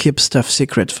like to keep stuff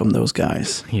secret from those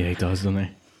guys. Yeah, he does, doesn't he?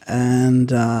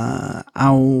 And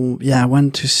I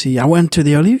went to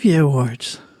the Olivier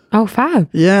Awards. Oh, fab.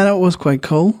 Yeah, that was quite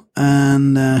cool,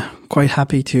 and quite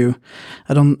happy to.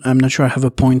 I'm not sure I have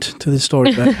a point to this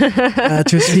story, but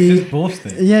to see.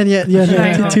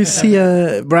 To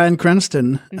see Bryan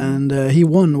Cranston, and he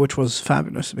won, which was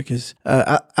fabulous because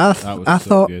I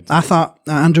thought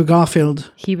Andrew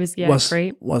Garfield was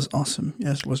great. Was awesome.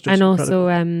 Yes, it was just and incredible.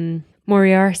 Also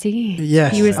Moriarty.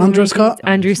 Yes, he was Andrew Scott.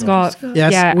 Andrew Scott.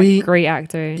 Yes, yeah, great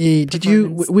actor. Did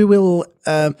you? We will.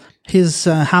 His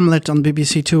Hamlet on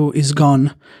BBC Two is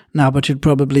gone now, but it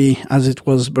probably, as it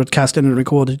was broadcasted and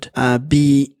recorded,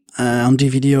 be on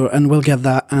DVD, and we'll get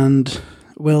that, and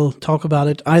we'll talk about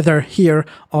it either here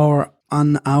or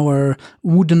on our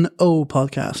Wooden O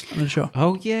podcast on the show.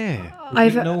 Oh yeah, I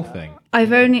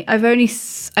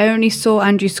only saw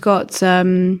Andrew Scott's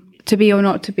 "To Be or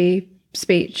Not to Be"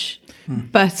 speech,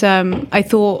 but I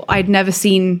thought I'd never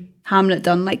seen Hamlet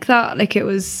done like that. Like it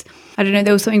was, I don't know,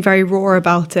 there was something very raw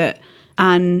about it,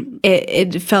 and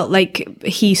it felt like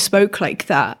he spoke like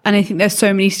that. And I think there's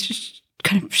so many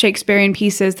kind of Shakespearean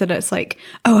pieces that it's like,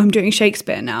 oh, I'm doing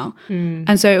Shakespeare now.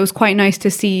 And so it was quite nice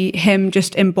to see him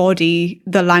just embody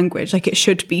the language like it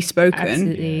should be spoken.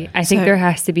 Absolutely. I think there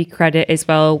has to be credit as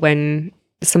well when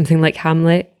something like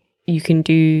Hamlet, you can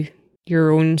do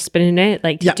your own spin in it.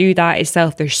 Like to do that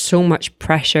itself, there's so much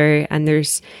pressure, and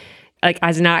there's like,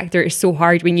 as an actor, it's so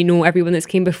hard when you know everyone that's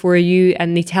came before you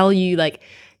and they tell you like,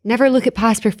 never look at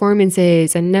past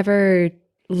performances and never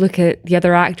look at the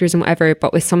other actors and whatever.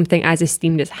 But with something as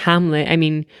esteemed as Hamlet, I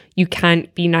mean, you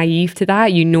can't be naive to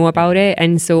that. You know about it.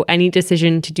 And so any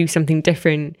decision to do something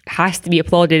different has to be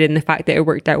applauded in the fact that it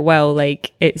worked out well.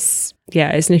 Like it's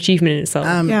an achievement in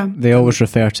itself. They always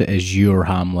refer to it as your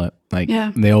Hamlet. Like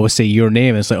they always say your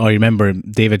name. It's like, oh, you remember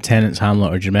David Tennant's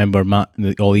Hamlet, or do you remember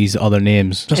all these other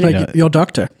names? Just like your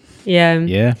doctor. Yeah.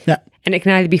 And it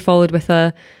can either be followed with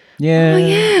a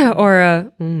or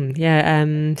a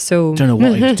so. Don't know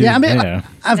what he's doing. Yeah, I mean,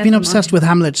 I've been obsessed with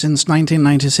Hamlet since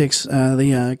 1996,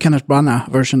 the Kenneth Branagh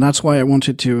version. That's why I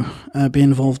wanted to be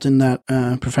involved in that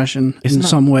profession in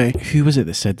some way. Who was it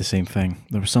that said the same thing?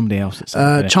 There was somebody else that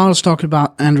said Charles talked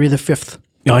about Henry V.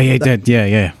 Oh yeah, he did.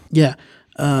 Yeah.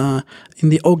 In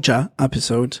the Ogja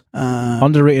episode.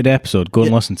 Underrated episode. Go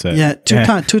and listen to it.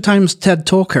 Yeah, two times TED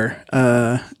Talker,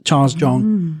 Charles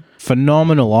Jong.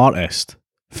 Phenomenal artist.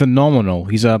 Phenomenal.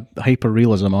 He's a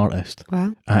hyper-realism artist.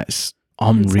 Wow. It's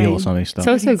unreal, some of his stuff. It's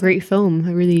also a great film.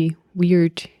 A really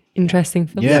weird, interesting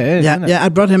film. Yeah, it is, isn't it? I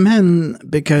brought him in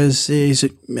because he's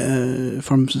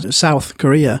from South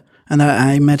Korea, and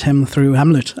I met him through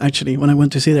Hamlet, actually. When I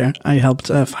went to see there, I helped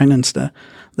finance the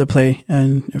play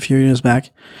a few years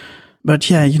back. But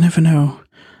yeah, you never know.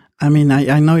 I mean,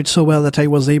 I know it so well that I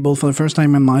was able for the first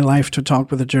time in my life to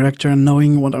talk with the director and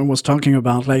knowing what I was talking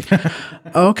about. Like,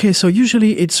 okay, so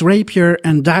usually it's rapier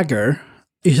and dagger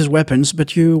is his weapons,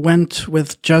 but you went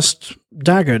with just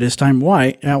dagger this time.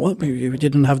 Why? Yeah, well, we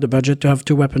didn't have the budget to have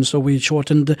two weapons, so we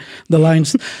shortened the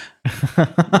lines.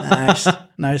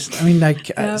 Nice. I mean,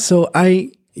 like, so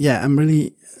I'm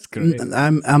really,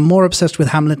 I'm more obsessed with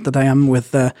Hamlet than I am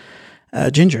with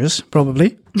gingers,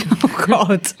 probably. Oh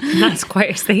God, that's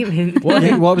quite a statement. What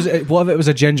was it? What if it was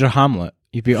a ginger Hamlet?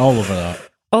 You'd be all over that.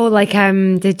 Oh, like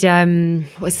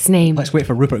what's his name? Let's wait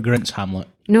for Rupert Grint's Hamlet.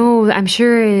 No, I'm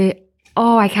sure.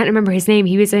 Oh, I can't remember his name.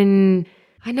 He was in.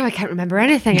 I know I can't remember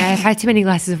anything. I've had too many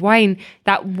glasses of wine.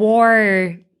 That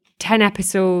War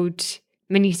 10-episode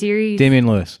miniseries. Damian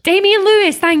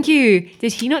Lewis, thank you.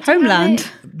 Did he not do Homeland?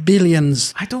 Hamlet?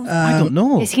 Billions. I don't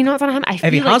know. Is he not done Hamlet? I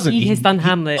feel he like hasn't, he has done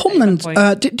Hamlet. Homeland.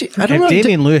 I don't know. If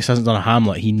Damian Lewis hasn't done a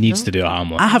Hamlet, he needs to do a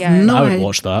Hamlet. I would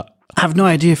watch that. I have no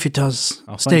idea if he does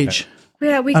stage.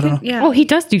 Yeah, we can. Yeah. Oh, he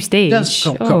does do stage.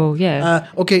 Cool. Oh, yeah.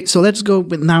 Okay, so let's go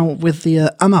with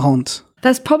the Amarant.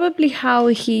 That's probably how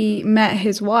he met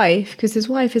his wife, because his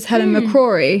wife is Helen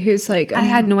McCrory, who's like... I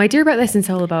had no idea about this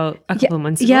until about a couple of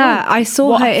months ago. Yeah, I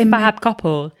saw her in... fab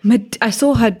couple. I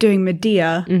saw her doing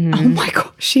Medea. Mm-hmm. Oh my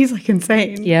God, she's like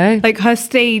insane. Yeah. Like her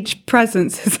stage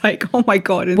presence is like, oh my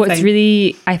God,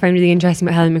 insane. I find really interesting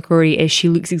about Helen McCrory is she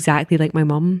looks exactly like my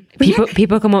mum.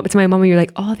 People come up to my mum and you're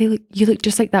like, oh, you look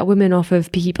just like that woman off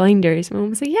of Peaky Blinders. My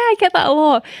mum's like, yeah, I get that a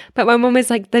lot. But my mum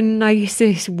is like the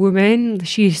nicest woman.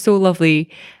 She's so lovely.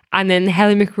 And then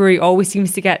Helen McCrory always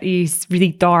seems to get these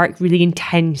really dark, really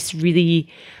intense,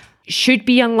 really should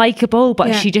be unlikable,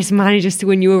 but she just manages to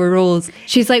win you over roles.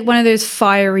 She's like one of those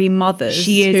fiery mothers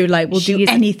who like will do is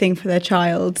anything for their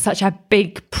child. Such a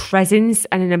big presence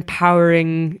and an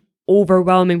empowering,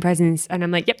 overwhelming presence. And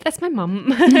I'm like, yep, that's my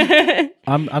mum.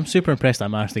 I'm super impressed I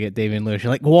managed to get Damian Lewis.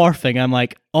 You're like, Warfing. I'm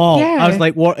like, oh, Yeah. I was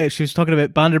like, she was talking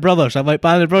about Band of Brothers. I'm like,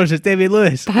 Band of Brothers, it's Damian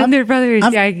Lewis. Band of Brothers,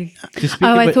 yeah.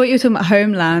 Oh, I thought you were talking about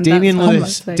Homeland. Damian That's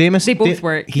Lewis, Homeland. They both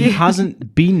work. He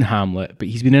hasn't been Hamlet, but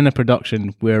he's been in a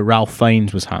production where Ralph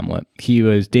Fiennes was Hamlet.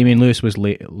 Damian Lewis was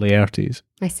Laertes.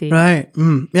 I see. Right.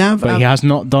 Yeah. But he has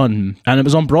not done, and it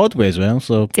was on Broadway as well,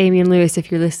 so. Damian Lewis,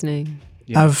 if you're listeing.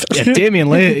 Damian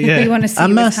Lewis, You want to see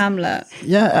with Hamlet?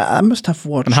 Yeah, I must have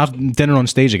watched. And have Dinner on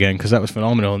Stage again, because that was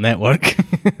phenomenal on Network.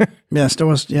 Yes, there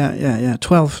was,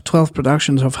 12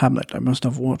 productions of Hamlet I must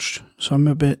have watched. So I'm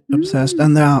a bit obsessed.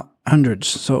 And there are hundreds,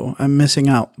 so I'm missing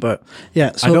out. But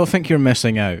yeah. So, I don't think you're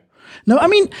missing out. No, I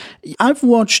mean, I've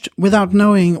watched without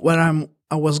knowing where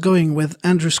I was going with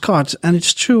Andrew Scott, and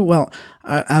it's true. Well,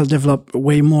 I'll develop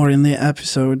way more in the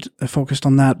episode focused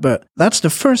on that, but that's the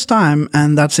first time,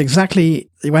 and that's exactly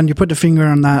when you put the finger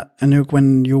on that, Anouk,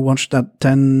 when you watch that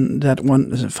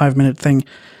 5-minute thing.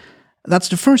 That's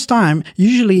the first time.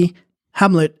 Usually,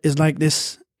 Hamlet is like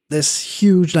this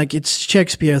huge, like it's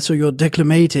Shakespeare, so you're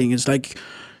declamating. It's like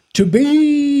to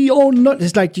be or not.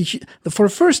 It's like for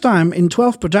the first time in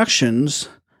 12 productions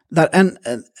that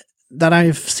that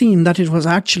I've seen that it was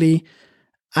actually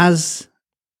as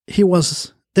he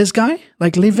was this guy,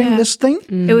 like living this thing.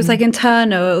 It was like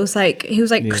internal. It was like he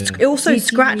was like also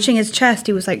scratching his chest.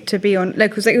 He was like to be on,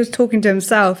 like it was like he was talking to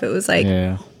himself. It was like,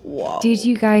 whoa. Did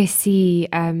you guys see?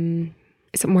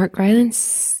 Is it Mark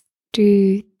Rylance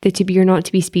do the "to be or not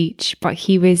to be" speech? But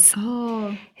he was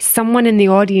someone in the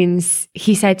audience.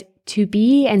 He said "to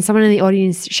be," and someone in the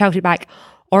audience shouted back,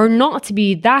 "Or not to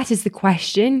be." That is the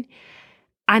question.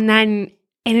 And then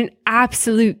in an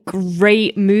absolute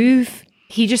great move,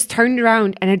 he just turned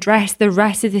around and addressed the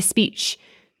rest of the speech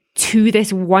to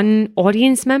this one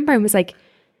audience member and was like,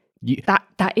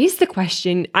 that is the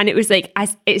question. And it was like,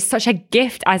 it's such a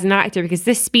gift as an actor, because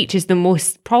this speech is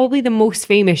probably the most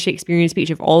famous Shakespearean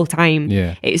speech of all time.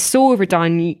 Yeah. It's so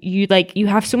overdone. You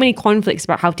have so many conflicts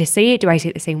about how to say it. Do I say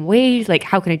it the same way? Like,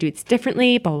 how can I do this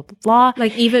differently? Blah, blah, blah.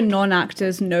 Like even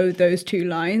non-actors know those two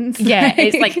lines. Yeah,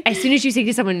 it's like as soon as you say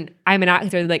to someone, I'm an actor,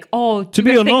 they're like, oh, to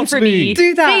be or not to be.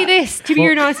 Do that. Say this, to be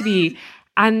or not to be.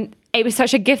 And it was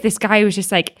such a gift. This guy was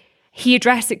just like, he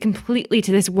addressed it completely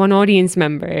to this one audience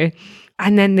member.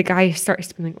 And then the guy starts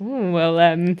to be like, oh, well,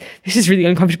 this is really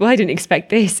uncomfortable. I didn't expect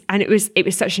this. And it was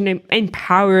such an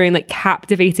empowering, like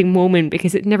captivating moment,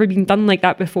 because it'd never been done like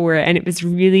that before. And it was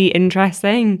really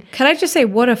interesting. Can I just say,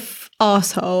 what a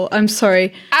arsehole. I'm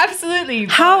sorry. Absolutely.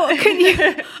 How can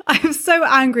you? I'm so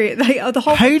angry. Like, the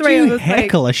whole How do you was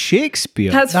heckle a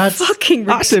Shakespeare? That's fucking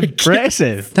ridiculous. That's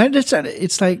impressive.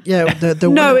 It's like, the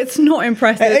No, it's not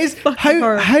impressive. It is.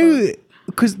 How?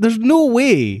 Because there's no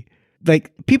way.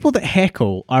 Like, people that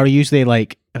heckle are usually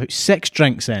like about 6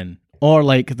 drinks in, or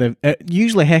like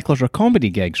usually hecklers are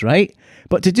comedy gigs, right?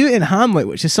 But to do it in Hamlet,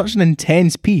 which is such an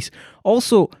intense piece,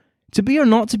 also to be or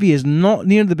not to be is not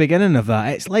near the beginning of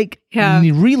that. It's like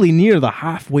really near the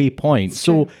halfway point.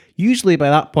 So usually by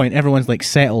that point, everyone's like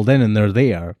settled in and they're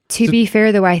there. To be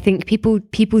fair, though, I think people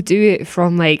do it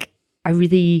from like a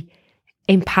really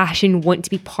impassioned, want to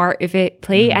be part of it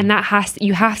play, and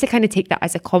you have to kind of take that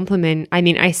as a compliment. I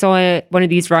mean, I saw one of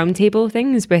these roundtable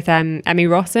things with Emmy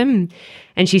Rossum,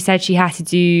 and she said she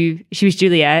was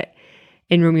Juliet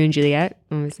in Romeo and Juliet,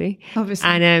 obviously.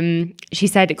 And she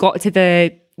said it got to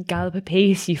the gallop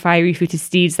apace, you fiery footed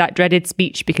steeds, that dreaded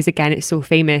speech, because again, it's so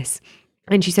famous.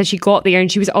 And she said she got there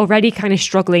and she was already kind of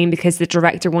struggling because the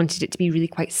director wanted it to be really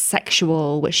quite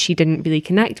sexual, which she didn't really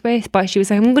connect with, but she was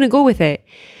like, I'm going to go with it.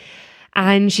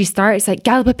 And she starts like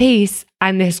gallop apace,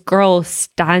 and this girl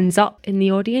stands up in the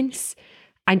audience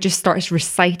and just starts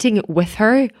reciting it with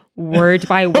her word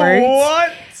by word.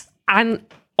 What? And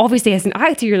obviously as an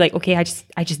actor, you're like, okay, I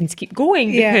just need to keep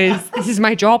going because this is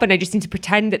my job and I just need to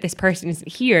pretend that this person isn't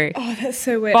here. Oh, that's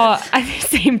so weird. But at the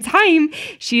same time,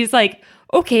 she's like,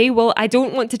 okay, well, I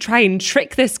don't want to try and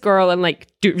trick this girl and like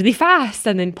do it really fast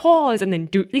and then pause and then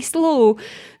do it really slow.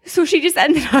 So she just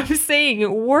ended up saying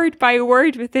it word by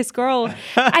word with this girl.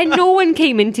 And no one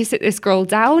came in to sit this girl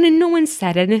down and no one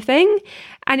said anything.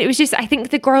 And it was just, I think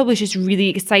the girl was just really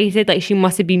excited. Like she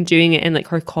must have been doing it in like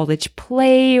her college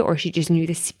play, or she just knew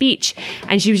the speech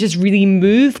and she was just really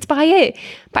moved by it.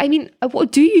 But I mean,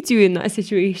 what do you do in that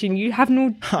situation? You have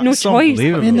no choice.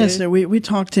 I mean, we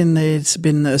talked it's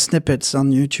been snippets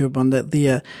on YouTube on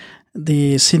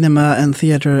the cinema and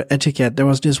theater etiquette. There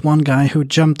was this one guy who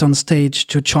jumped on stage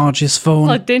to charge his phone.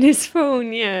 Plugged in his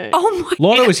phone, yeah. Oh my!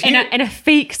 Laura was here. In a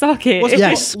fake socket.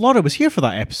 Yes. Laura was here for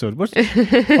that episode.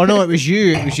 Oh no, it was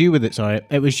you. It was you with it. Sorry,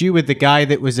 it was you with the guy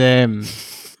that was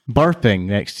burping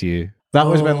next to you. That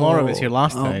was when Laura was here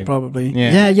last time. Probably.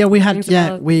 Yeah. Yeah. We had. Rings a Yeah.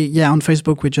 bell. On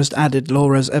Facebook we just added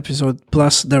Laura's episode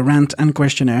plus the rant and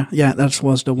questionnaire. Yeah, that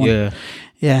was the one. Yeah.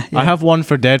 Yeah. I have one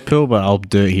for Deadpool, but I'll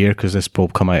do it here because this will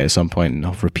come out at some point, and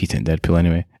I'll repeat it in Deadpool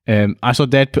anyway. I saw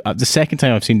Deadpool the second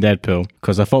time I've seen Deadpool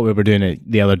because I thought we were doing it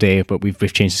the other day, but we've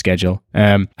changed the schedule.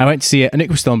 I went to see it, and it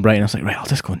was still in Brighton. I was like, right, I'll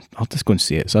just go and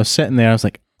see it. So I was sitting there. I was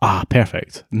like,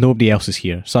 perfect. Nobody else is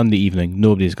here. Sunday evening,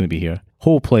 nobody's going to be here.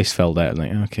 Whole place filled out.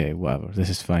 I'm like, okay, whatever. This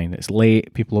is fine. It's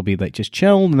late. People will be like, just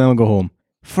chill, and then I'll go home.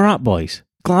 Frat boys.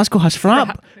 Glasgow has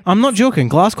frat. I'm not joking.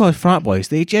 Glasgow has frat boys.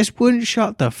 They just wouldn't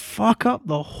shut the fuck up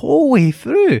the whole way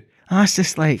through. I was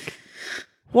just like,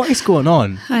 what is going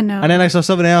on? I know. And then I saw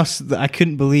something else that I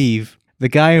couldn't believe. The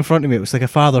guy in front of me, it was like a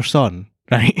father-son,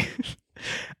 right?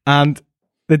 And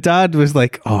the dad was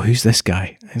like, oh, who's this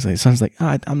guy? He's like, son's like,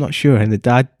 I'm not sure. And the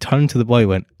dad turned to the boy and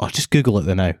went, oh, just Google it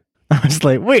then now. I was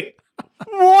like, wait,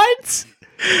 what?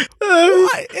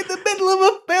 What? In the middle of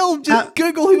a film, just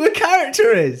Google who a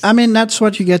character is. I mean, that's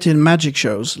what you get in magic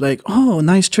shows. Like, oh,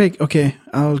 nice trick. Okay,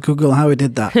 I'll Google how he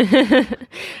did that.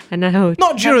 I know.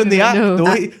 Not during the act, No. though.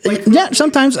 Like, Yeah,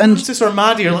 sometimes. And Francis or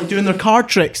Maddie are like doing their card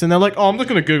tricks, and they're like, oh, I'm not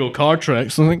going to Google card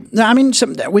tricks. I'm like, I mean,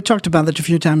 we talked about that a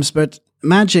few times, but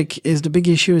magic is the big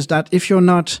issue is that if you're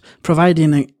not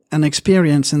providing an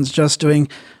experience and just doing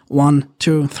 1,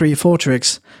 2, 3, 4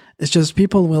 tricks, it's just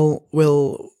people will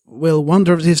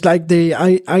wonder. It's like they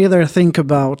either think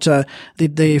about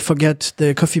did they forget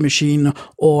the coffee machine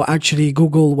or actually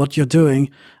Google what you're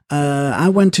doing. I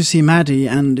went to see Maddie,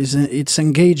 and it's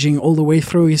engaging all the way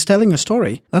through. He's telling a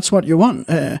story. That's what you want.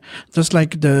 Just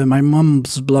like my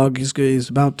mom's blog is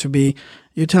about to be.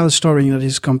 You tell a story that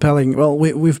is compelling. Well,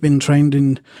 we've been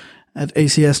trained at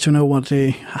ACS to know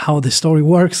how the story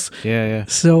works. yeah.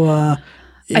 So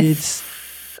it's.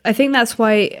 I think that's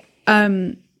why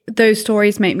those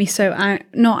stories make me so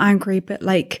not angry, but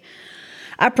like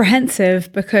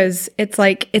apprehensive, because it's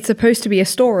like it's supposed to be a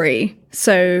story.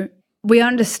 So we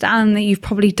understand that you've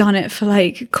probably done it for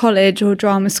like college or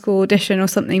drama school audition or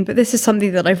something, but this is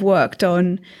something that I've worked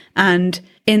on. And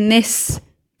in this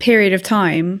period of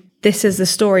time, this is the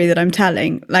story that I'm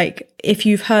telling. Like, if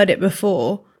you've heard it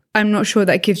before, I'm not sure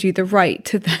that gives you the right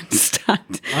to then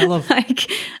stand. I love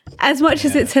like, as much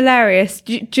as it's hilarious.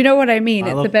 Do you know what I mean?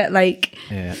 It's a bit like.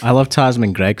 Yeah, I love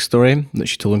Tasman Greg's story that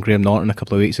she told on Graham Norton a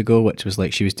couple of weeks ago, which was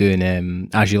like she was doing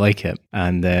As You Like It,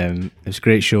 and it was a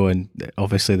great show. And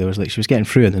obviously there was like she was getting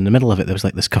through, and in the middle of it there was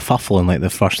like this kerfuffle in like the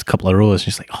first couple of rows.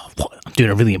 And she's like, "Oh, what? I'm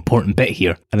doing a really important bit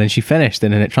here." And then she finished,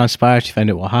 and then it transpired. She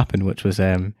found out what happened, which was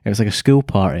it was like a school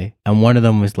party, and one of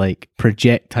them was like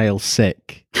projectile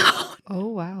sick. Oh,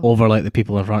 wow. Over like the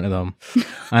people in front of them.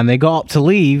 And they got up to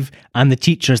leave, and the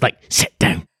teacher's like, sit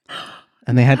down.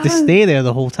 And they had to stay there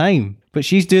the whole time. But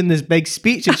she's doing this big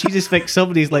speech, and she just thinks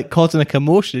somebody's like causing a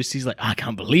commotion. She's like, I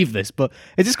can't believe this. But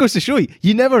it just goes to show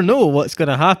you never know what's going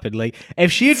to happen. Like, if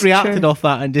she had reacted off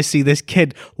that and just see this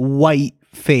kid white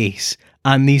face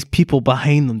and these people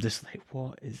behind them just like,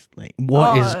 what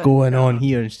is going on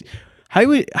here? And how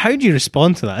do you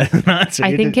respond to that?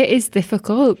 I think it is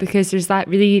difficult because there's that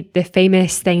really the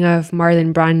famous thing of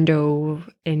Marlon Brando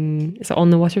is it On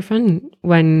the Waterfront,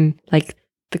 when like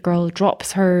the girl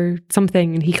drops her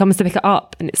something and he comes to pick it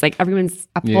up, and it's like everyone's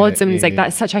applauds him, and it's like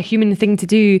that's such a human thing to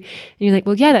do, and you're like,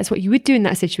 well, yeah, that's what you would do in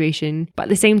that situation. But at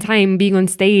the same time, being on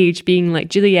stage, being like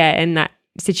Juliet in that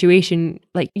situation,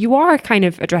 like you are kind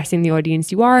of addressing the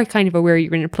audience, you are kind of aware you're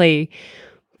going to play.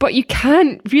 But you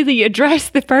can't really address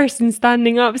the person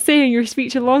standing up saying your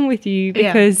speech along with you,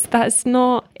 because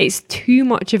it's too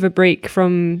much of a break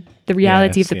from the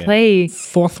reality of the play.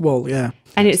 Fourth wall, yeah.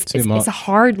 And it's a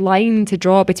hard line to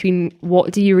draw between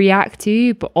what do you react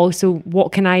to, but also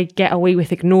what can I get away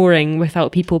with ignoring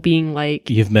without people being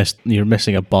like, you're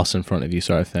missing a bus in front of you,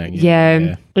 sort of thing.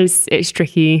 Yeah. It's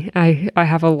tricky. I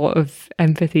have a lot of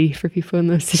empathy for people in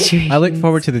those situations. I look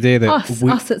forward to the day that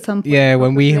us at some point. Yeah,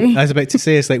 when I was about to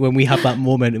say, it's like when we have that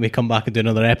moment and we come back and do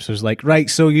another episode, it's like, right,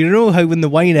 so you know how in the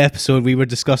wine episode we were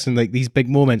discussing like these big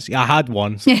moments? Yeah, I had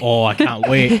one. So, I can't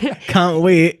wait. Can't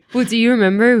wait. Well, do you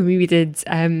remember when we did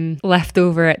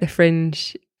Leftover at the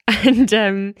Fringe? And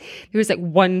there was like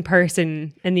one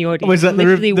person in the audience. Was that the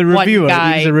reviewer?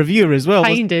 Guy, he was a reviewer as well.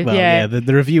 Kind of, yeah.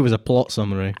 The review was a plot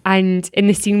summary. And in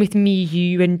the scene with me,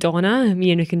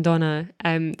 Anouk and Donna,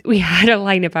 we had a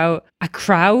line about a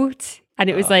crowd. And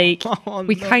it was like, Oh,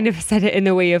 we no. kind of said it in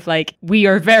the way of like, we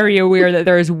are very aware that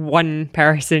there is one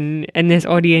person in this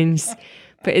audience.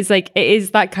 But it's like, it is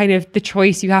that kind of the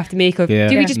choice you have to make of, Yeah.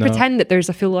 do we Yeah. just No. pretend that there's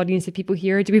a full audience of people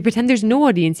here? Do we pretend there's no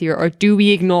audience here? Or do we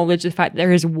acknowledge the fact that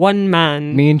there is one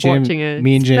man Me and James, watching it?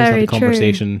 me and James had Very a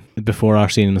conversation before our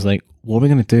scene and was like, what are we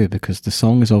going to do? Because the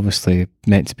song is obviously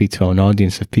meant to be to an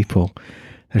audience of people.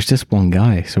 There's just one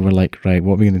guy. So we're like, right,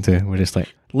 what are we going to do? We're just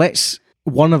like,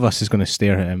 one of us is going to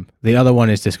stare at him. The other one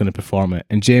is just going to perform it.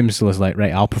 And James was like,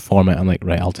 right, I'll perform it. I'm like,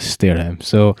 right, I'll just stare at him.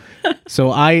 So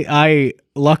I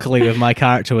luckily with my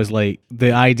character was like,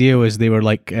 the idea was they were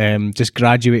like, just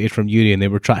graduated from uni and they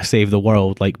were trying to save the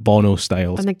world, like Bono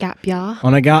styles. On a gap year.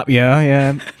 On a gap,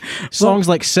 yeah. Songs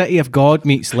like City of God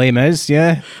meets Les Mis,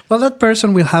 yeah. Well, that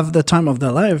person will have the time of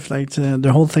their life, like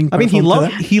the whole thing. I mean, he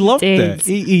performed to loved them. it.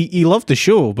 He loved the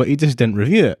show, but he just didn't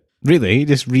review it. Really, he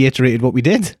just reiterated what we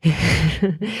did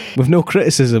with no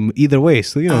criticism either way.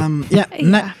 So, you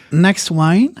know. Next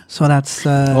wine. So that's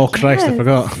oh, Christ, I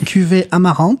forgot. Cuvée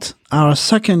Amarante, our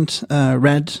second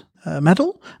red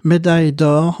medal, Médaille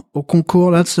d'Or au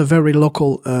concours. That's a very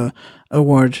local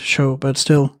award show, but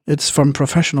still, it's from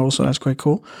professionals, so that's quite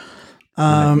cool.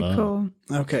 Cool.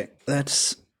 Okay,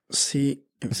 let's see.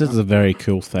 This is a very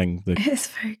cool thing. It's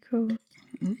very cool.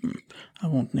 I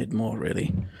won't need more,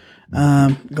 really.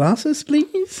 Glasses,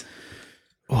 please.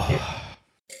 I'm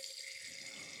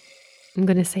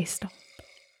going to say stop.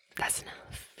 That's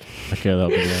enough. Okay, that'll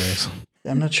be nice.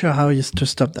 I'm not sure how you to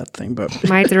stop that thing, but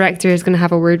My director is going to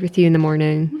have a word with you in the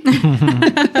morning.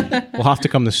 We'll have to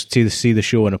come to see the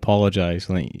show and apologise.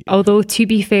 Like, Although, to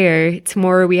be fair,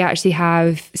 tomorrow we actually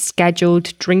have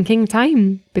scheduled drinking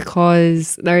time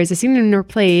because there is a scene in our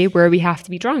play where we have to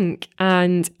be drunk.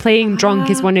 And playing drunk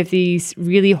is one of these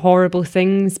really horrible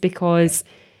things because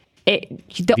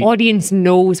the audience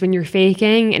knows when you're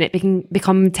faking and it can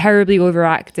become terribly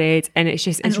overacted. And it's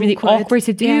really awkward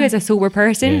to do as a sober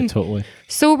person. yeah, totally.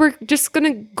 So we're just going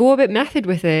to go a bit method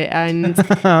with it. And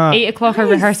 8 o'clock our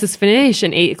rehearsals finish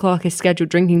and 8 o'clock is scheduled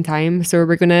drinking time. So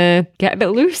we're going to get a bit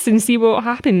loose and see what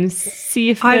happens. See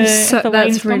if the lines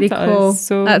that's really come to cool. us.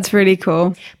 So, That's really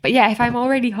cool. but yeah, if I'm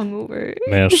already hungover.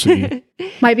 Merci.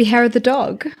 Might be hair of the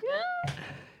dog.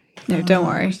 No, don't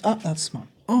worry. oh, that's smart.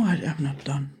 Oh, I am not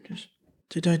done.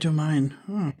 Did I do mine?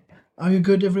 Oh. Are you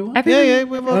good, everyone? yeah,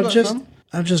 we've all I'll got just some.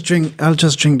 I'll just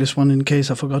drink this one in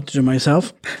case I forgot to do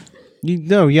myself.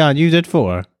 You did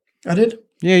 4. I did.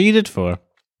 Yeah, you did 4.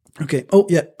 Okay. Oh,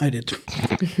 yeah, I did.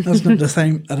 That's not the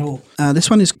same at all. This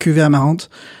one is Cuvée Amarante.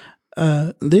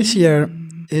 This year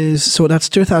that's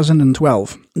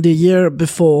 2012. The year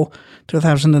before,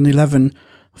 2011,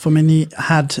 for many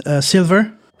had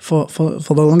silver for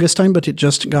the longest time, but it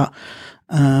just got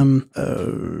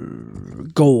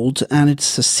gold, and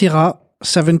it's Syrah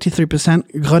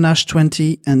 73%, Grenache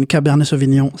 20, and Cabernet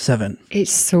Sauvignon 7.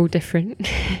 It's so different.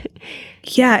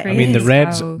 Yeah. I mean, the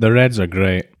Wow. reds are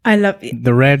great. I love it.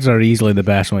 The reds are easily the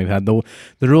best one we've had. The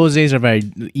rosés are very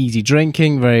easy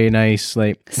drinking, very nice.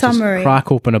 Like just Summery.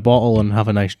 crack open a bottle and have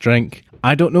a nice drink.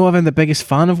 I don't know if I'm the biggest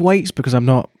fan of whites because I'm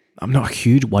not a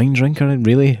huge wine drinker,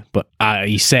 really. But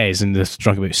he says in this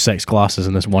drunk about 6 glasses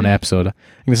in this one episode. I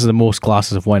think this is the most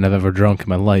glasses of wine I've ever drunk in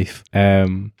my life.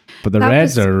 But the That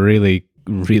reds was- are really,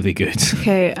 really good.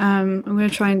 Okay, I'm going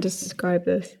to try and describe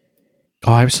this.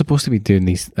 Oh, I was supposed to be doing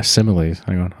these similes.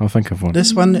 Hang on, I'll think of one.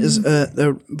 This one is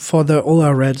for all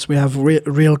our reds. We have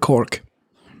real cork.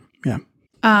 Yeah.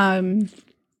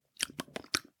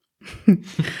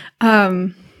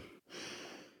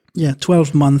 Yeah,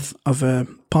 12 months of a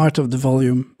part of the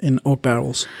volume in oak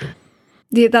barrels.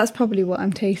 Yeah, that's probably what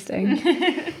I'm tasting.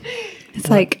 It's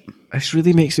like This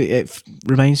really makes it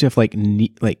reminds me of like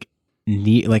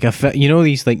you know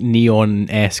these like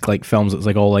neon-esque like films that's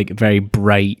like all like very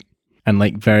bright and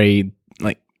like very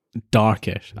like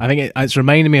darkish. I think it's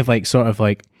reminding me of like sort of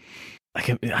like I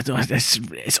don't,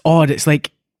 it's odd. It's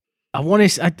like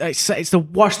it's the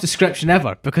worst description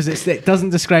ever because it doesn't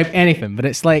describe anything, but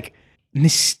it's like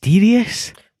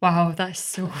mysterious. Wow, that's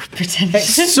so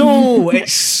pretentious.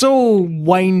 It's so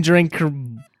wine drinker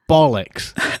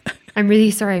bollocks. I'm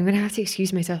really sorry. I'm going to have to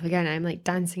excuse myself again. I'm like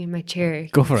dancing in my chair.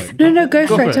 Go for it. no, go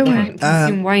for it. Don't I worry. can't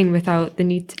consume wine without the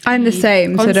need to I'm the pee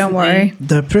same, so don't constantly. worry.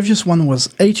 The previous one was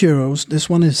 €8. This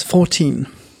one is 14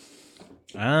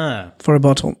 for a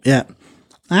bottle. Yeah.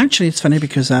 Actually, it's funny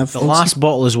because I've The last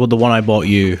bottle is the one I bought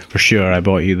you for sure.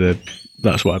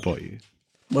 That's what I bought you.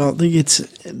 Well, it's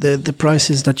the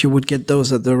prices that you would get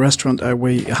those at the restaurant are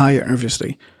way higher,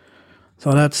 obviously.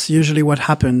 So that's usually what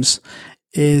happens.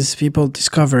 is people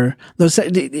discover those.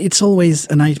 It's always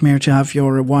a nightmare to have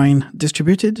your wine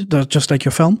distributed, just like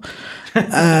your film.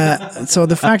 So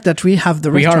the fact that we have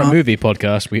the restaurant, we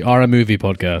are a movie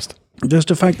podcast. Just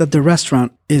the fact that the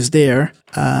restaurant is there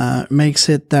makes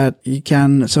it that you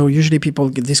can. So usually people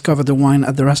discover the wine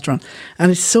at the restaurant,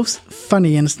 and it's so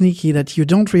funny and sneaky that you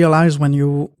don't realize when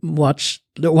you watch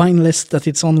the wine list that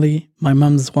it's only my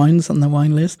mum's wines on the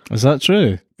wine list. Is that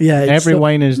true? Yeah, every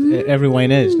wine is.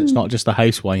 It's not just the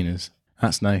house wine is.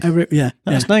 That's nice.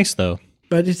 That's nice though.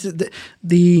 But it's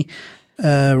the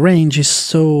range is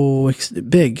so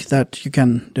big that you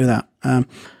can do that.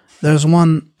 There's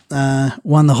one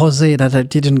rosé that I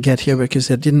didn't get here because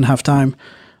I didn't have time,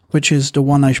 which is the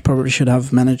one I probably should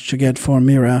have managed to get for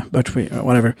Mira, but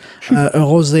whatever. A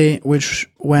rosé which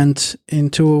went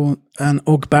into an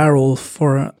oak barrel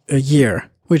for a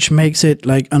year, which makes it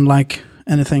like unlike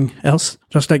anything else,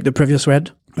 just like the previous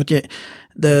red. But yeah,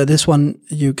 this one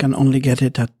you can only get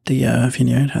it at the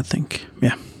vineyard, I think.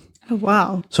 Yeah. Oh,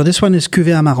 wow. So this one is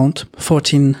Cuvée Amarante,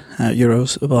 14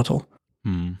 euros a bottle.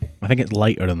 I think it's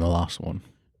lighter than the last one.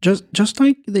 Just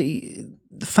like the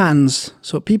fans,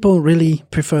 so people really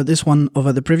prefer this one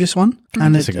over the previous one,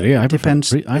 and it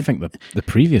depends. I think the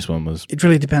previous one was. It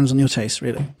really depends on your taste,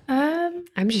 really.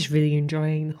 I'm just really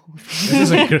enjoying the whole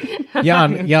thing.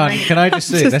 Jan, can I just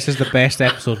say this is the best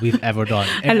episode we've ever done.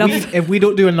 If we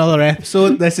don't do another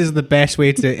episode, this is the best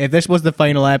way to. If this was the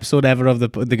final episode ever of the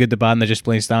Good, the Bad, and the Just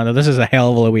Plain Standard, this is a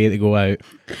hell of a way to go out.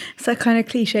 It's that kind of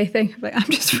cliche thing. Like,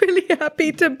 I'm just really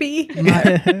happy to be.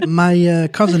 My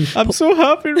cousin. I'm so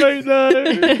happy right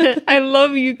now. I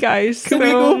love you guys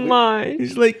so much.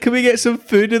 He's like, can we get some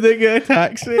food and then get a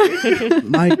taxi?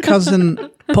 My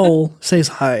cousin Paul says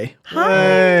hi.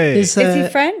 Hey. Is he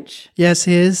French? Yes,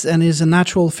 he is, and he's a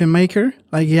natural filmmaker.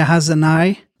 Like, he has an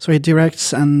eye, so he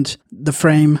directs and the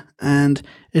frame, and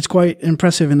it's quite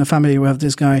impressive in the family. We have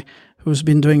this guy who's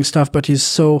been doing stuff, but he's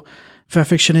so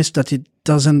perfectionist that he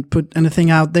doesn't put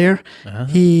anything out there. Uh-huh.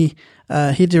 He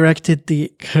directed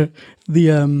the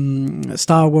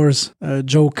Star Wars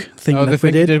joke thing that the we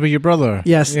thing you did with your brother.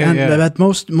 Yes, but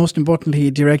most importantly,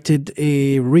 he directed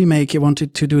a remake. He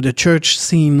wanted to do the church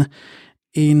scene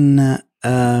in the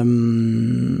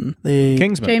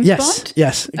Kingsman. James Bond?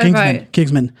 Yes, Kingsman. Right.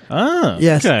 Kingsman. Ah,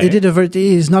 yes, okay. he did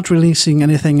he's not releasing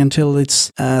anything until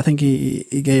it's. I think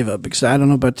he gave up because I don't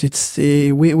know, but it's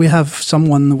we have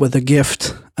someone with a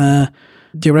gift.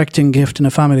 Directing gift in a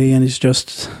family, and he's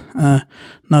just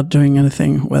not doing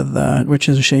anything with which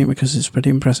is a shame because it's pretty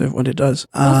impressive what he does.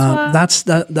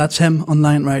 That's him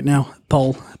online right now.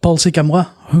 Paul Sicamrois.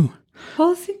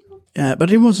 Yeah, but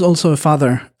he was also a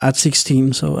father at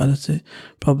 16, so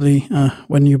probably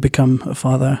when you become a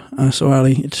father so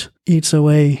early, it eats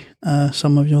away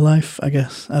some of your life, I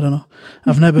guess. I don't know.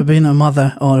 I've never been a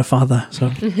mother or a father, so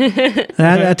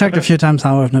I talked a few times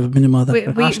how I've never been a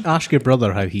mother. Ask your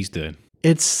brother how he's doing.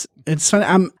 It's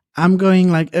funny. I'm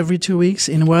going like every 2 weeks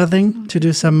in Worthing to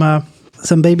do some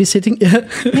babysitting.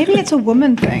 Maybe it's a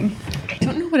woman thing. I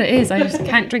don't know what it is. I just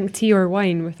can't drink tea or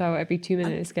wine without every 2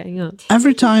 minutes getting up.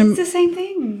 Every time. It's the same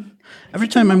thing. Every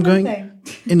time I'm going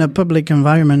in a public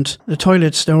environment, the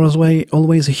toilets, there was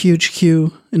always a huge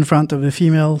queue in front of the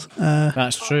females.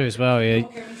 That's true as well, yeah.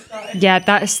 Yeah,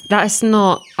 that's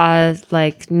not a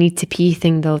like need to pee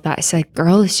thing though. That's like,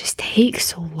 girls just take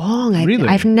so long. Really?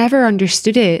 I've never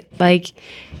understood it. Like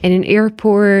in an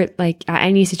airport, like at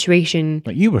any situation.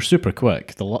 Like, you were super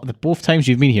quick. The both times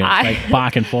you've been here, it's like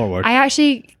back and forward. I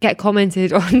actually get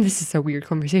commented on. This is a weird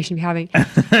conversation we're having.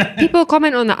 People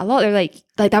comment on that a lot. They're like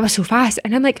that was so fast,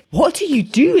 and I'm like, what do you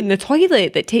do in the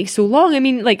toilet that takes so long? I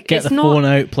mean, like, get the phone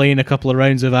out, playing a couple of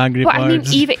rounds of Angry Birds.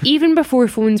 I mean, even before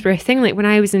phones were a thing, like when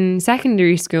I was in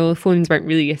secondary school, phones weren't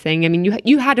really a thing. I mean,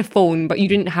 you had a phone, but you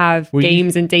didn't have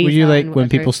games and data. Were you like when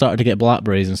people started to get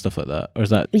Blackberries and stuff like that, or is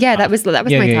that? Yeah, that was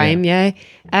my time. Yeah.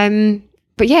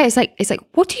 But yeah, it's like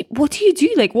what do you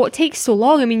do? Like, what takes so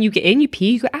long? I mean, you get in, you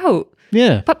pee, you go out.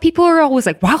 Yeah. But people are always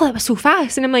like, wow, that was so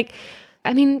fast, and I'm like,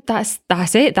 I mean, that's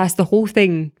it. That's the whole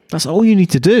thing. That's all you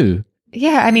need to do.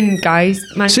 Yeah, I mean, guys,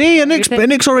 man. See,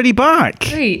 Nick's already back.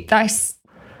 Great.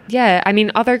 Yeah, I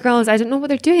mean, other girls, I don't know what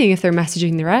they're doing, if they're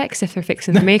messaging their ex, if they're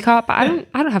fixing their makeup. I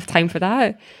don't have time for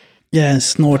that. Yeah,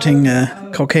 snorting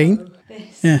cocaine.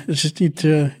 Yeah, it's just need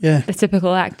to, the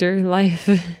typical actor life.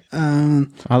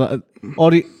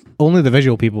 Only the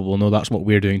visual people will know that's what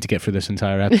we're doing to get through this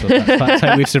entire episode. That's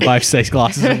how we've survived 6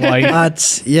 glasses of wine.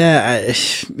 But yeah,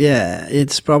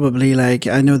 it's probably like,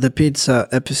 I know the pizza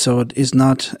episode is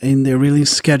not in the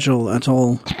release schedule at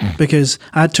all because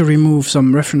I had to remove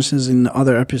some references in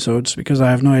other episodes because I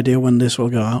have no idea when this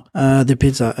will go out. The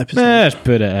pizza episode. Let's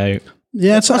put it out.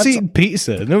 Yeah, It's us eating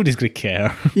pizza. Nobody's going to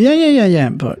care.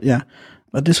 Yeah.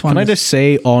 But this one. Can I just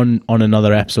say on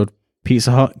another episode,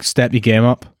 Pizza Hut, step your game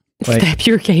up. Step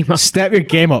your game up. Step your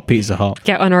game up, Pizza Hut.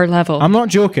 Get on our level. I'm not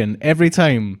joking. Every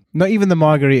time, not even the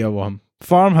margarita one,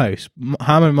 Farmhouse,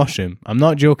 ham and mushroom. I'm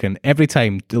not joking. Every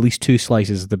time, at least 2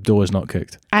 slices of the dough is not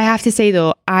cooked. I have to say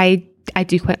though, I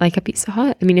do quite like a Pizza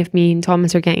Hut. I mean, if me and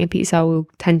Thomas are getting a pizza, we'll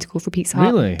tend to go for Pizza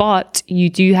Hut. Really? But you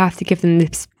do have to give them the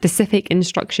specific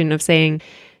instruction of saying,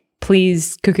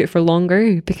 please cook it for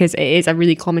longer, because it is a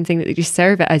really common thing that they just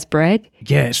serve it as bread.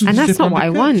 Yeah, and that's not what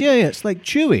I want. Yeah, it's like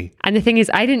chewy. And the thing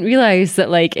is, I didn't realize that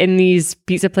like in these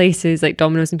pizza places like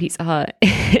Domino's and Pizza Hut,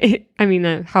 I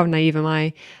mean, how naive am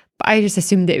I? But I just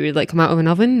assumed it would like come out of an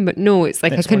oven, but no, it's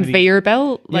like It's a conveyor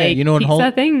belt, Yeah, like you know, in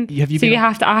pizza thing. So you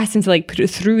have to ask them to like put it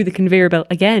through the conveyor belt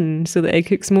again so that it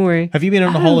cooks more. Have you been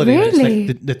on a holiday? really?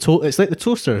 It's like it's like the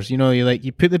toasters. You know,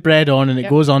 you put the bread on and it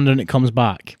goes under and it comes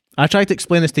back. I tried to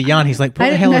explain this to Jan. He's like, "What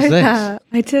the hell is this?"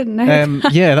 I didn't know.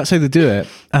 that. Yeah, that's how they do it,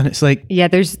 and it's like, Yeah,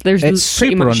 there's it's pretty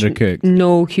super much undercooked.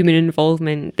 no human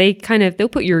involvement. They'll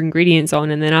put your ingredients on,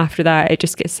 and then after that, it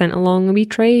just gets sent along a wee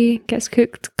tray, gets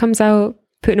cooked, comes out,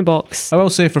 put in a box. I will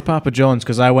say for Papa John's,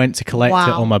 because I went to collect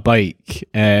it on my bike,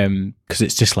 because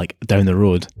it's just like down the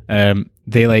road.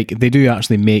 They do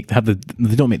actually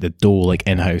they don't make the dough like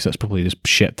in house. That's probably just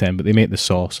shipped in, but they make the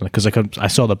sauce. Because I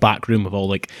saw the back room of all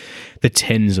like the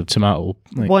tins of tomato.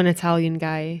 Like, One Italian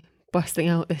guy busting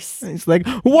out this. it's like,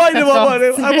 why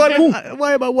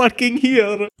am I working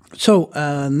here? So,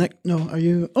 are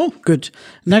you? Oh, good.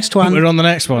 Next one. We're on the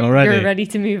next one already. You're ready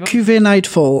to move on. Cuvée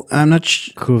Nightfall. I'm not.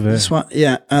 Cuvée. This one,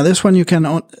 yeah. This one you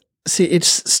can see.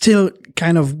 It's still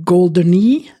kind of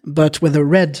goldeny, but with a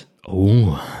red.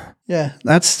 Oh. Yeah,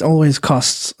 that's always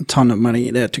costs a ton of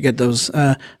money there to get those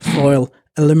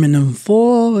aluminum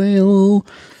foil.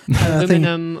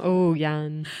 Aluminum. Oh,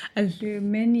 Jan.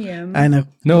 Aluminium. I know.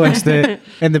 No, it's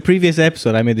in the previous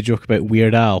episode I made the joke about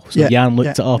Weird Al. So Jan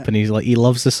looked it up and he's like, he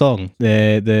loves the song.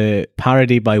 The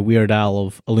parody by Weird Al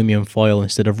of Aluminium Foil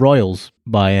instead of Royals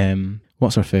by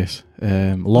what's her face?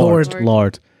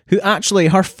 Lord. Who actually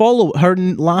her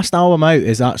last album out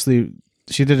is actually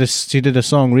she did a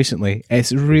song recently.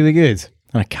 It's really good.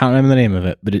 I can't remember the name of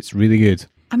it, but it's really good.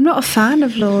 I'm not a fan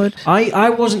of Lord. I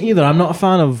wasn't either. I'm not a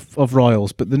fan of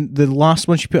Royals, but the last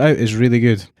one she put out is really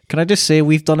good. Can I just say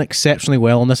we've done exceptionally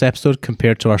well on this episode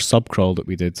compared to our sub crawl that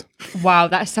we did. Wow,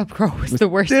 that sub crawl was the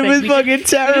worst thing. It was We fucking did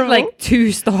terrible. like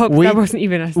 2 stops. That wasn't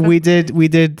even a stop. We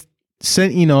did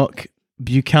St Enoch,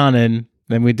 Buchanan,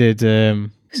 then we did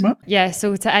Yeah,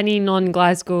 so to any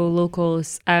non-Glasgow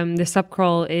locals, the sub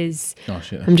crawl is. oh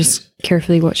shit. I'm just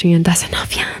carefully watching, and that's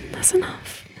enough, Jan. That's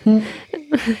enough.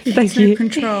 Thank you.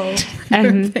 Control.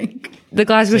 The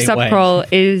Glasgow Say sub when. crawl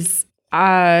is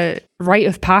a rite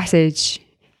of passage.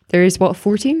 There is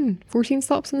 14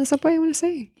 stops on the subway, I want to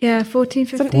say. Yeah, 14,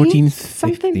 15. 14,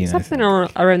 Something 15, I think.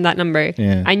 around that number.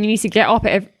 Yeah. And you need to get off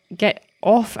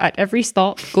at every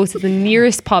stop, go to the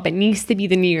nearest pub. It needs to be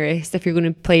the nearest if you're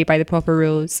going to play by the proper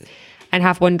rules, and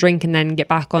have one drink and then get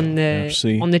back on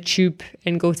the tube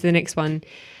and go to the next one.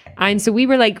 And so we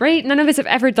were like, great, none of us have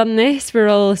ever done this. We're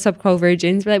all sub-crawl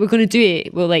virgins. We're like, we're going to do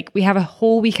it. We have a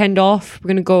whole weekend off. We're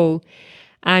going to go.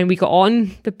 And we got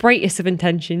on the brightest of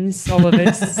intentions, all of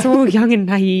us, so young and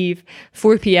naive.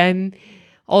 4 p.m,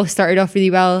 all started off really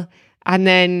well. And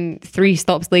then 3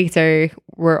 stops later,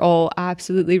 we're all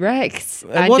absolutely wrecked.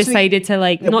 And decided to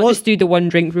not just do the 1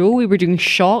 drink rule. We were doing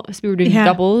shots. We were doing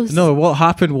doubles. No, what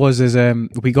happened was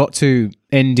we got to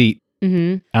In Deep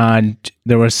and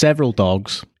there were several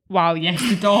dogs. Wow, yes,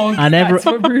 the dog. And That's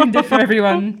what ruined it for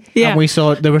everyone. And we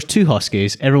saw there was 2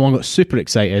 huskies. Everyone got super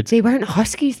excited. They weren't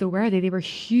huskies though, were they? They were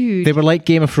huge. They were like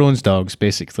Game of Thrones dogs,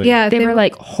 basically. Yeah, They were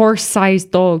like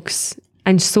horse-sized dogs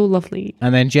and so lovely.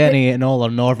 And then Jenny and all our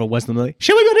Norval wisdom were like,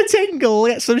 shall we go to Tingle,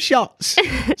 get some shots?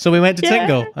 So we went to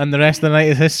Tingle and the rest of the night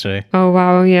is history. Oh,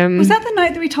 wow, yeah. Was that the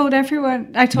night that we told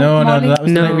everyone? I told No, Molly. that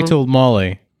was the night we told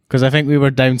Molly. Because I think we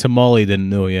were down to Molly didn't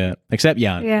know yet. Except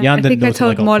Jan. Yeah, Jan I didn't think I know till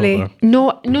told like Molly.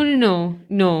 October.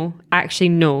 No. Actually,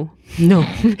 no.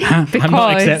 Because, I'm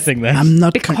not accepting this. I'm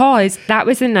not. Because that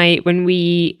was the night when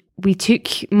we took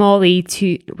Molly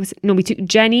to, we took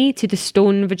Jenny to the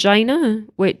Stone Vagina,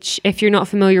 which, if you're not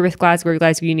familiar with Glasgow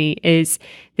Uni, is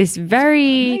this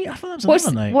very... I thought that was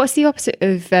another night. What's the opposite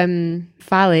of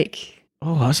phallic?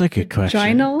 Oh, that's a good question.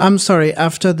 Vaginal? I'm sorry.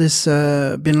 After this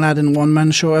Bin Laden one-man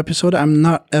show episode, I'm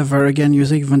not ever again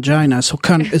using vagina. So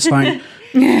cunt is fine.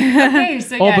 Okay,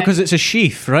 so Oh, because it's a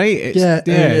sheath, right?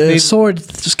 Sword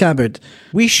scabbard.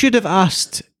 We should have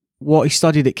asked what he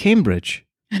studied at Cambridge.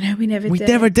 I know we never We did.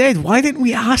 never did. Why didn't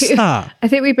we ask that? I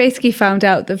think we basically found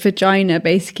out that vagina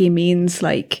basically means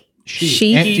like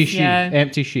sheath, Empty sheet. Yeah.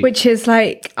 Empty sheet. which is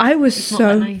like I was not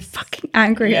so that nice. fucking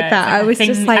angry at it's that. I was a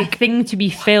just thing, like, a thing to be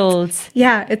filled.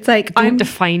 yeah, it's like Don't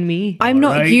define me. I'm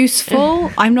not Alright.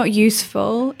 useful. I'm not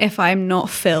useful if I'm not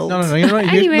filled. No, you're not.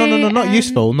 Anyway, no, not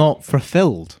useful, not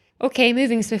fulfilled. Okay,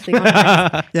 moving swiftly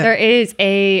on. There is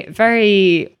a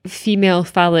very female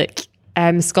phallic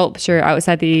sculpture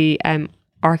outside the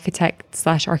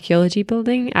architect/archaeology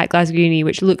building at Glasgow Uni,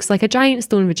 which looks like a giant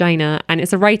stone vagina, and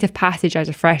it's a rite of passage as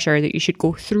a fresher that you should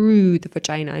go through the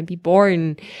vagina and be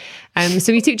born.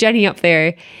 So we took Jenny up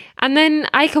there, and then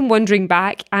I come wandering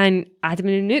back, and Adam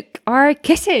and Anouk are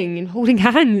kissing and holding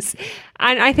hands.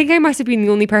 And I think I must have been the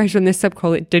only person on this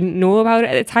subcall that didn't know about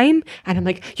it at the time. And I'm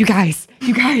like, you guys,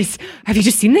 have you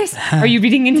just seen this? Are you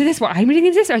reading into this? What I'm reading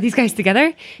into this? Are these guys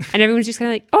together? And everyone's just kind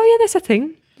of like, oh yeah, that's a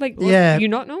thing. Like, what, Yeah. do you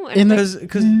not know? And I'm like,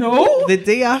 Because the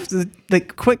day after,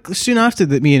 like soon after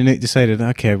that, me and Nick decided,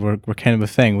 okay, we're kind of a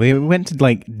thing. We went to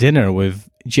like dinner with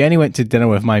Jenny. Went to dinner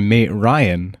with my mate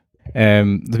Ryan.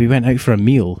 We went out for a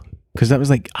meal because that was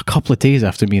like a couple of days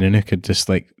after me and Anouk had just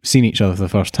like seen each other for the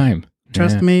first time.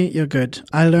 Trust Yeah. me, you're good.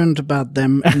 I learned about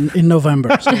them in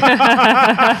November. So.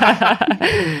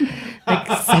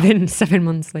 like 7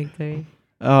 months later.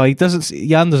 Oh,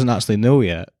 Jan doesn't actually know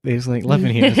yet. He's like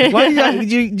living here. He's like, why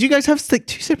do you guys have like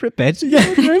 2 separate beds in your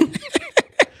own room?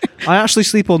 I actually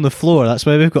sleep on the floor. That's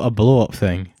why we've got a blow up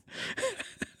thing.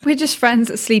 We're just friends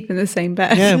that sleep in the same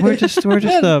bed. Yeah, we're just So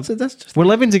that's just. we're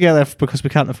living together because we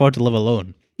can't afford to live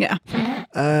alone. Yeah.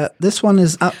 This one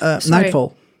is Sorry.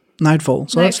 Nightfall. Nightfall.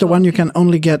 So that's the Nightfall. one you can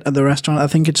only get at the restaurant. I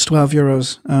think it's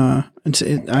 €12.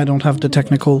 I don't have the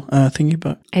technical thingy,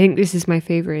 but I think this is my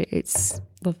favorite. It's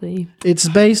lovely. it's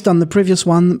based on the previous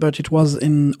one, but it was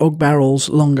in oak barrels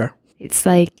longer. It's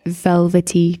like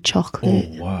velvety chocolate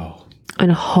wow. on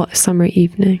a hot summer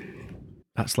evening.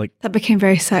 That's like That became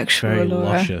very sexual, very Laura.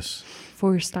 luscious.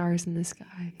 4 stars in the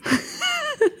sky.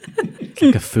 It's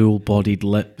like a full bodied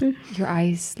lip. Your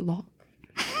eyes lock.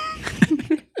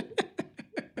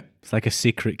 It's like a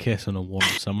secret kiss on a warm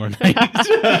summer night.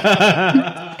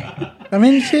 I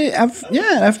mean,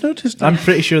 I've noticed. I'm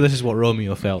pretty sure this is what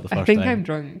Romeo felt the first I think time. I'm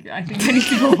drunk. I think I need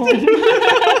to go home.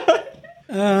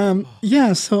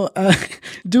 Yeah. So,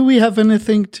 do we have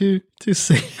anything to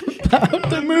say about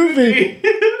the movie?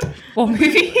 What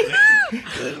movie?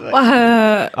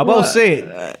 I will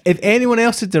say, if anyone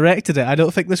else had directed it, I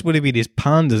don't think this would have been as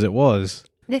panned as it was.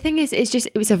 The thing is,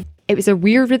 it was a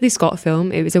weird Ridley Scott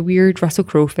film. It was a weird Russell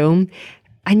Crowe film,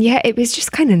 and yet it was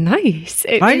just kind of nice.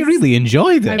 I really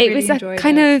enjoyed it. I It really was a enjoyed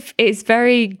kind it. of. It's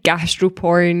very gastro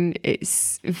porn.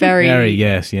 It's very.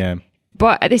 Yes, yeah.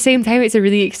 But at the same time, it's a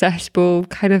really accessible,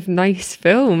 kind of nice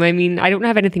film. I mean, I don't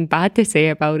have anything bad to say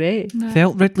about it.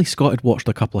 Felt Ridley Scott had watched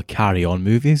a couple of Carry On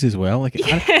movies as well. Like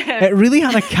it really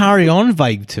had a Carry On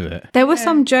vibe to it. There were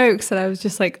some jokes that I was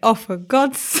just like, oh, for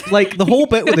God's sake. Like the whole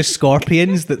bit with the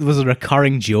scorpions that was a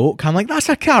recurring joke. I'm like, that's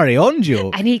a Carry On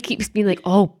joke. And he keeps being like,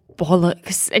 "Oh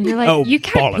bollocks," and you're like, Oh, "You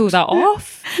can't pull bollocks. that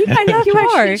off." I love You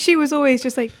how are. she was always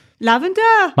just like,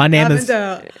 lavender. My name is-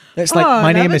 lavender. It's like Oh,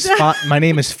 my name is lavender. my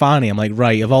name is Fanny. I'm like,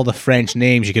 right, of all the French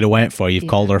names you could have went for, you've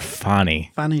called her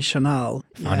Fanny. Fanny Chanel.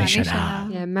 Fanny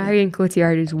Chanel. Yeah, Marion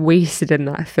Cotillard is wasted in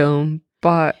that film,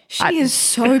 but She is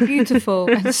so beautiful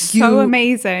and so You-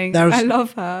 amazing. there's- I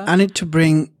love her. I need to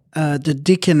bring the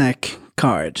Dickeneck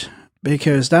card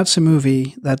because that's a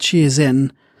movie that she is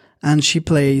in, and she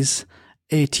plays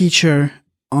a teacher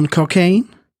on cocaine,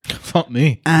 Fuck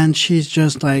me. and she's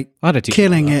just like I had a teacher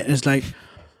killing like it. It's like,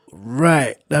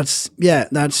 right, that's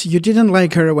you didn't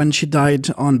like her when she died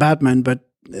on Batman, but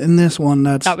in this one,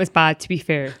 that was bad. To be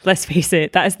fair, let's face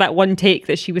it. That is that one take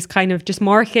that she was kind of just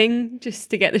marking just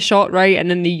to get the shot right, and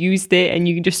then they used it, and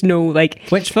you just know, like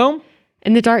Which film?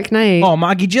 in The Dark Knight. Oh,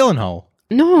 Maggie Gyllenhaal.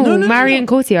 No, no, Marion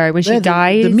Cotillard when she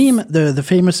dies. The meme, the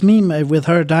famous meme with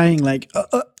her dying, like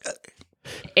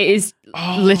It is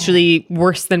literally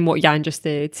worse than what Jan just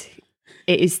did.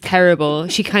 It is terrible.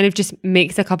 She kind of just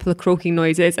makes a couple of croaking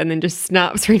noises and then just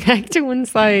snaps her neck to one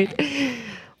side.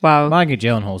 Wow. Maggie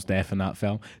Gyllenhaal's death in that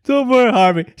film. Don't worry,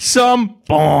 Harvey. Some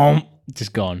bomb.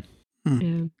 Just gone.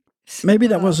 Yeah. maybe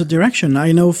that was a direction.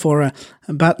 I know for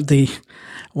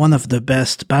one of the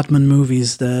best Batman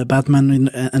movies, the Batman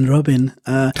and Robin,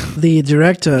 the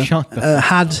director Shut the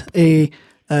had a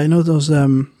those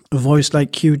voice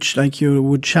like huge, like you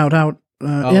would shout out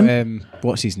him.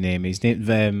 What's his name? His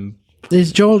name.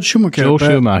 It's Joel Schumacher. Joel but,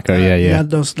 Schumacher, yeah. He had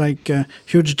those like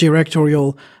huge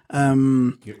directorial,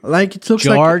 like it looks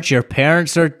George, your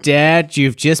parents are dead.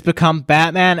 You've just become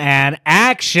Batman, and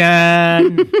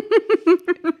action.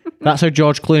 That's how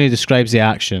George Clooney describes the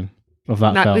action of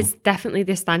that That film. was definitely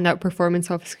the standout performance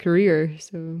of his career.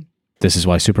 So This is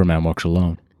why Superman works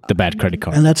alone. The bad credit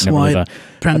card. And that's Never why leave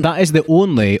a- And that is the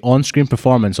only on-screen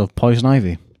performance of Poison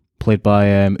Ivy, played by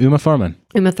Uma Thurman,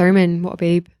 Uma Thurman, what a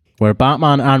babe. where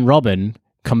Batman and Robin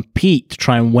compete to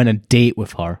try and win a date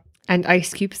with her. And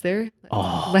Ice Cube's there.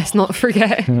 Let's not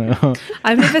forget.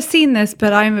 I've never seen this,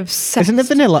 but I'm obsessed Isn't it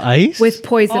Vanilla Ice? with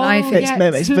Poison Ivy. It's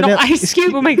not vanilla- Ice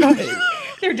Cube. Oh my god,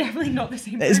 they're definitely not the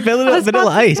same. It's person.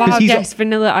 Vanilla Ice. Wow, he's, yes,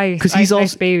 Vanilla Ice. Because he's Ice also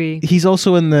Ice Baby. He's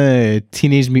also in the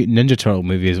Teenage Mutant Ninja Turtle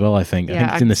movie as well. I think. I Yeah,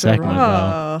 think he's in the I'm so second one as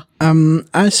well. Oh.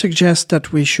 I suggest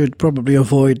that we should probably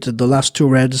avoid the last two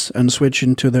reds and switch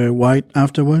into the white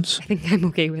afterwards. I think I'm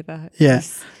okay with that. Yeah.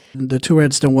 The two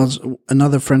reds, there was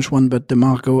another French one, but the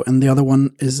Margot, and the other one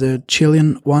is a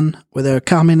Chilean one with a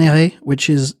Carmenere, which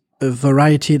is a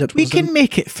variety that We was can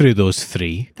make it through those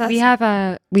three.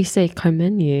 We say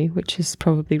Carmenu, which is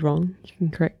probably wrong. You can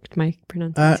correct my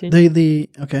pronunciation.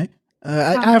 okay.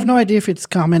 I have no idea if it's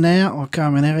Carmenere or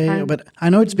Carmenere, but I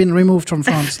know it's been removed from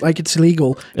France, like it's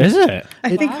illegal. Is it?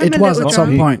 I think I'm It a was little at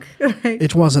some drunk. point.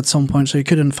 It was at some point, so you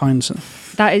couldn't find some.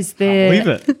 That is believe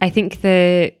it. I think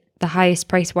the highest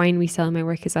price wine we sell in my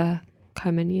work is a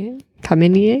Carmenu.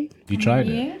 Carmenu? You tried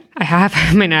it. I have.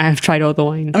 I mean, I have tried all the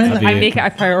wines. Have I you? make it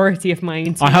a priority of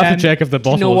mine to I have to check if the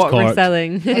bottle know is what we're corked.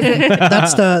 selling.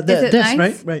 That's Is it this,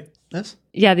 nice? right? Yes.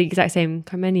 Yeah, the exact same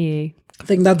Carmenu. I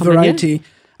think that Carmenere? variety.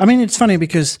 I mean, it's funny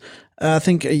because I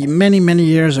think many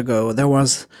years ago there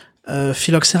was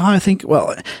phylloxera. I think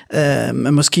a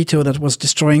mosquito that was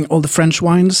destroying all the French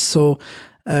wines. So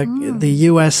the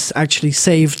U.S. actually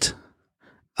saved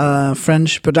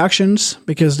French productions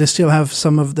because they still have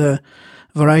some of the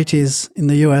varieties in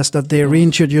the U.S. that they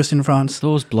reintroduced in France.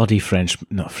 Those bloody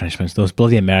those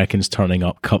bloody Americans turning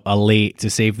up late to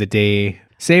save the day.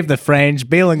 Save the French,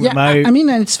 bailing them out. I mean,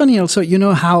 and it's funny also, you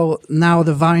know how now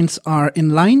the vines are in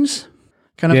lines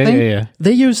kind of Yeah, thing? yeah.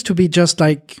 They used to be just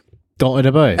like Dotted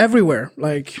about. everywhere.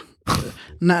 Like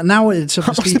now it's must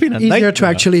obviously have been a easier to nightmare.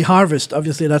 actually harvest.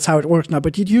 Obviously, that's how it works now.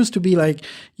 But it used to be like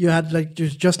you had like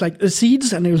just like the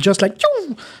seeds, and it was just like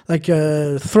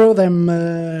throw them.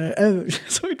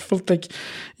 So it felt like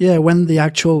when the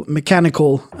actual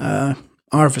mechanical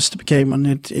harvest became, and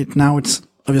it now it's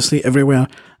obviously everywhere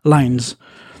lines.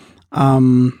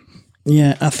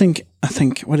 I think.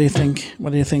 What do you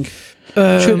think?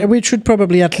 We should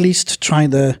probably at least try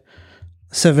the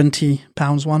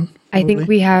 £70 one. I think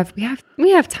we have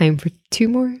time for two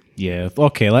more. Yeah.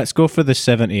 Okay, let's go for the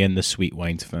 70 and the sweet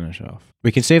wine to finish off.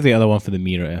 We can save the other one for the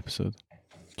Mira episode.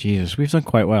 Jesus, we've done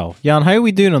quite well. Jan, how are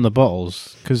we doing on the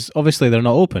bottles? Because obviously they're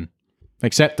not open.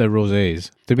 Except the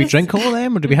rosés. Did we drink all of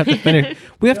them, or did we have to finish?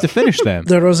 We have to finish them.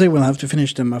 The rosé will have to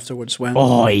finish them afterwards. When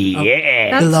Oh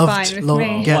yeah! That's Beloved fine with Lord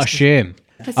me. guest. What a shame.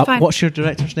 That's fine. What's your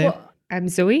director's name? I'm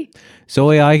Zoe.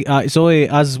 Zoe, Zoe,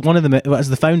 as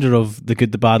the founder of The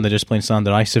Good, the Bad, and the Just Plain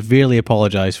Standard, I severely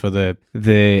apologise for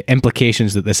the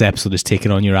implications that this episode has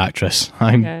taken on your actress.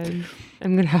 I'm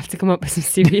I'm going to have to come up with some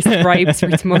serious bribes for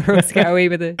tomorrow to get away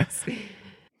with this.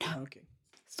 Okay.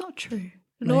 It's not true.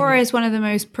 Laura is one of the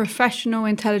most professional,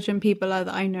 intelligent people that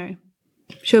I know.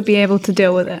 She'll be able to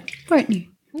deal with it, won't you?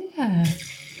 Yeah.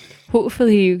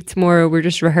 Hopefully tomorrow we're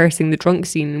just rehearsing the drunk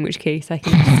scene, in which case I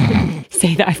can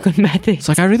say that I've gone method. It's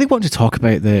like, I really want to talk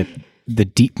about the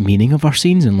deep meaning of our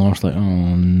scenes, and Laura's like,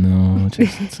 oh no.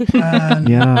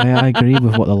 I agree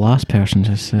with what the last person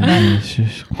just said. It's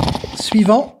just...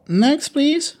 Suivant. Next,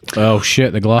 please. Oh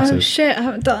shit, the glasses. Oh shit, I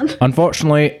haven't done.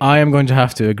 Unfortunately, I am going to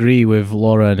have to agree with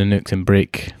Laura and Anouk and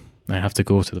break. I have to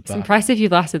go to the It's back. impressive you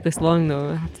lasted this long, though,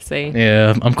 I have to say.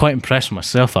 Yeah, I'm quite impressed with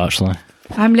myself, actually.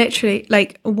 I'm literally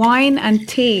like wine and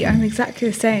tea. I'm exactly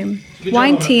the same.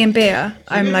 Wine, tea, and beer.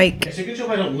 I'm like, It's a good job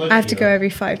I don't live I have to go every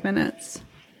 5 minutes.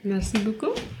 Merci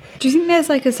beaucoup. Do you think there's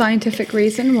like a scientific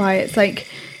reason why it's like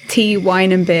tea,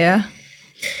 wine, and beer?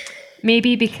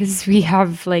 Maybe because we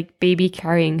have like baby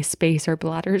carrying space, our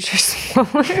bladders are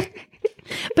smaller.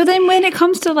 But then when it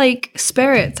comes to like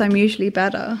spirits, I'm usually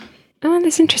better. Oh,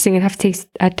 that's interesting. I'd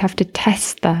have to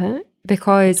test that,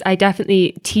 because I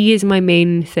definitely, tea is my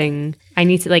main thing. I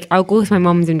need to I'll go to my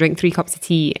mum's and drink 3 cups of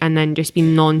tea and then just be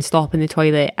non-stop in the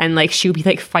toilet, and like she'll be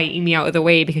like fighting me out of the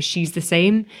way because she's the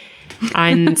same.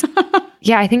 And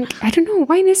yeah, I don't know,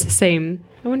 wine is the same.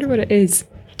 I wonder what it is.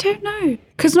 I don't know.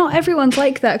 Because not everyone's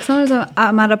like that. Because sometimes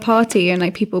I'm at a party and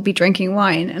like people will be drinking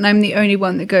wine and I'm the only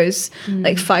one that goes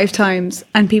like 5 times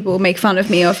and people make fun of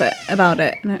me about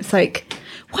it. And it's like,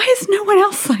 why is no one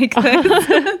else like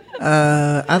this?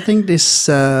 I think this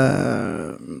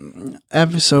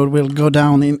episode will go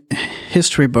down in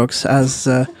history books as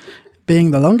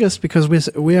being the longest because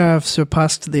we have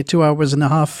surpassed the 2 hours and a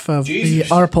half of Jesus.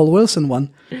 the R. Paul Wilson one.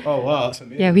 Oh wow, that's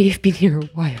amazing. Yeah, we've been here a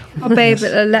while. Oh, babe,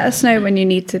 let us know when you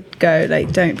need to go.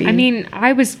 Like, don't be. I mean,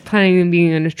 I was planning on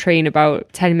being on a train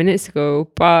about 10 minutes ago,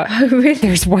 but really?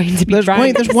 there's wine to be There's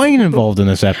drank. wine involved in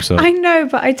this episode. I know,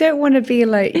 but I don't want to be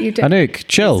like you. Don't. Anouk,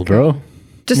 chill, bro.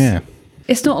 Just. Yeah.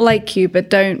 It's not like you, but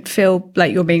don't feel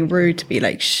like you're being rude to be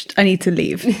like, shh, I need to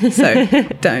leave. So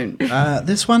don't.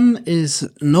 This one is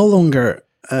no longer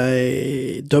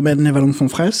a Domaine Névalon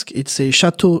Fonfresque. It's a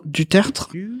Château du Tertre,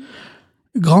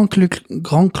 Grand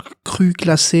Cru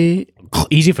classé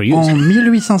Easy for you. en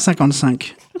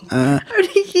 1855.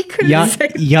 He couldn't say.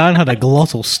 Jan had a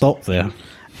glottal stop there.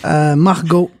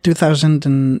 Margot,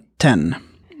 2010.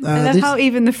 I love how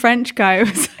even the French guy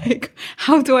was like,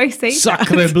 how do I say that?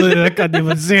 Sacre bleu, I can't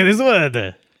even say this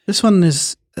word. This one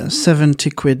is 70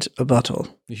 quid a bottle.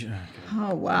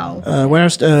 Oh, wow.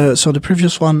 Whereas, so the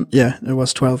previous one, yeah, it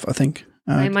was 12, I think.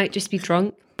 I might just be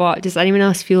drunk, but does anyone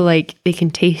else feel like they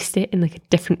can taste it in like a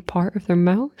different part of their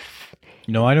mouth?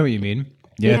 No, I know what you mean.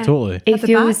 Yeah, totally. It At the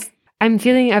feels. back? I'm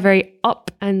feeling a very up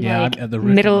and Yeah, like at the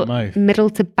roof of my mouth. middle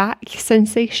to back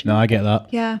sensation. No, I get that.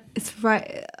 Yeah, it's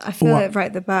right. I feel it right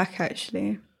at the back,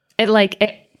 actually. It like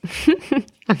it.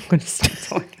 I'm going to stop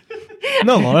talking.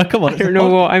 No, Laura, come on. I don't know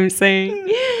what I'm saying.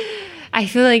 I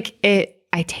feel like it.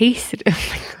 I tasted. Oh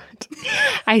my god!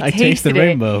 I tasted the it,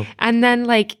 rainbow. and then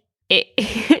like it.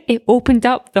 It opened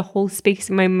up the whole space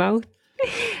in my mouth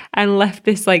and left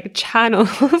this like channel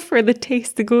for the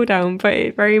taste to go down, but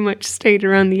it very much stayed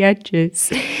around the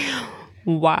edges.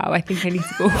 Wow, I think I need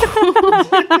to go.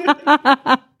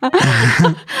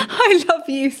 I love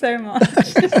you so much.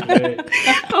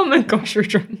 Oh my gosh, we're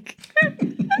drunk.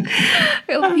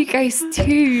 I love you guys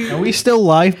too. Are we still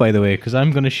live, by the way? Because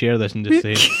I'm going to share this and just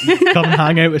say, come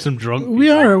hang out with some drunk people. We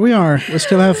are. We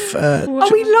still have... Are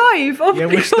we live? Oh Yeah,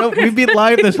 my we've been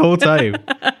live this whole time.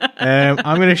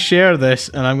 I'm going to share this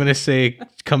and I'm going to say,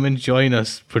 come and join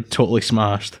us. We're totally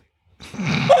smashed.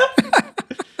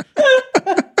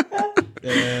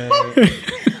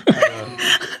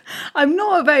 I'm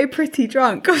not a very pretty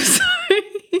drunk. I'm sorry.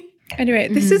 Anyway,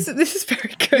 this is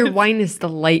very good. Your wine is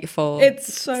delightful.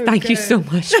 It's so Thank you good. so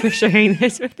much for sharing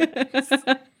this with us.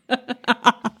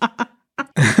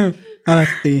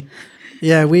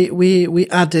 Yeah, we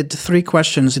added 3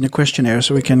 questions in the questionnaire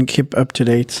so we can keep up to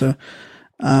date. So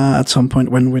at some point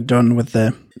when we're done with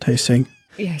the tasting.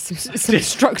 Yeah, some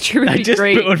structure would I be just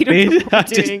great. put on We don't know what we're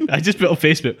Facebook. doing. I just put on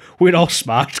Facebook. We're all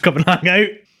smashed. Come and hang out.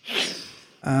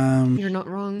 You're not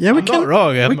wrong. Yeah, we I'm can. not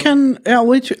wrong. We can. Yeah,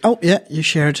 wait. Oh, yeah, you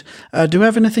shared. Do you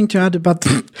have anything to add about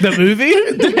The movie.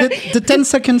 the 10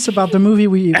 seconds about the movie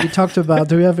we talked about?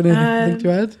 Do you have anything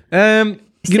to add?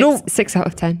 You know, 6 out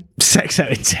of 10. 6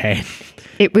 out of 10.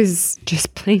 It was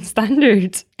just plain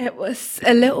standard. It was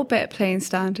a little bit plain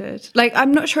standard. Like,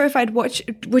 I'm not sure if I'd watch.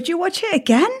 Would you watch it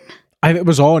again? If it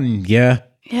was on, yeah.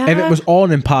 Yeah. If it was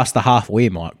on and past the halfway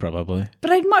mark, probably.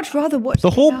 But I'd much rather watch The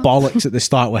whole else. bollocks at the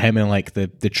start with him and like the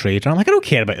trader. I'm like, I don't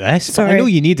care about this. But I Sorry. know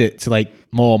you need it to like,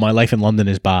 oh, my life in London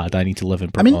is bad. I need to live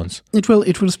in I mean, Provence. it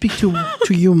will speak to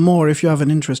you more if you have an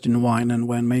interest in wine and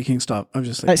when making stuff.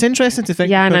 Obviously, It's interesting to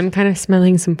think. Yeah, and I'm kind of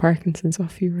smelling some Parkinson's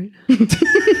off you right now.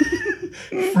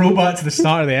 throw back to the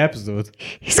start of the episode.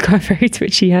 He's got a very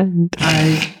twitchy hand.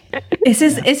 Is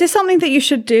this something that you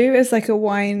should do as like a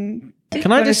wine?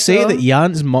 Can I just say that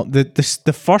Jan's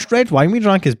the first red wine we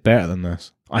drank is better than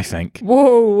this? I think.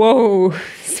 Whoa.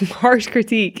 Some harsh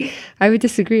critique. I would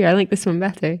disagree. I like this one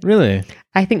better. Really?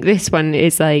 I think this one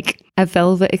is like a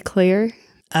velvet eclair.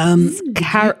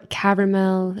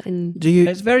 Caramel and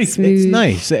It's very smooth. It's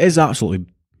nice. It is absolutely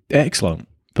excellent.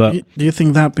 But do you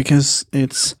think that because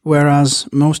it's whereas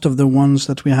most of the ones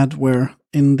that we had were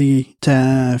in the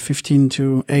 15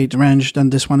 to 8 range,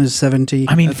 then this one is 70.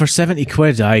 I mean, for 70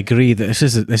 quid, I agree that this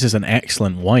is an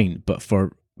excellent wine. But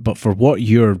for what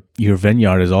your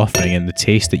vineyard is offering and the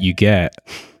taste that you get,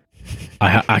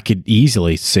 I could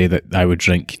easily say that I would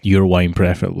drink your wine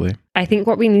preferably. I think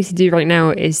what we need to do right now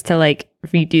is to like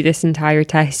redo this entire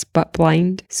test but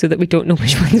blind so that we don't know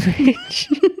which one's which.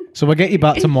 So we'll get you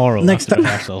back tomorrow Next after time.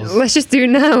 rehearsals. Let's just do it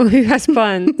now. Who has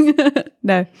plans?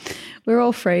 No, we're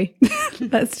all free.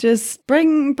 Let's just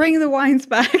bring the wines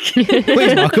back. Please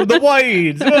welcome the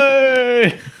wines.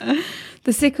 Hey!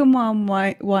 The sycamore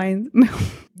wine.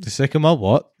 The sycamore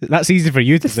what? That's easy for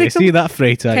you to say. sycamore- See that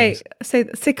three times. Okay, say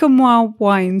that. Sycamore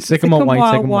wines. Sycamore wine,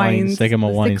 sycamore wine, wines.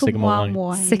 sycamore wine, Sycamore sycamore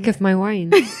wine. Sick of my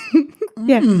wine.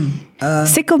 Yeah.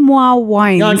 Sycamore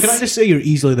wines. Jan, can I just say you're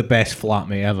easily the best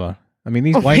flatmate ever? I mean,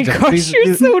 these Oh my wines gosh, are these, you're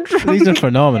these- so drunk. These are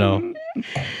phenomenal.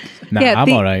 Nah, Yeah,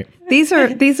 I'm all right. These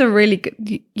are really good.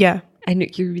 Yeah. I know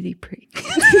you're really pretty.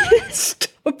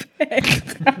 Stop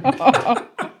it.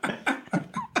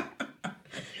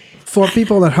 For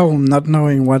people at home not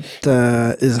knowing what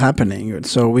is happening,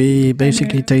 so we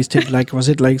basically tasted was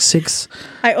it like 6?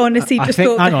 I honestly I just think-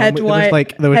 thought hang the on, head there was wire,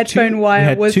 like- there was headphone two- we wire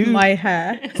had was two- my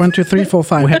hair. 1, 2, 3, 4,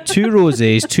 5. We had 2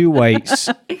 roses, 2 whites.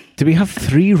 Did we have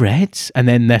 3 reds? And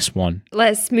then this one.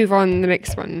 Let's move on to the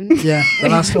next one. Yeah, the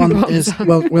last one is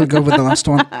we'll go with the last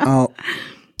one.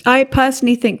 I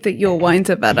personally think that your wines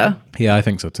are better. Yeah, I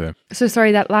think so too. So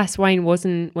sorry, that last wine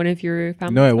wasn't one of your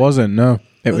family. No, it wasn't. No,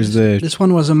 it was the This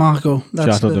one was a Margaux.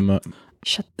 That's Chateau the de Mar.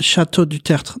 Chateau du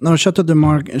Tertre. No,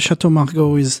 Chateau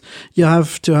Margaux is you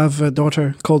have to have a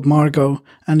daughter called Margaux,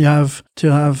 and you have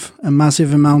to have a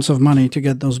massive amounts of money to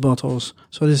get those bottles.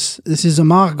 So this is a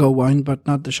Margaux wine, but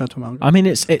not the Chateau Margaux. I mean,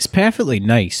 it's perfectly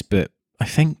nice, but I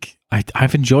think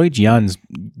I've enjoyed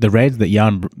the reds that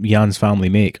Jan's family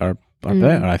make are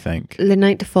better. I think. Le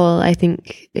Night de Fall, I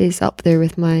think, is up there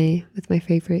with my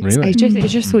favourites. Really?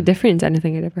 It's just so different to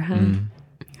anything I'd ever had.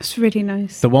 It's really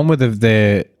nice. The one with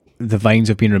the vines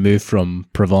have been removed from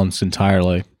Provence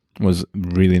entirely was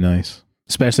really nice,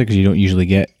 especially because you don't usually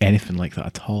get anything like that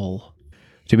at all.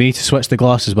 Do we need to switch the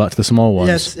glasses back to the small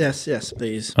ones? Yes,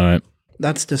 please. All right.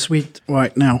 That's the sweet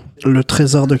right now. Le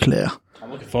Trésor de Claire.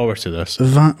 I'm looking forward to this.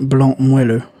 Vin blanc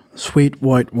moelleux. Sweet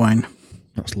white wine.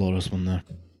 That's Laura's one there.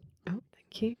 Oh,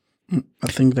 thank you. I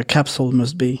think the capsule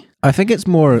must be I think it's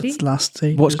more. its last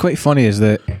stage. What's quite funny is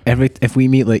that if we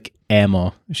meet like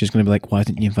Emma, she's going to be like, "Why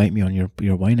didn't you invite me on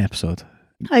your wine episode?"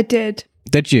 I did.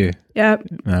 Did you? Yeah.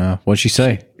 What'd she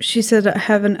say? She said I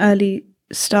have an early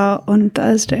start on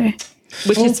Thursday.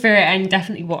 Which is fair and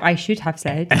definitely what I should have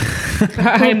said.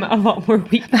 I'm a lot more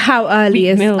weak. How early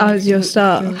is Milk. your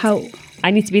start? How?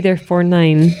 I need to be there for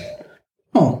 9.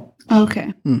 Oh,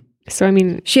 Okay. So, I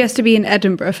mean, She has to be in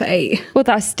Edinburgh for 8. well,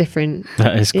 that's different.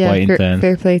 That is quite intense.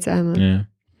 Fair play to Emma. Yeah.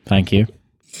 Thank you.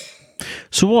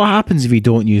 So what happens if you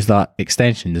don't use that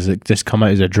extension? Does it just come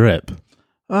out as a drip?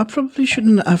 I probably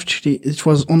shouldn't actually. It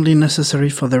was only necessary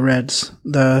for the reds,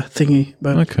 the thingy.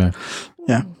 But Okay.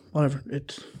 yeah, whatever.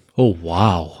 It. Oh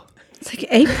wow. It's like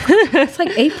it's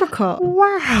like apricot.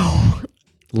 Wow.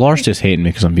 Laura's just hating me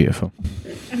because I'm beautiful.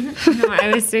 No,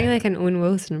 I was doing like an Owen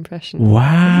Wilson impression.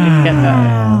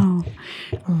 Wow.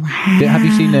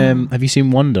 Have you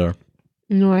seen Wonder?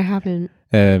 No, I haven't.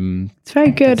 It's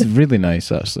very good. It's really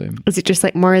nice actually. Is it just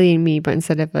like Marley and Me, but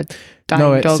instead of a dying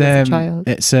No, it's dog as a child?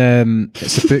 it's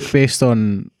a book based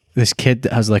on this kid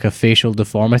that has like a facial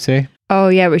deformity. Oh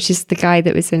yeah, which is the guy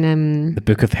that was in The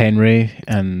Book of Henry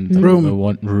and Room. the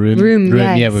one Room.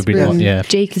 Yes. Yeah, we've been yeah.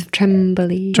 Jacob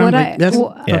Tremblay. Tremblay. Yes,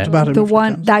 Yeah. talked about him The a few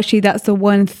one times. actually, that's the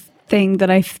one thing that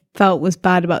I felt was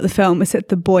bad about the film is that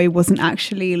the boy wasn't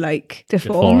actually like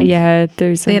deformed. Deformed. Yeah,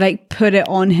 there's They like put it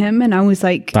on him, and I was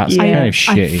like, That's I, kind of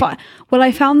shitty.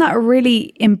 I found that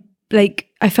really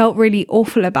I felt really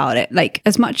awful about it. Like,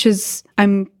 as much as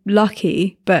I'm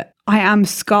lucky, but I am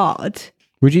scarred.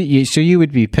 Would you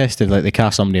would be pissed if like they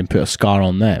cast somebody and put a scar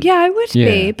on them? Yeah, I would Yeah.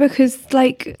 be, because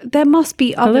like there must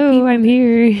be other hello, people. I'm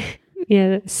here. Yeah,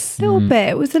 that's A little bit.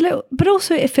 It was a little, but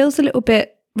also it feels a little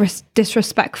bit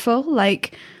disrespectful.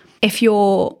 Like, if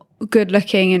you're good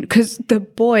looking, and because the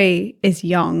boy is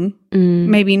young,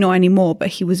 maybe not anymore, but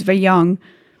he was very young.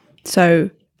 So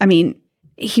I mean,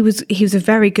 he was a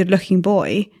very good looking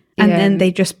boy, and Yeah. then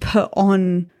they just put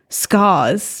on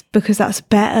scars because that's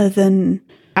better than.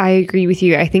 I agree with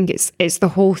you. I think it's the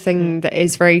whole thing that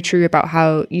is very true about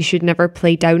how you should never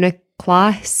play down a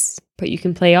class, but you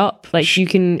can play up. Like, you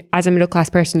can, as a middle class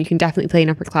person, you can definitely play an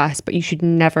upper class, but you should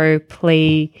never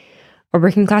play a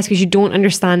working class because you don't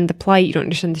understand the plight, you don't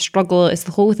understand the struggle. It's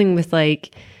the whole thing with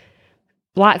like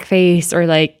blackface or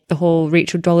like the whole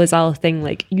Rachel Dolezal thing.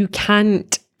 Like, you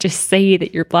can't just say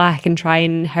that you're black and try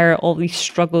and inherit all these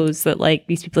struggles that like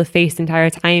these people have faced the entire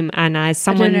time. And as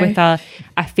someone know. with a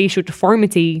facial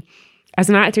deformity, as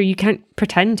an actor, you can't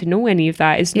pretend to know any of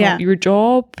that. It's Yeah. not your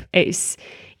job. It's,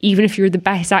 even if you're the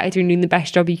best actor and doing the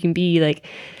best job you can be, like,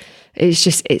 it's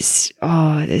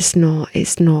not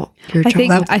your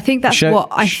job. I think that's Shout- what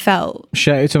I felt.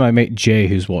 Shout out to my mate Jay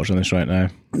who's watching this right now.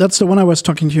 That's the one I was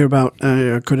talking to you about.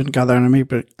 I couldn't gather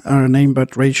her name,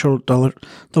 but Rachel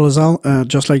Dolezal,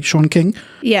 just like Sean King.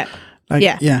 Yeah. Like,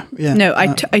 Yeah. yeah. No, I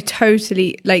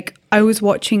totally, like, I was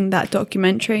watching that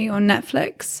documentary on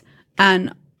Netflix,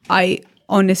 and I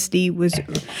honestly was,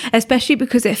 especially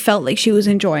because it felt like she was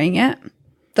enjoying it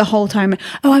the whole time.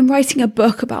 Oh, I'm writing a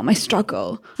book about my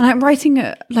struggle, and I'm writing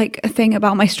a thing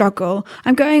about my struggle.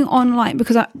 I'm going online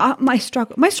because my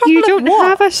struggle. You of don't what?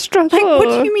 have a struggle. Like,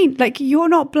 what do you mean? Like, you're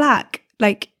not black.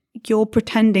 Like, you're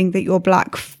pretending that you're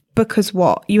black because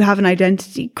what? You have an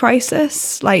identity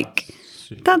crisis? Like,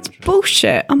 that's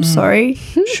bullshit. I'm sorry.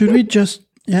 Should we just...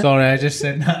 Yeah. Sorry, I just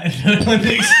said that.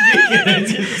 It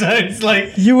just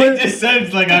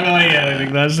sounds like I'm not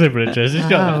anything. That's super interesting. Shut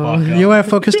the fuck up. You were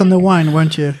focused on the wine,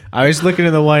 weren't you? I was looking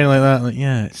at the wine like that. Like,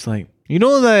 yeah, it's like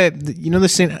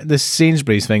the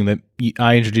Sainsbury's thing that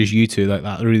I introduced you to, like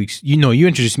that really. You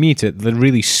introduced me to the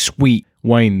really sweet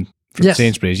wine from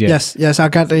Sainsbury's. Yeah. Yes. I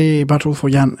got a bottle for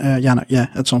Jana. Yeah,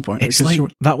 at some point. It's like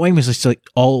that wine was just like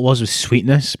all it was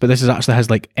sweetness, but this actually has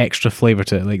like extra flavor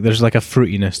to it. Like there's like a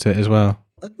fruitiness to it as well.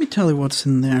 Let me tell you what's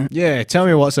in there. Yeah, tell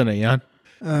me what's in it, Jan.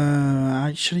 I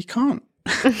actually can't.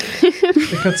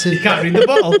 Because you can't read the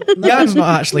bottle. Jan's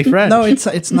not actually French. No,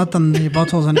 it's not on the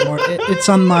bottles anymore. It's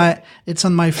on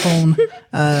my phone.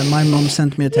 My mom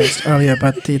sent me a text earlier,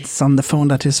 but it's on the phone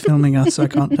that is filming us, so I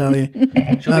can't tell you.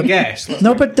 Shall we guess?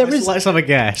 Let's have a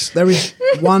guess. There is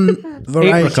one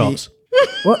variety. Apricots.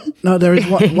 What? No, there is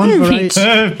one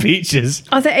variety. Peaches.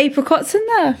 Are there apricots in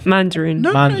there? Mandarin.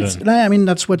 No, Mandarin. I mean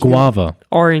that's what Guava.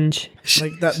 Orange.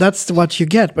 like that's what you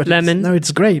get. But Lemon.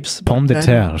 It's grapes. Pomme de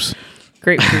terres.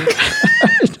 Grapefruit.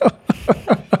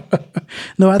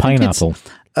 No, I think Pineapple. it's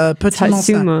Petit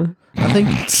Mansin. Satsuma. I think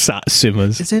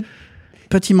Satsumas. is it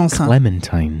Petit Mansin?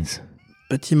 Clementines.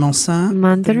 Petit Mansin.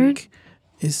 Mandarin?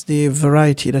 Is the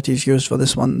variety that is used for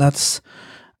this one. That's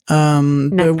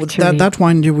Nectarine. that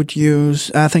wine you would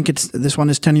use. I think this one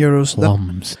is €10.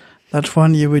 Plums. That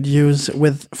one you would use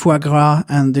with foie gras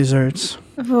and desserts.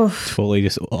 Totally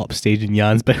just upstaging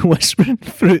Jan's by whispering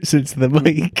fruits into the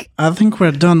mic. I think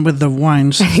we're done with the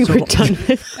wines. I think so we're done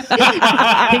with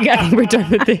I think we're done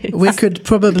with this. we could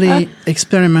probably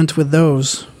experiment with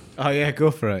those, Oh yeah, go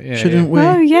for it. Yeah, shouldn't we? Oh,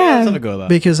 Let's have yeah. a go at that.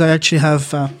 Because I actually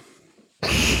have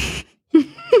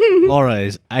Laura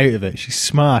is out of it. She's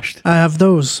smashed. I have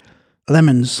those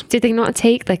lemons. Did they not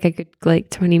take like a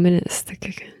good 20 minutes to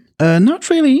cook it? Not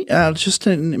really. Just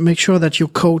to make sure that you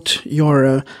coat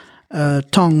your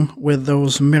tongue with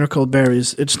those miracle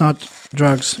berries. It's not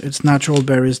drugs. It's natural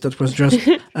berries that was just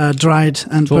dried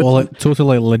and put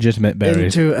Totally legitimate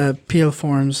berries. into peel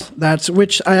forms. That's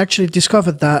which I actually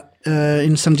discovered that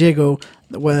in San Diego,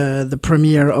 where the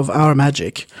premiere of Our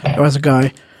Magic. There was a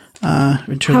guy.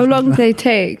 How long do they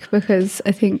take? Because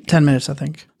I think 10 minutes, I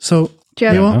think. So Do you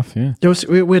have- you want- Enough,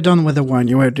 yeah. we're done with the wine.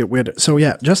 So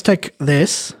yeah, just take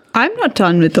this. I'm not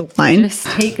done with the wine. Just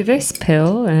take this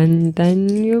pill and then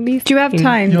you'll be Do you have fine.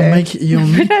 time? You'll though? make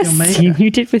Scene you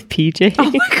did with PJ.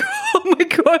 Oh my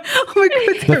god! Oh my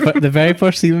god! Oh my god! The very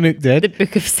first thing Luke The did.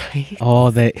 Book of Sight.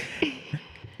 Oh,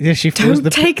 yeah, she froze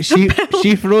Don't take the pill.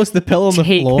 She froze the pill on the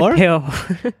Take floor.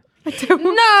 the pill.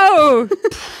 No!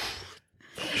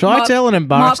 Shall I tell an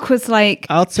embarrassed? Mark was like,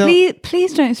 I'll tell-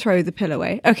 please don't throw the pill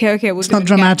away. Okay, we'll It's do not it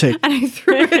again." dramatic. And I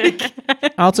threw it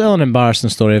again. I'll tell an embarrassing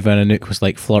story of when Anouk was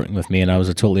like flirting with me and I was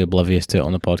totally oblivious to it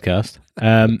on the podcast.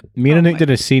 Me and Anouk did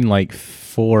a scene like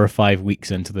 4 or 5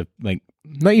 weeks into the, like,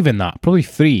 not even that, probably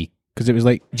 3, because it was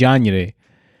like January.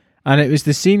 And it was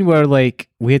the scene where like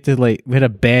we had a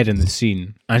bed in the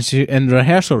scene, and she in the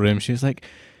rehearsal room she was like,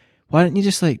 why don't you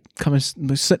just like come and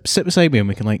sit beside me and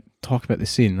we can like talk about the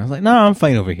scene? And I was like, no, I'm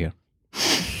fine over here.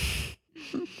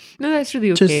 No, that's really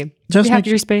Just- okay. just you have make-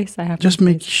 your space. I have Just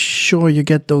my make space. sure you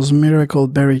get those miracle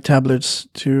berry tablets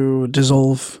to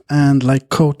dissolve and like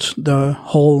coat the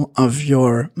whole of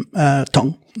your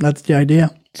tongue. That's the idea.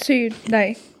 So,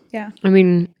 like, yeah. I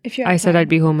mean, If you I have said time. I'd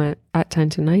be home at 10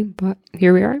 to 9, but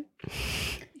here we are.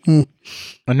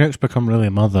 Anouk's become really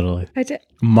motherly. I did.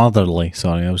 Motherly,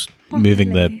 sorry, I was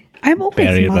moving the... I'm always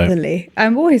berry about. motherly.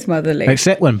 I'm always motherly.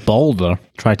 Except when Balder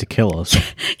tried to kill us.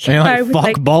 And you're I like, was fuck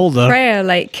like, Balder. Freya,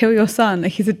 like, kill your son.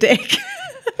 Like, he's a dick.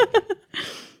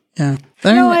 Yeah.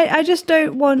 No, I just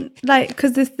don't want, like,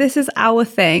 because this is our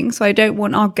thing, so I don't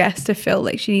want our guest to feel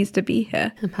like she needs to be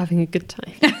here. I'm having a good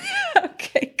time.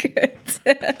 Okay, good.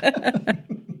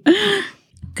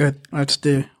 Good. Let's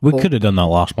do. We could have done that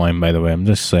last wine, by the way, I'm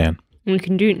just saying. We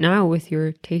can do it now with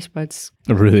your taste buds.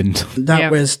 Ruined. That Yeah.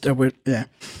 was yeah.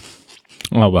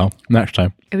 Oh well, next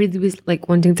time. I really was like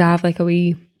wanting to have like a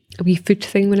wee food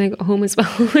thing when I got home as well,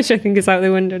 which I think is out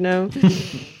the window now.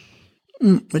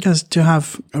 Because to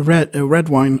have a red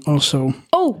wine also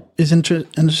Oh, is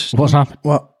interesting. What's happened?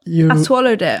 Well, you. I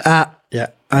swallowed it. Yeah.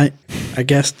 I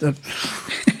guess that.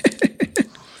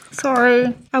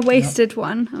 Sorry. I wasted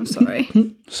one. I'm sorry.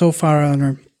 So far on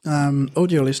our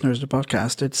audio listeners, the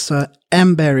podcast, it's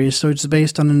berries, so it's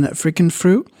based on an African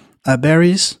fruit,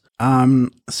 berries.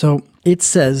 So it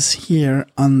says here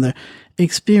on the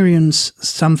experience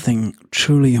something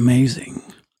truly amazing.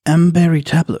 Berry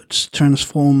tablets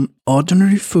transform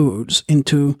ordinary foods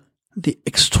into the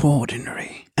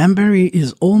extraordinary. Amberry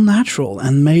is all natural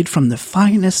and made from the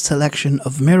finest selection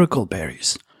of miracle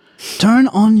berries. Turn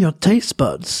on your taste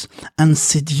buds and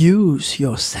seduce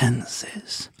your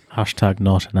senses. Hashtag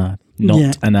not an ad.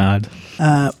 Not an ad.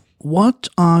 What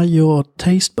are your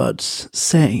taste buds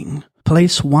saying?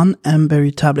 Place one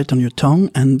amberry tablet on your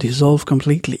tongue and dissolve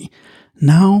completely.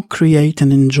 Now create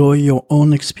and enjoy your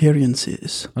own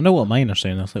experiences. I know what mine are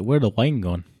saying. I was like, where's the wine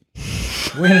gone?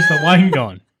 Where's the wine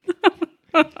gone?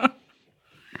 Where's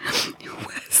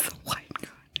the wine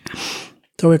gone?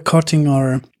 So we're cutting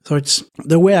so it's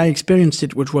the way I experienced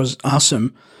it, which was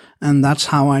awesome. And that's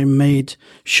how I made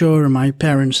sure my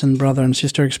parents and brother and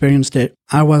sister experienced it.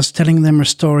 I was telling them a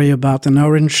story about an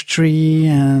orange tree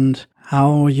and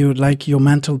how you like your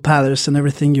mental palace and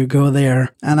everything. You go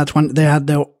there. And at one, they had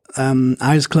their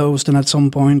eyes closed. And at some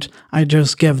point, I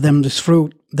just gave them this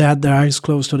fruit. They had their eyes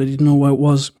closed, so they didn't know what it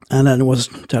was. And then I was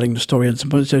telling the story. And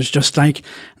it's just like,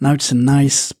 now it's a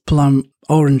nice plum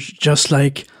orange, just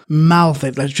like mouth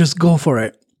it. Let's just go for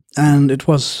it. And it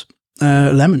was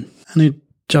lemon. And it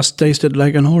just tasted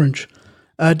like an orange.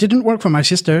 Didn't work for my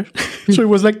sister. So it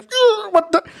was like,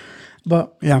 what the?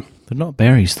 But yeah. They're not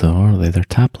berries though, are they? They're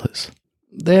tablets.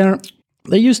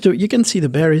 They used to, you can see the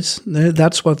berries.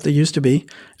 That's what they used to be.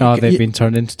 Oh, they've been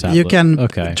turned into tablets. You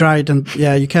can try it and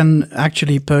you can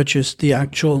actually purchase the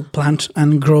actual plant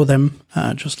and grow them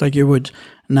just like you would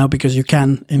now because you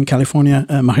can in California,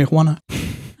 marijuana.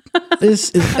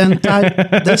 This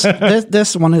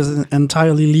one is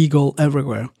entirely legal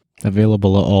everywhere.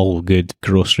 Available at all good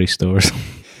grocery stores.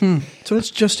 So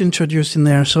let's just introduce in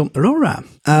there. So Laura,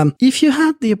 if you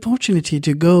had the opportunity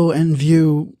to go and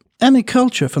view any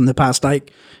culture from the past,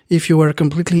 like if you were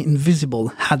completely invisible,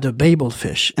 had a Babel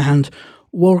fish, and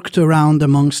walked around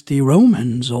amongst the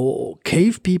Romans or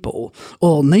cave people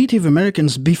or Native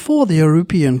Americans before the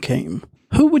European came,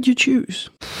 who would you choose?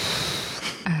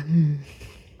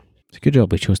 It's a good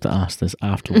job we chose to ask this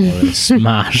after Laura is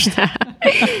smashed.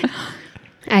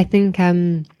 I think,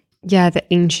 the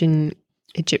ancient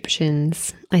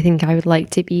Egyptians. I think I would like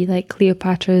to be like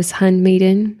Cleopatra's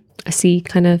handmaiden. I see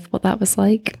kind of what that was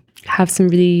like. Have some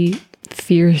really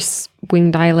fierce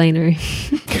winged eyeliner.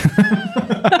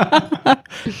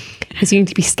 Because you need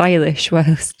to be stylish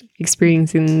whilst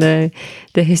experiencing the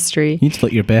history. You need to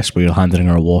look your best while you're handling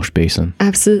her a wash basin.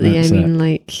 Absolutely. That's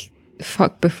like,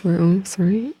 fuck before. Oh,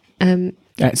 sorry.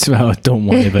 Don't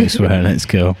worry about swearing. Let's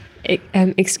go.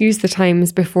 Excuse the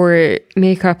times before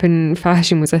makeup and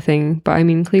fashion was a thing, but I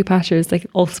mean Cleopatra is like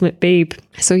ultimate babe.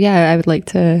 So yeah, I would like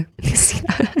to see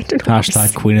that. I don't know.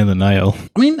 Hashtag Queen of the Nile.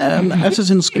 I mean,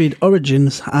 Assassin's Creed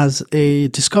Origins has a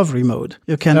discovery mode.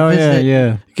 You can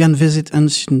You can visit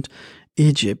ancient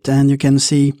Egypt and you can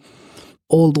see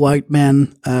old white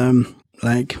men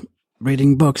like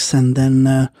reading books and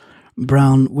then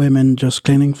brown women just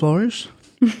cleaning floors.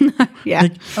 Yeah.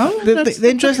 Like, the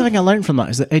interesting thing I learned from that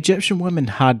is that Egyptian women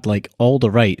had like all the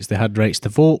rights. They had rights to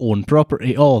vote, own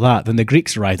property, all that. Then the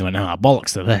Greeks arrived and went,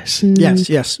 bollocks to this.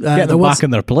 Yes. Get them back in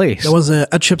their place. There was a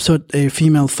episode, a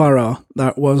female pharaoh,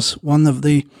 that was one of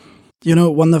the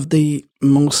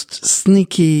most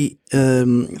sneaky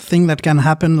thing that can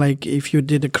happen. Like if you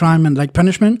did a crime and like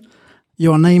punishment,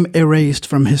 your name erased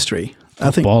from history. I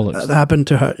think bollocks. that happened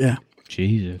to her. Yeah.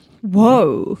 Jesus.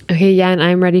 Whoa. Okay, yeah, and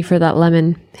I'm ready for that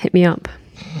lemon. Hit me up.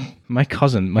 My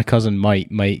cousin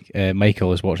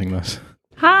Michael is watching this.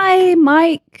 Hi,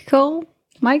 Michael.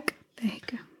 Mike. There you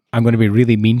go. I'm going to be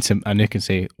really mean to Anouk and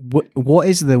say, what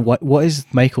is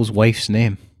Michael's wife's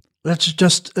name? Let's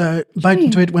just bite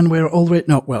into it when we're already...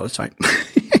 No, well, it's fine.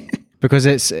 Because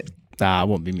I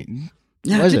won't be mean.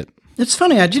 Yeah, what is it? It's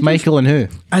funny. Michael and who?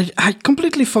 I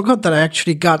completely forgot that I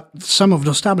actually got some of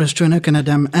those tablets to Anouk and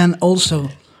Adam, and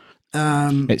also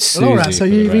it's Susie, Laura. So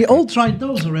we all tried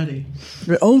those already.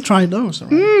 We all tried those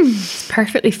already. It's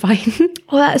perfectly fine.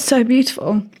 Oh, that's so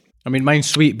beautiful. I mean, mine's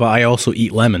sweet, but I also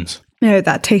eat lemons. No,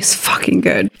 that tastes fucking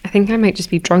good. I think I might just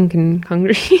be drunk and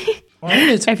hungry.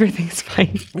 Well, Everything's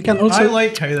fine. we can also... I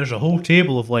like how there's a whole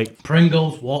table of like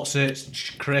Pringles,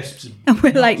 Wotsits, crisps. And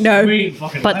we're like, no.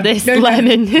 But this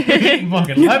lemon.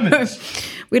 Fucking lemons.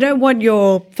 We don't want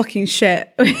your fucking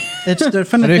shit. It's the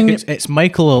funny thing. It's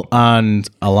Michael and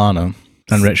Alana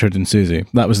and Richard and Susie.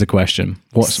 That was the question.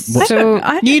 What's So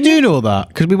you do know that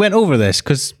because we went over this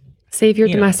because save your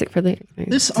domestic for later.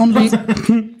 This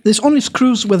only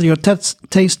screws with your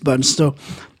taste buds. So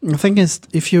the thing is,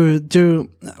 if you do,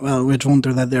 well, we won't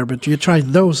do that there, but you try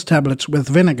those tablets with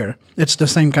vinegar. It's the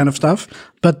same kind of stuff,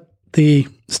 but the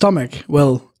stomach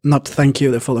will not thank you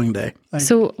the following day.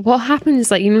 So what happens,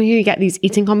 like, you know, you get these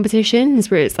eating competitions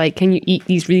where it's like, can you eat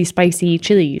these really spicy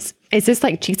chilies? Is this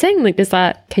like cheating? Like,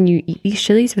 can you eat these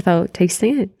chilies without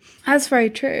tasting it? That's very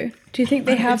true. Do you think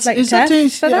they have like Is that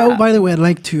tests for that? Oh, by the way, I'd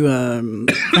like to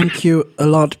thank you a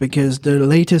lot because the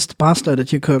latest pasta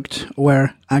that you cooked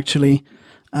were actually,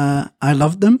 I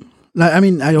loved them. Like, I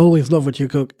mean, I always love what you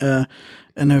cook,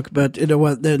 Anouk, but it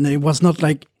was not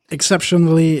like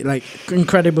exceptionally, like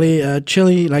incredibly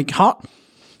chili, like hot.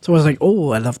 So I was like,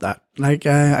 oh, I love that. Like,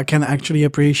 I can actually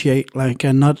appreciate, like,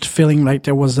 not feeling like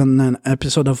there was an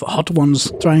episode of Hot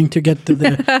Ones trying to get to the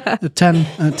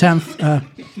 10th.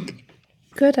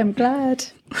 Good, I'm glad.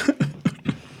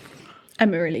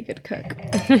 I'm a really good cook.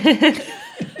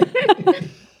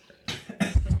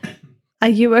 Are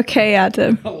you okay,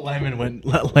 Adam? Lyman went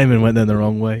down the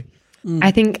wrong way.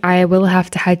 I think I will have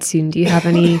to head soon. Do you have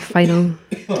any final...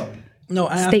 No,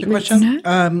 I asked a Statements?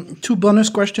 question. 2 bonus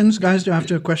questions. Guys, do you have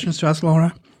 2 questions to ask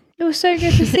Laura? It was so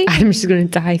good to see you. I'm just going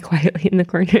to die quietly in the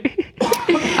corner.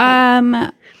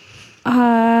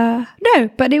 No,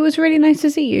 but it was really nice to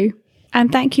see you.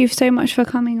 And thank you so much for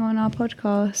coming on our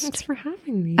podcast. Thanks for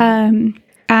having me.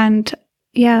 And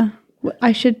yeah,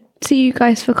 I should see you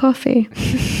guys for coffee.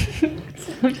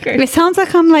 Okay. It sounds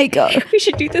like I'm like, We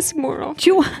should do this more often. do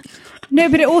you want? No,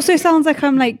 but it also sounds like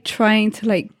I'm like trying to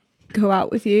like go out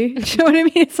with you. Do you know what I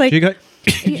mean? It's like, Do you guys,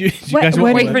 do you guys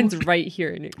when- want My friend's right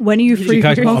here. Nick. when are you free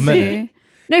guys for want a coffee? minute?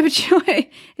 No, but you know what?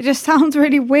 It just sounds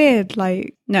really weird.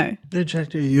 Like, no.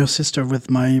 Your sister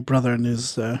with my brother and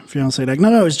his fiance, like,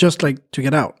 no, it's just like to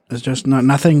get out. It's just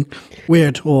nothing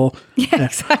weird or Yeah,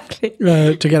 exactly.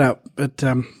 to get out. But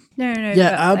No. yeah,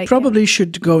 but, I like, probably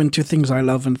should go into things I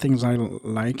love and things I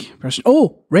like.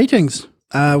 Oh, ratings.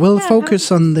 We'll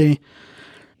focus on the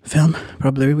film.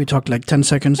 Probably we talked like 10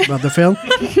 seconds about the film.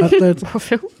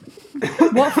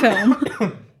 What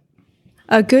film?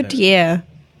 A Good Year.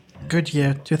 Good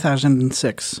year,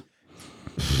 2006.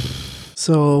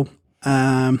 So,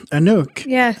 Anouk,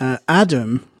 Yeah.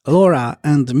 Adam, Laura,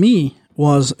 and me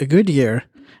was a good year.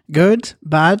 Good,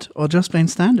 bad, or just plain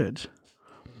standard?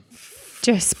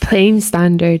 Just plain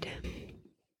standard.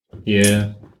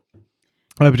 Yeah.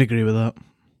 I would agree with that.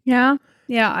 Yeah.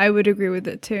 Yeah, I would agree with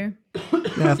it too.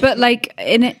 Yeah. But like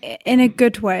in a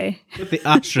good way. With the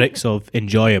asterisks of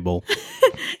enjoyable.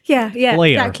 Yeah,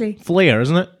 Flair. exactly. Flair,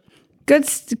 isn't it? Good.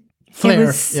 Flair, It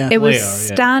was, yeah. it was Flair,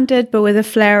 yeah. standard, but with a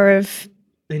flair of.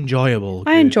 Enjoyable.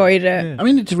 I enjoyed it. I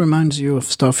mean, it reminds you of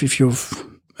stuff if you've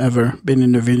ever been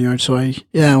in the vineyard. So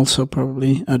also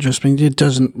probably adjustment. It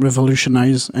doesn't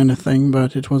revolutionize anything,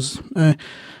 but it was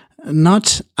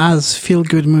not as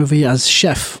feel-good movie as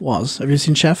Chef was. Have you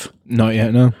seen Chef? Not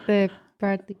yet, no. The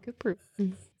Bradley Cooper.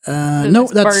 No,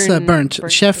 that's Burnt. Burnt.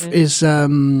 Burnt, Chef yeah. is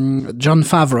John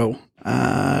Favreau.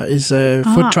 Is a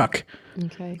food truck.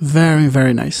 Okay. Very,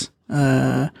 very nice.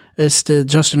 It's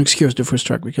just an excuse, the food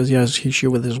truck, because he has issue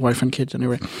with his wife and kids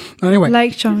anyway. Anyway,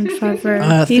 Like John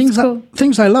Favreau. He's cool.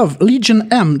 things I love. Legion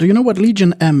M. Do you know what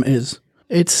Legion M is?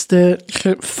 It's the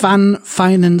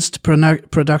fan-financed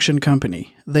production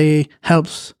company. They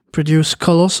helped produce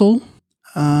Colossal.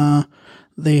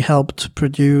 They helped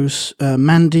produce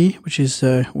Mandy, which is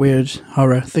a weird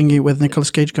horror thingy with Nicolas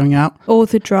Cage going out. Or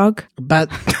the drug.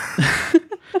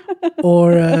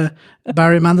 Or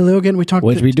Barry Manilow again. We talked.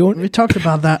 What are we doing? We talked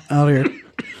about that earlier.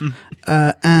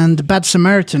 And Bad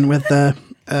Samaritan with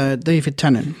David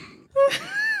Tennant.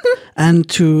 And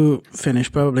to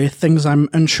finish, probably things I'm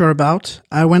unsure about.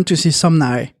 I went to see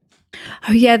Somnai.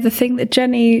 Oh yeah, the thing that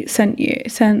Jenny sent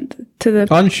to the.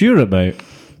 Unsure about.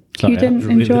 You didn't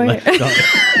enjoy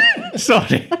it.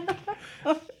 Sorry.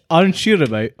 Unsure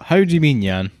about. How do you mean,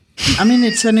 Jan? I mean,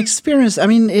 it's an experience. I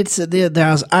mean,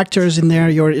 there's actors in there.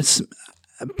 It's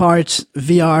part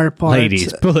VR, part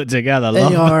Ladies, pull it together.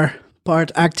 love. AR,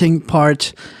 part acting,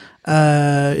 part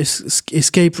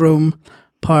escape room,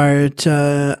 part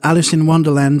Alice in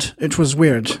Wonderland. It was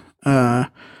weird.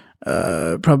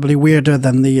 Probably weirder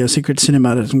than the secret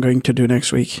cinema that I'm going to do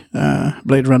next week.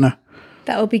 Blade Runner.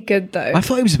 That'll be good though. I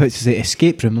thought he was about to say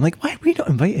escape room. I'm like, why are we not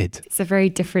invited? It's a very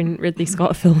different Ridley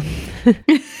Scott film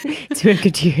to A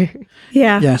Good Year.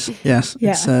 Yeah. Yes. Yeah. It's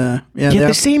Yeah, they're-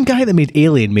 the same guy that made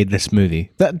Alien made this movie.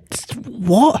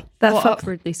 What? That What fuck. up,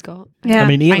 Ridley Scott? Yeah. I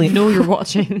mean, I Alien. know you're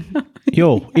watching.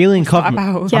 Yo, Alien Covenant.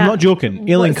 about? Yeah. I'm not joking.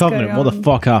 Alien What's Covenant. going What the on?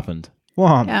 fuck happened?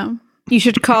 What? Yeah. You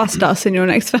should cast us in your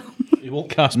next film. You won't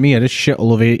cast me. I just shit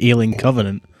all over Alien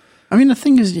Covenant. I mean, the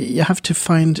thing is, you have to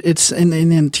find. It's in the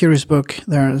Interiors book.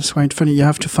 There, it's quite funny. You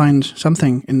have to find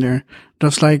something in there.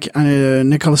 Just like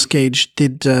Nicolas Cage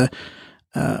did.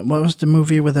 What was the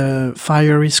movie with a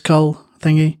fiery skull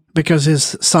thingy? Because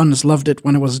his sons loved it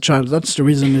when he was a child. That's the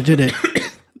reason he did it.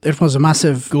 It was a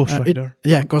massive Ghost Rider.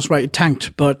 Ghost Rider. It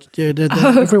tanked, but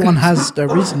everyone has their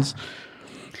reasons.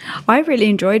 I really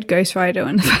enjoyed Ghost Rider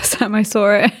when the first time I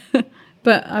saw it,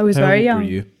 but I was How very old were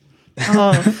young. you?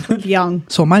 Oh, young.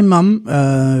 So my mum,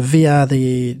 via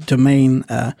the domain,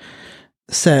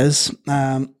 says,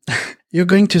 you're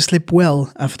going to sleep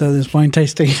well after this wine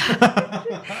tasting.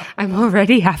 I'm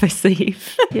already half asleep.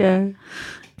 Yeah.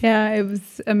 Yeah, it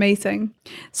was amazing.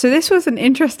 So this was an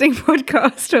interesting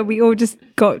podcast where we all just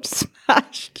got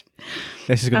smashed.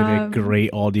 This is going to be a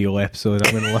great audio episode.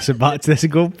 I'm going to listen back to this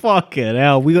and go, fucking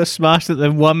hell, we got smashed at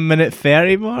the 1 minute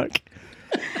 30 mark.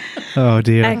 Oh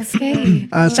dear. Okay.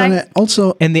 So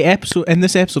also, In this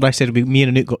episode, I said me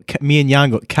and Jan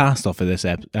got cast off of this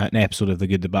an episode of The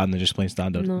Good, the Bad, and the Just Plain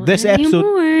Standard. Not This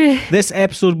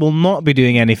episode will not be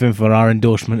doing anything for our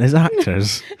endorsement as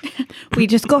actors. We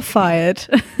just got fired.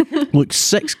 Look,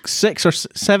 six or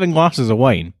seven glasses of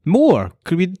wine. More.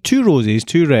 Could be 2 roses,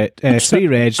 3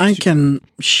 reds. I can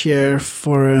share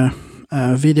for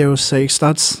video's sake.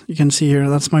 That's, you can see here,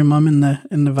 that's my mum in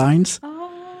the vines.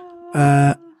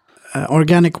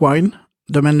 Organic wine,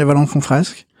 Domaine de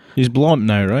Vallon-Fonfresque. She's blonde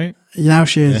now, right? Now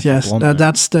she is, Yeah, yes. blonde now.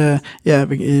 That's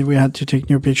we had to take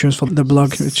new pictures for the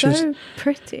blog, which is So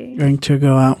pretty. going to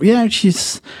go out. Yeah,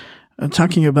 she's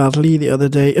talking about Lee the other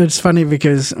day. It's funny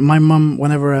because my mum,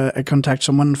 whenever I contact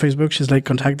someone on Facebook, she's like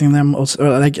contacting them, also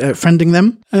friending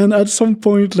them. And at some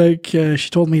point, she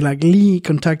told me Lee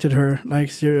contacted her. There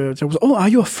was, are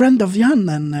you a friend of Jan?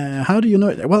 And how do you know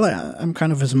it? Well, I'm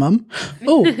kind of his mum.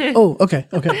 Oh, okay.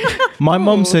 My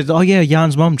mum said, oh yeah,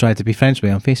 Jan's mum tried to be friends with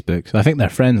me on Facebook. So I think they're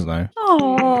friends now.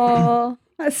 Oh,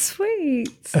 that's sweet.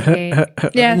 Okay.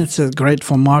 Yes. And it's great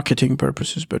for marketing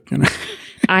purposes, but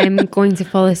I'm going to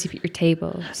fall asleep at your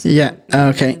table. So Yeah.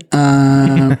 Okay.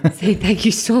 say thank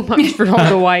you so much for all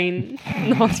the wine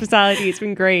and hospitality. It's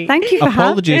been great. Thank you for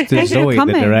Apologies to Thank you for Zoe, the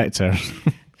coming. director.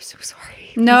 I'm so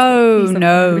sorry. No.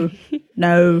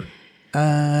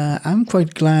 I'm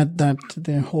quite glad that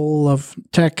the whole of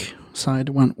tech side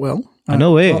went well. I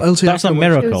know, Elsie that's a afterwards. It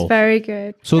miracle. was very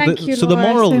good. So Thank you, the Laura,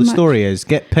 moral so of the much. story is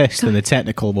get pissed and the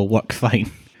technical will work fine.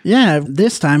 Yeah,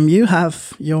 this time you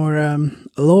have your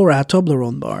Laura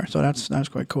Toblerone bar, so that's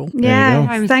quite cool. Yeah,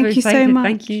 I'm thank you so excited. much.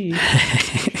 Thank you.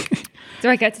 Do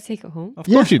I get to take it home? Of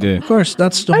course you do. Of course,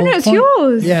 that's the Oh whole no, it's point.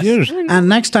 yours. Yes. Yours. And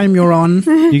next time you're on,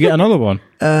 You get another one.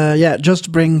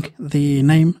 just bring the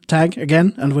name tag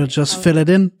again, and we'll just fill it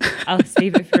in. I'll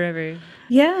save it forever.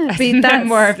 Yeah, As but a that's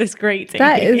memoir of this great day.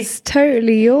 that is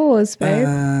totally yours, babe.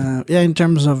 In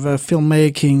terms of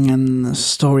filmmaking and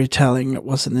storytelling, it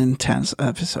was an intense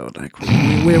episode.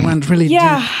 We went really deep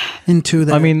into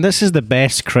that. I mean, this is the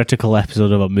best critical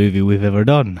episode of a movie we've ever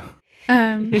done. But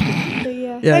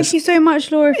yeah. Yes. Thank you so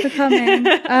much, Laura, for coming.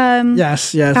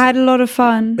 yes. I had a lot of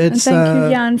fun. It's, and thank you,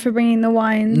 Jan, for bringing the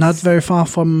wines. Not very far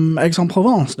from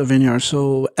Aix-en-Provence, the vineyard.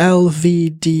 So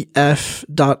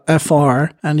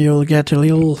lvdf.fr, and you'll get a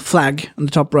little flag on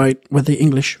the top right with the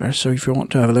English verse. So if you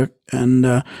want to have a look,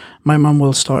 and my mum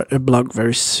will start a blog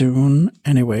very soon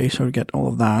anyway, so you get all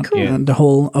of that and the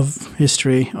whole of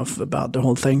history about the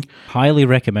whole thing. Highly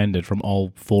recommended from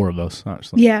all 4 of us,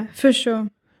 actually. Yeah, for sure.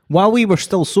 While we were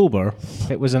still sober,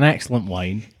 it was an excellent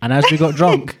wine. And as we got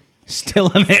drunk, still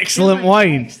an excellent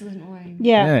wine.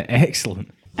 Yeah. Yeah,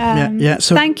 excellent.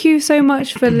 So Thank you so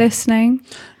much for listening.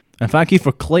 And thank you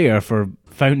for Claire for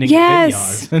founding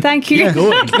Yes. a vineyard. Thank you. Yeah,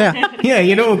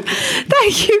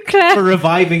 Thank you, Claire. for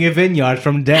reviving a vineyard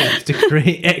from death to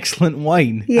create excellent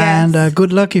wine. Yes. And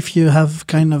good luck if you have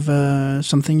kind of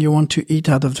something you want to eat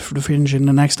out of the fridge in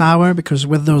the next hour, because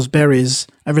with those berries,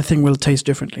 everything will taste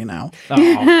differently now. Oh,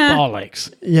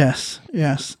 bollocks. Yes.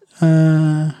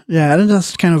 And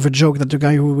that's kind of a joke that the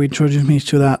guy who introduced me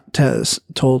to that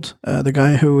told. The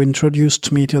guy who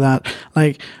introduced me to that,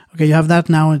 okay, you have that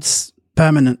now, it's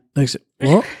permanent. Like,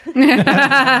 what?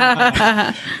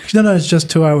 No, it's just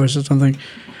 2 hours or something.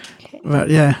 But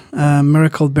yeah,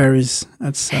 miracle berries.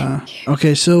 That's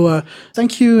okay. So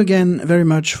thank you again very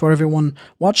much for everyone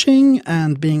watching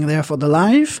and being there for the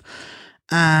live.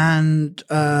 And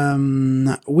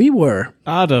we were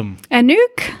Adam.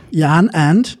 Anouk. Jan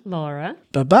and Laura.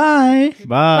 bye-bye. Bye.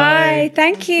 Bye.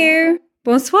 Thank you.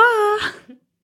 Bonsoir.